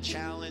just want to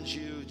challenge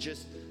you,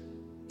 just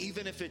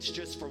even if it's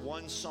just for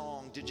one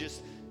song, to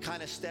just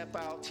kind of step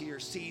out to your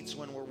seats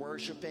when we're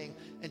worshiping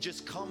and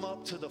just come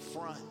up to the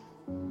front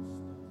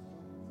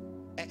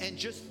and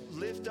just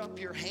lift up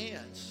your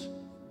hands.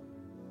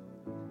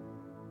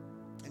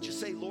 Just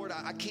say, Lord,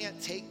 I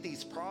can't take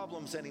these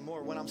problems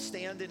anymore. When I'm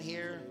standing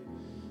here,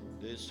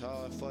 this is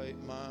how I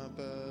fight my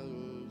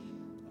battles.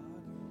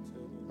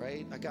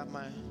 Right? I got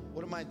my,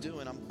 what am I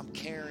doing? I'm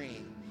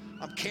carrying.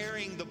 I'm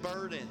carrying the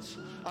burdens.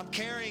 I'm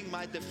carrying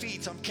my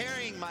defeats. I'm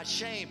carrying my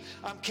shame.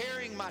 I'm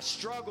carrying my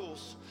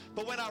struggles.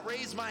 But when I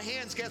raise my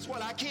hands, guess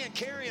what? I can't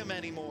carry them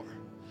anymore.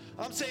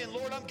 I'm saying,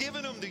 Lord, I'm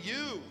giving them to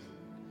you.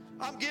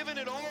 I'm giving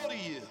it all to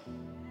you.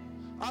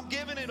 I'm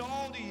giving it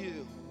all to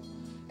you.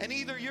 And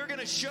either you're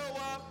going to show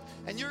up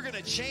and you're going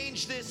to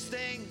change this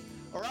thing,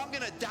 or I'm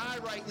going to die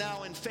right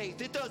now in faith.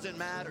 It doesn't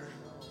matter.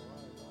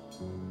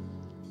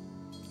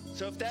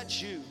 So if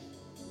that's you,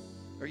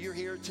 or you're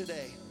here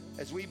today,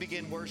 as we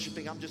begin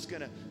worshiping,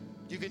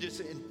 you can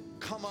just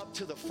come up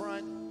to the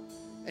front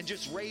and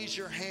just raise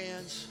your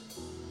hands.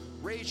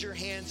 Raise your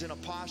hands in a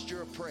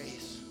posture of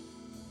praise.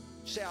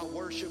 Say, I'll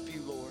worship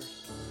you, Lord.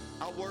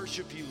 I'll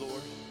worship you,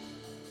 Lord.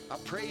 I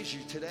praise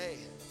you today.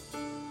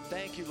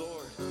 Thank you,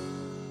 Lord.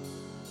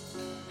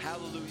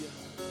 Hallelujah.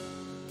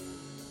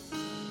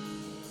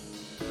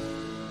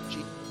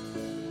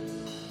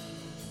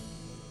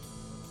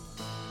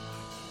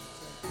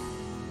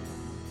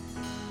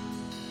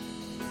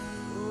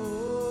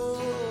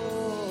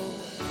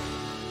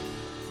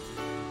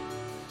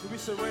 Can we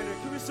surrender?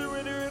 Can we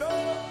surrender it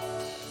all?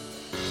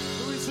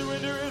 Can we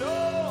surrender it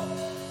all?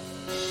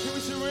 Can we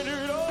surrender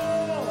it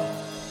all?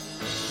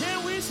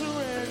 Can we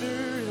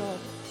surrender it all?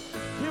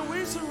 Can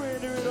we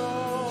surrender it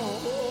all?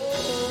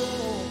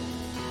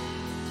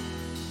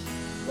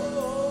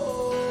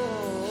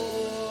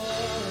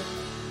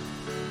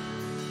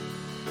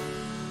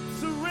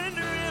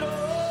 Surrender it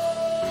all.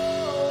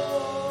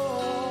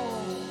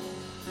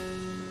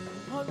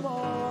 One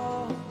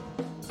more.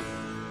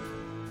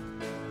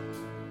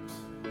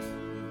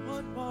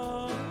 One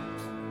more.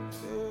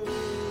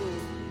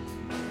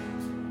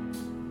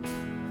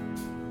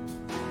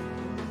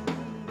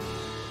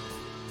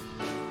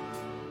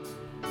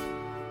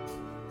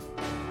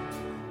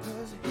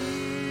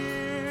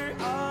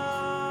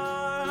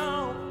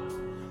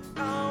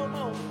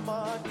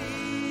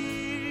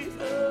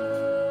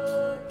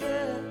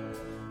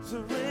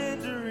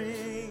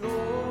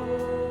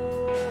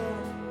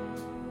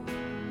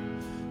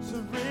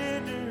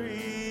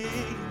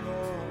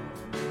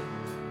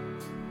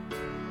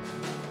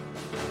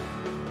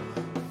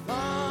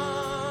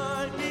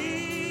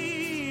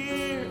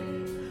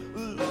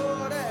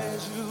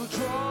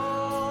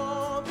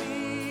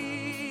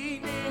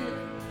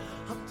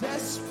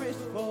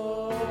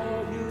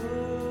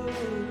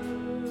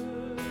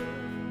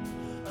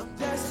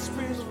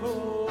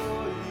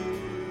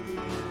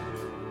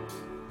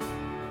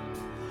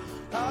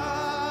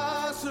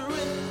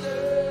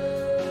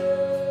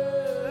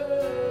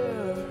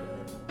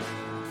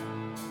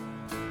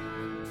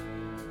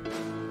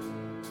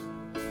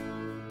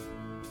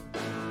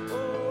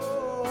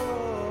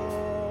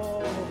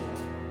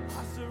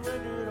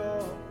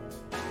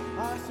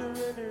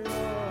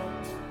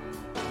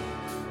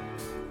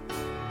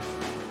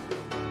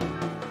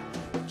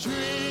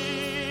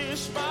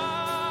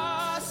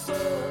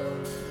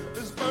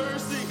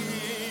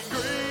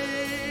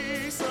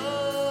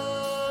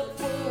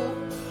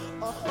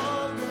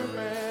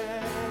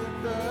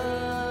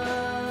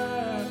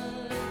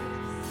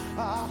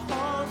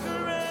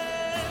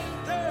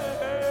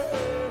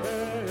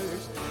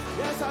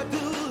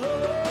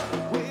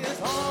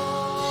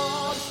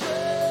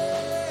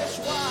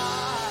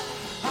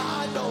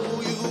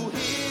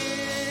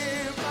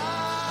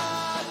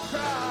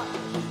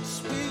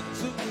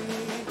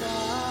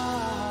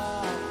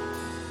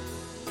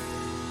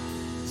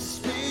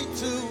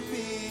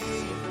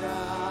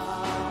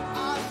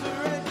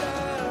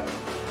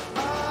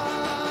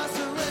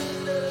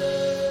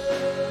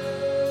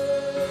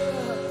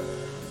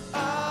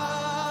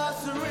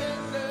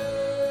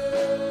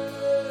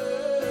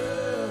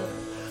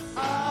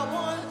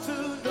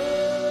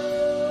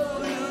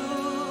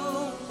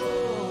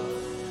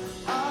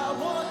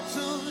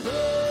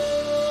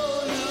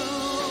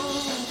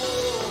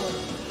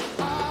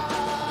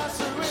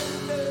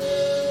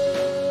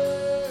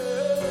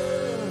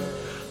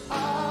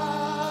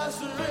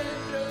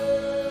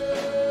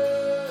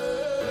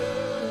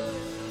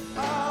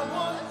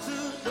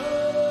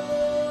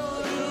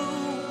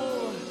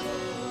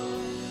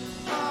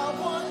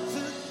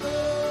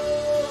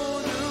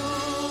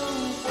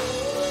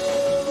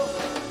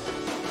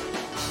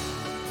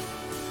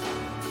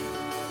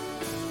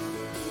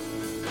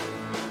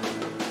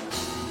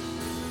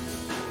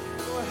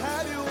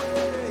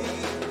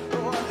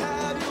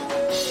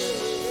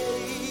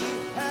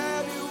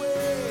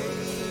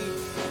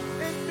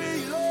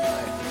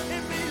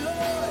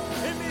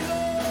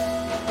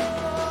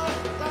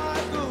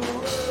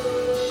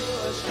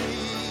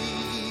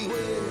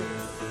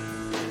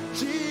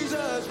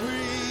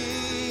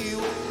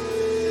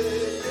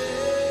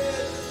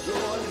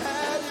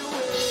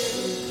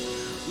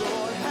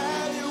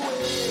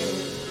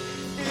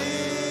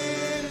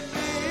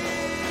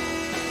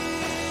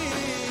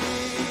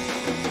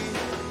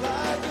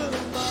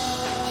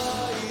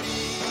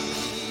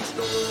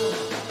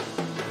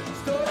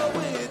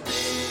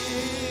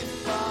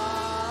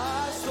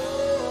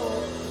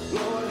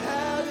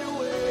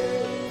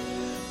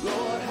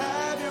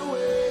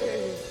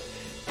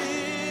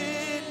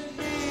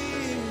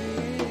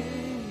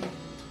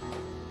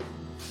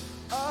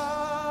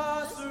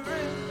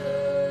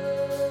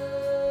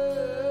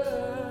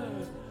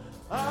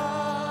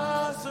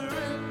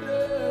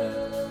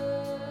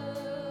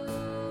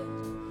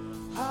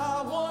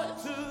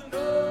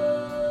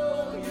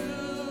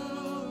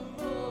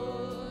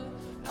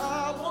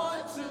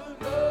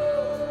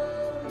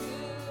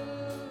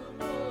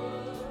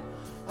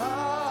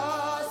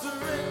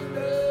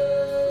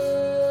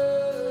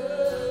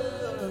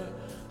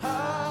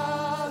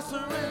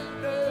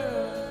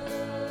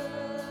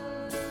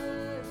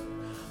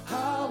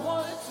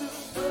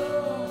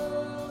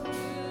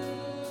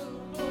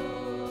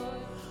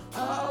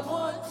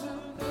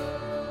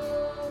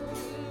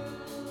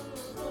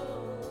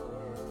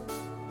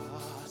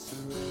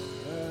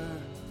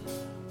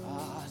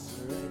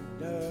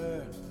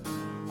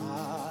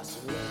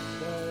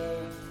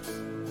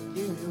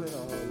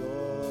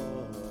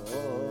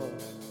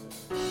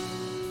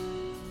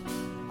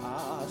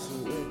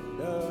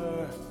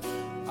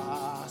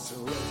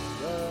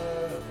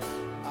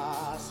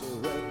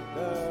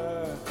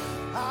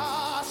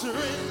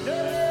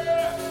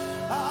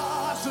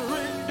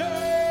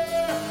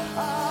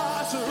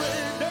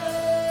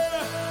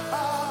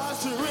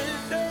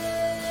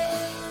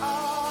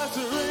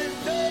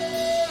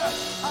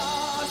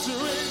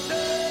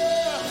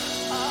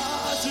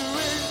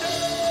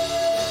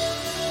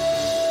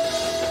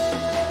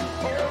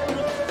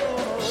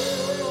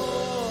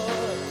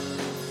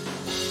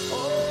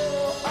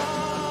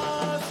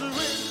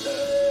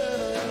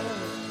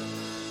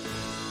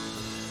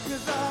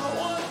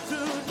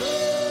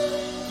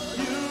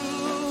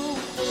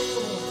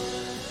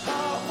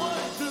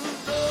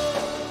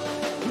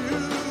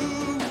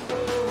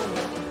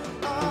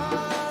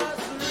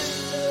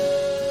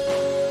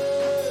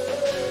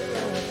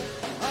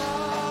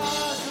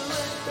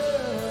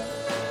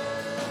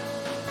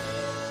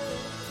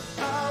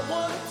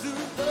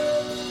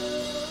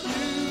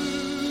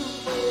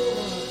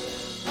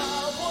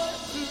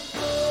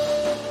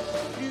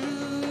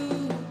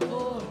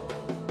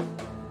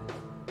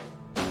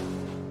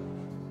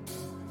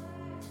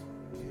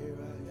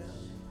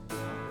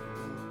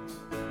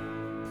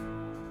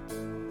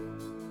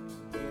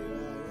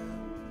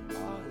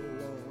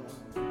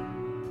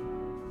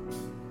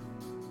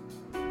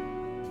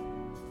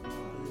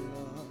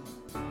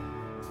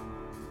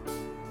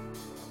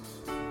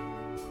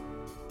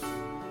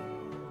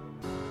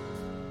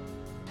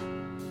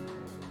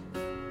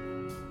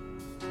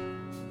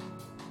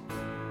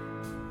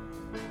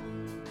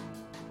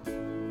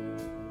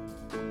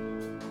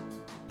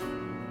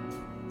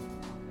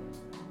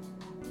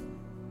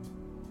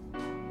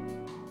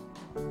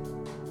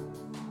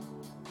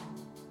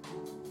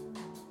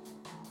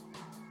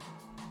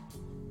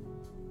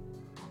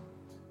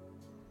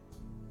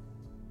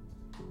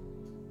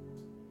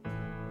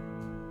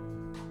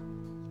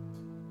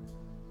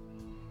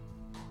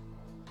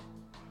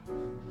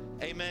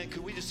 Amen.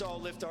 Could we just all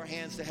lift our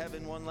hands to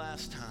heaven one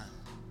last time?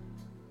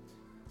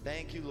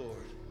 Thank you, Lord.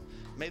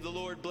 May the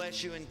Lord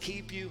bless you and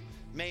keep you.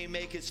 May he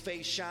make his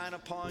face shine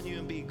upon you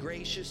and be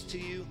gracious to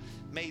you.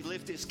 May he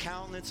lift his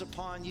countenance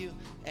upon you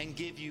and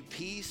give you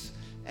peace.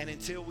 And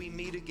until we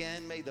meet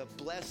again, may the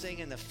blessing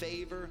and the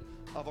favor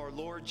of our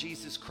Lord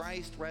Jesus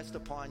Christ rest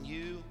upon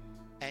you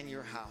and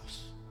your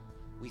house.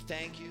 We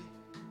thank you.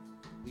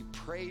 We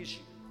praise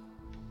you.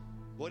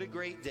 What a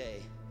great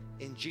day.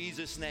 In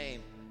Jesus'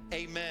 name,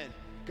 amen.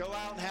 Go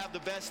out and have the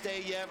best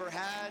day you ever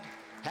had.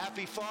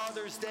 Happy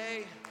Father's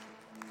Day.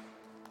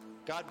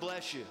 God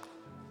bless you.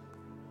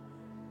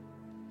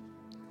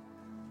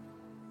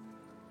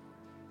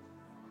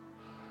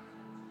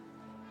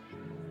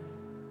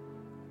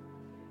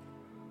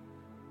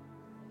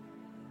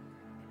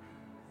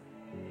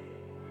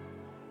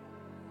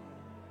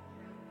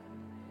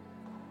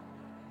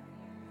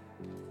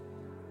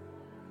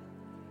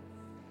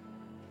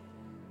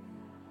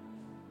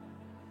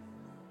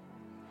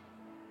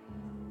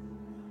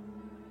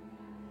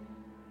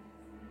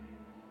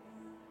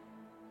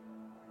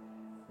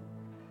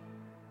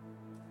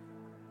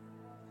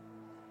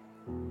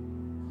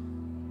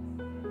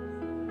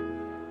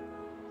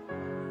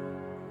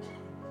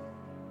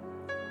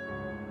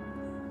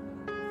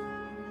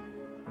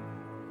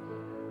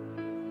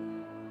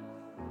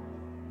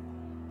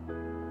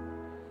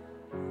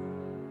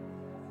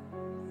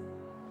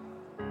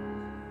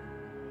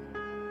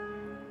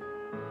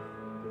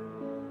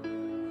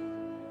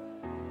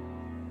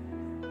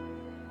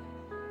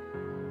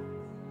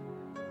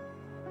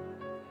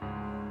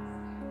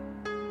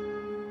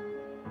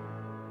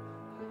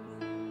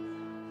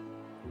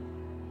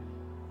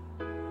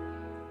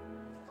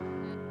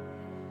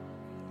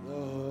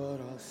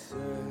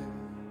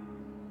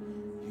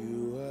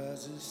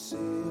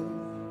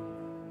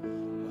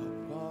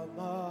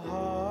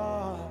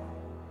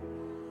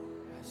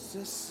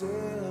 A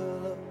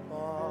seal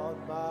upon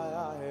my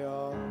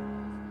heart,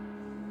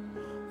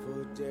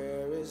 for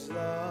there is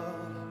love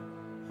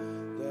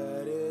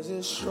that is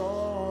as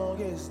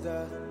strong as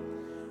death,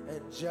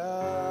 and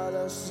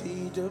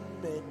jealousy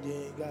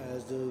demanding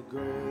as the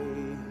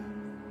grave,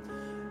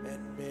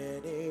 and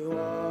many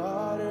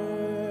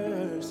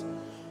waters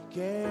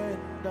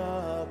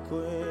cannot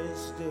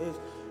quench this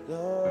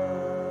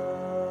love.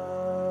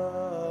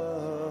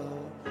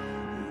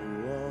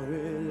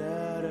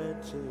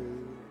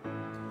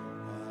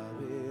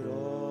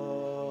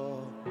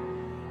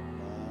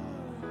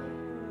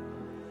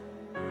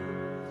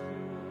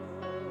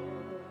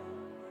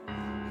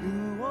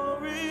 You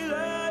won't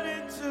relent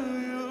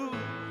until you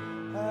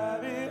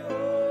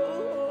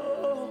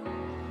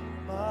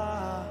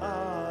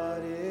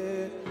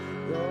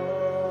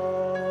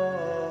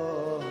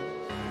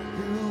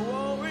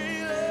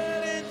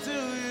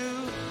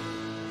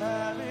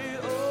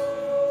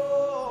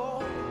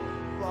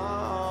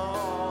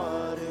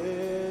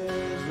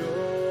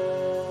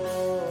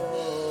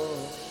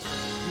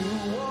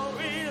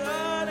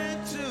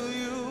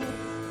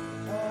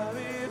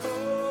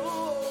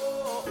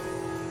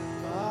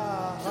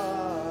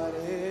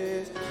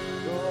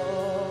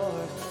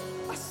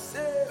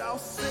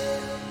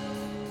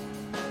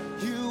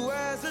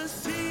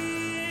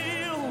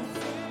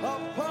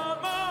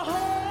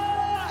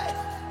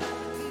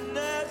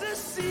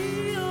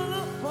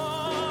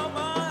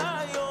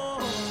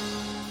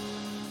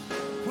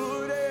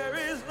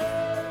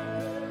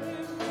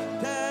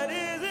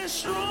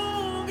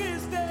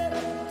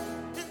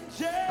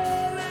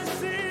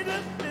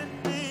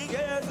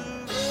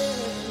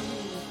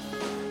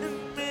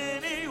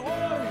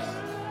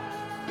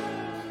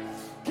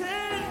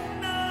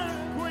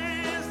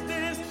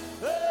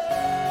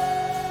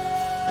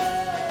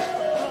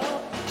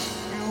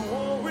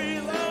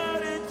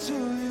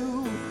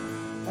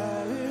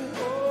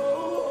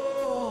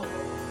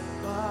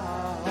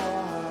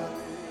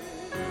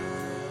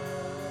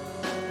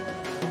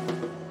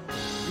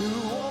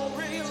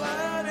won't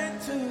relent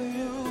until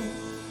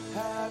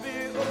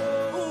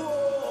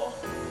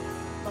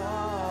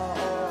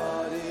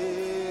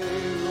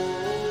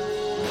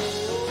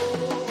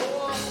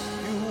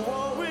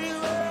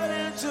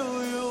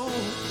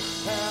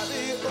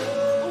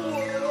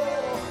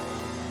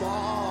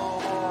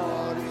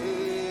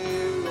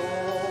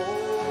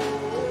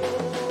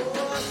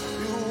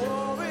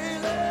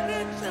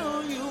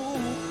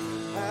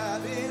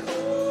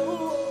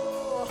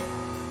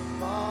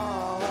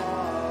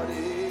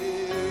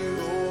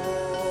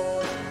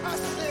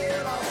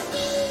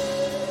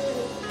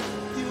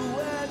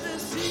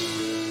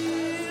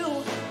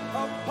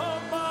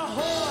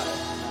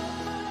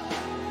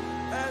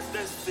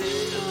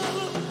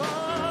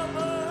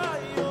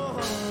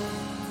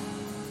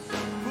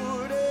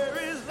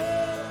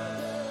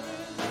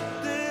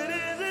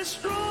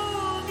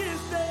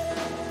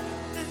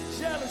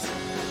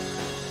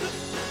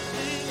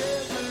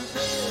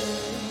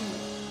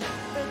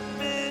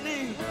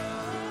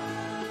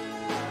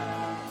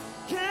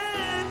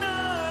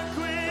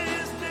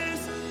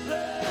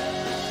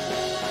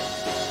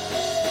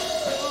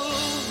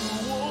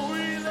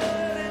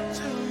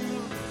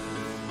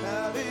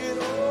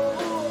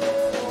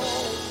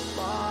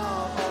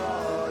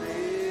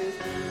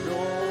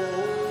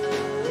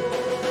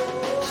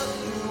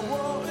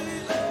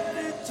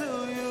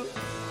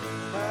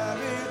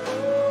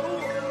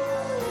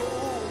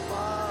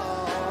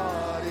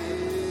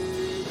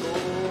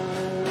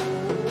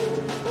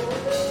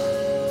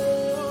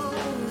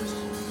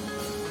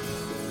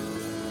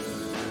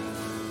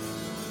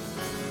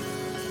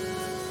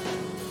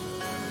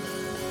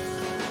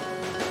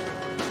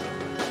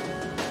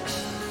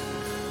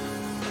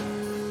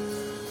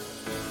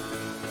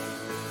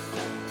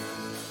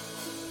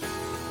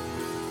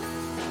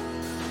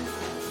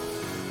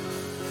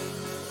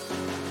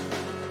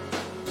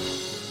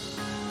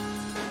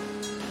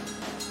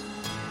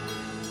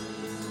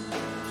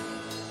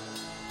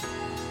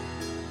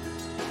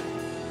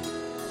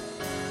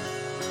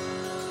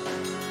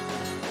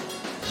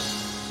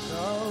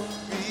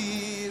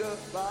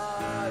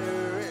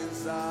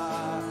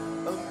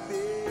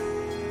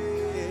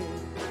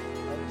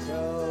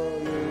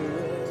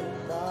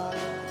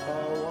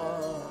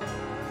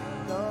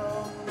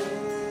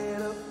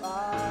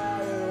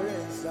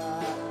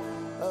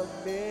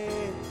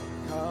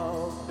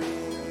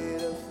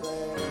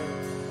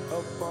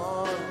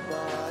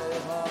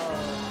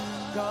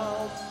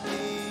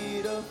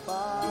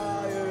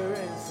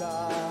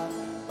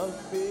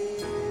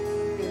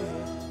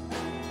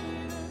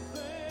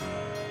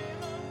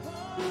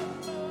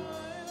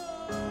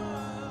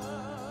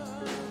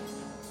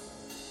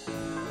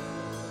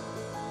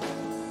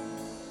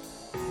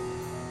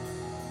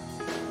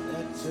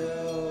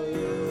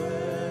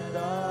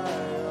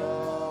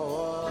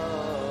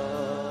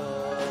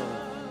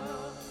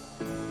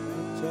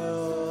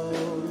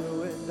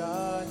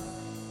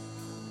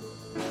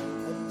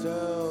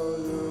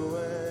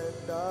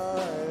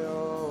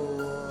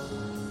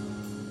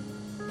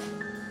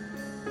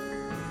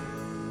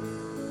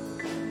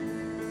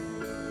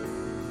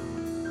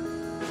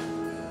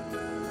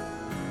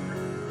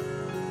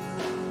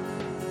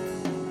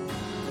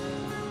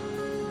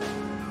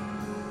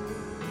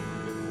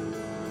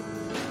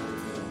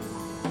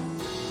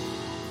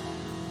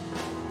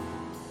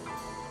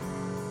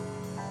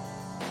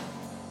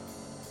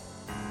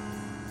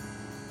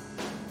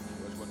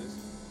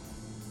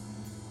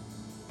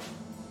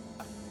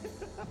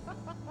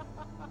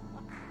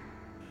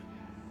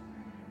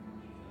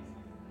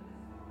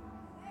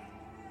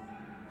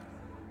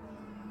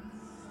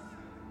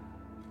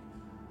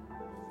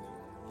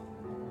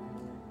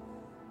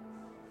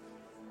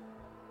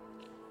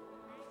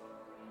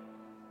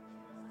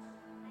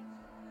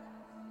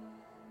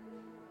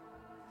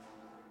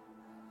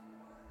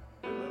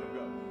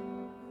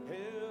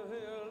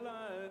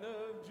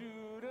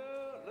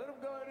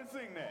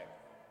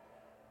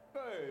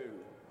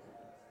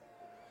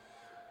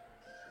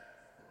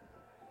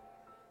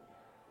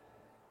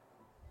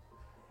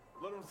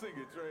Don't sing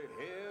it, Trey.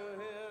 Hail,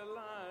 hail,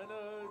 Lion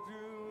of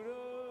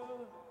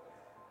Judah,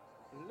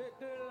 let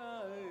the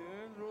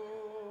lions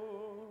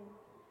roar.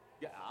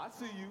 Yeah, I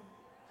see you.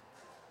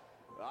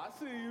 I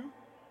see you.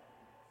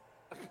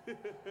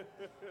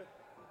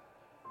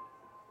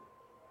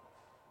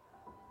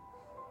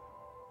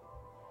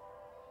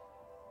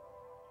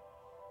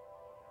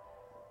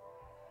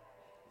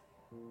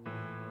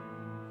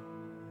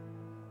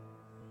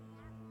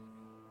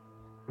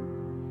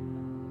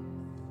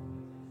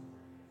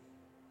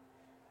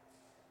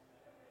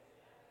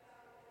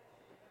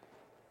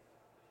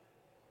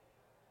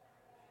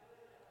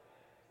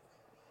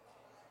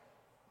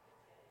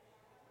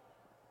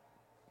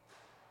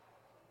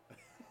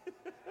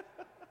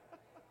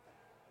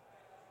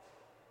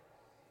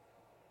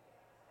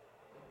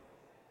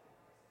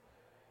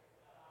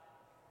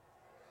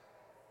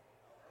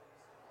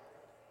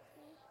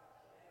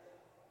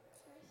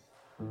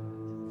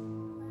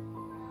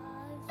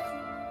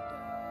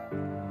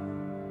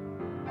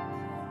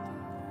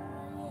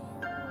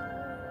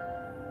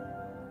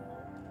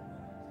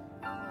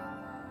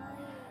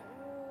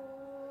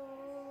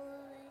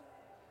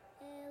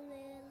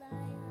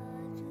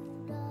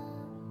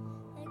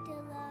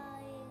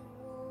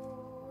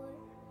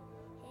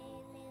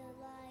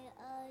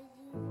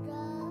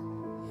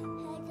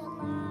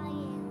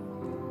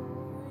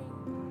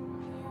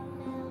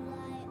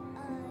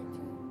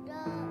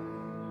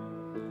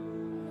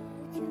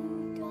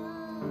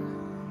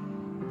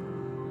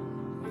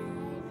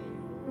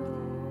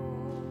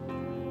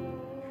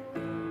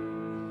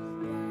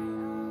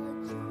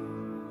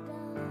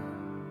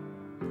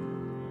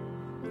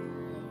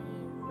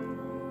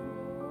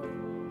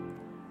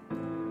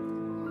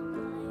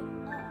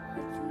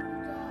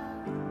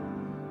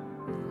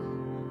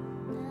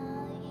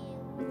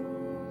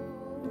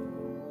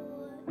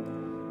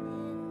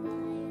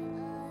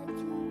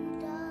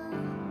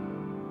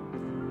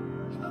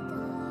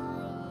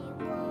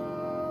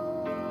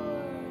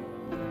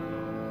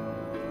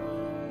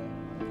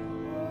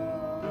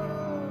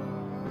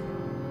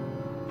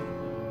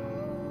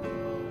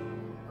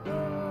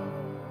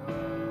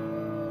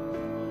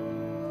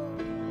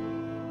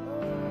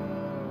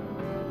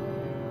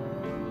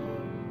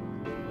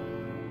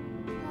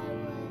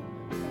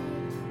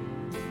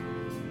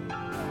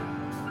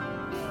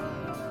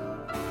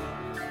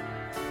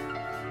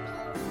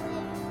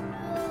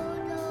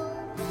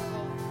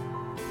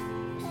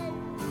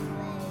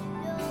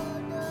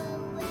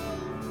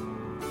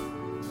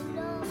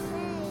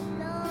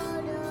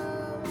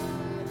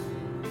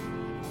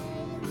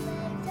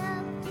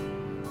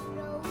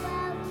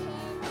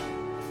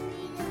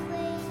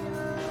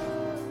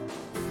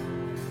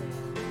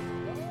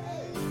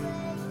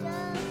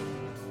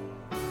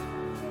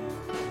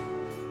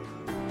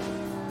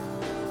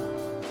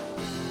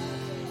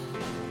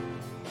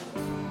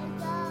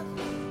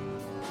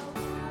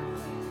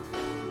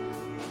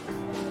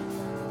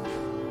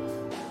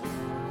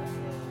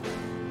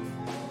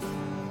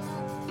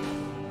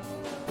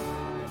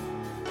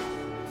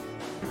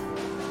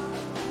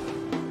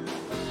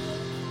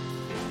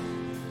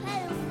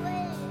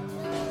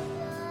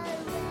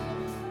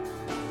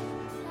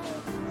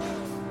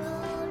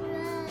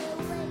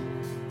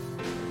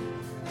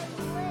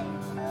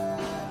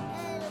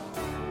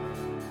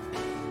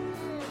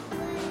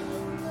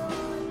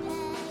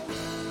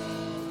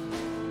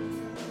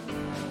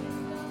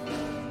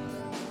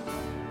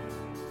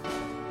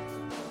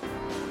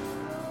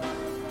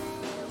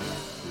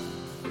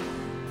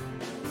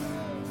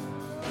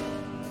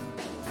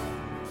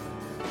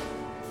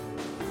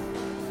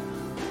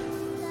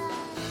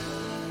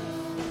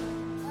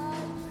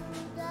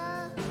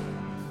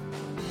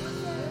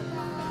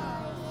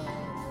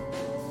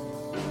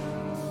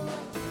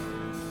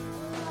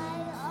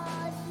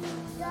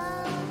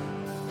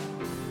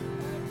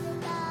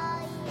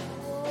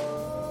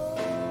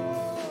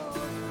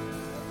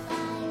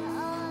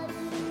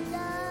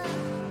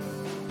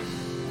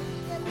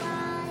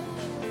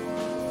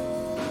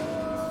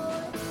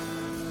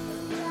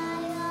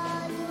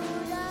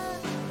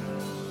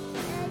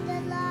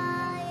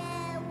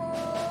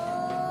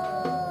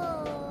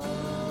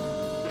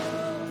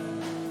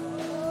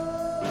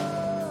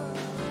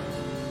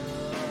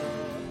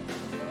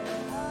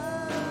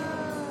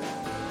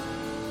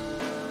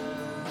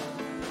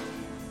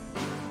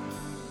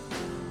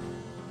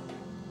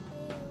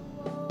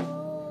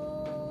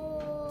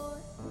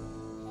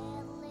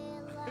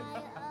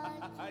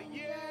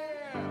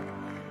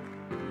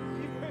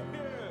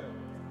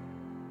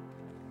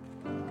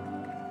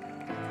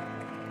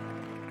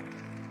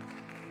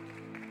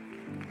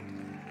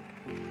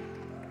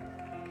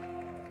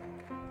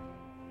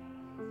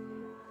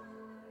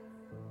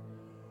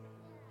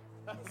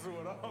 That's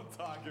what I'm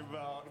talking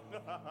about.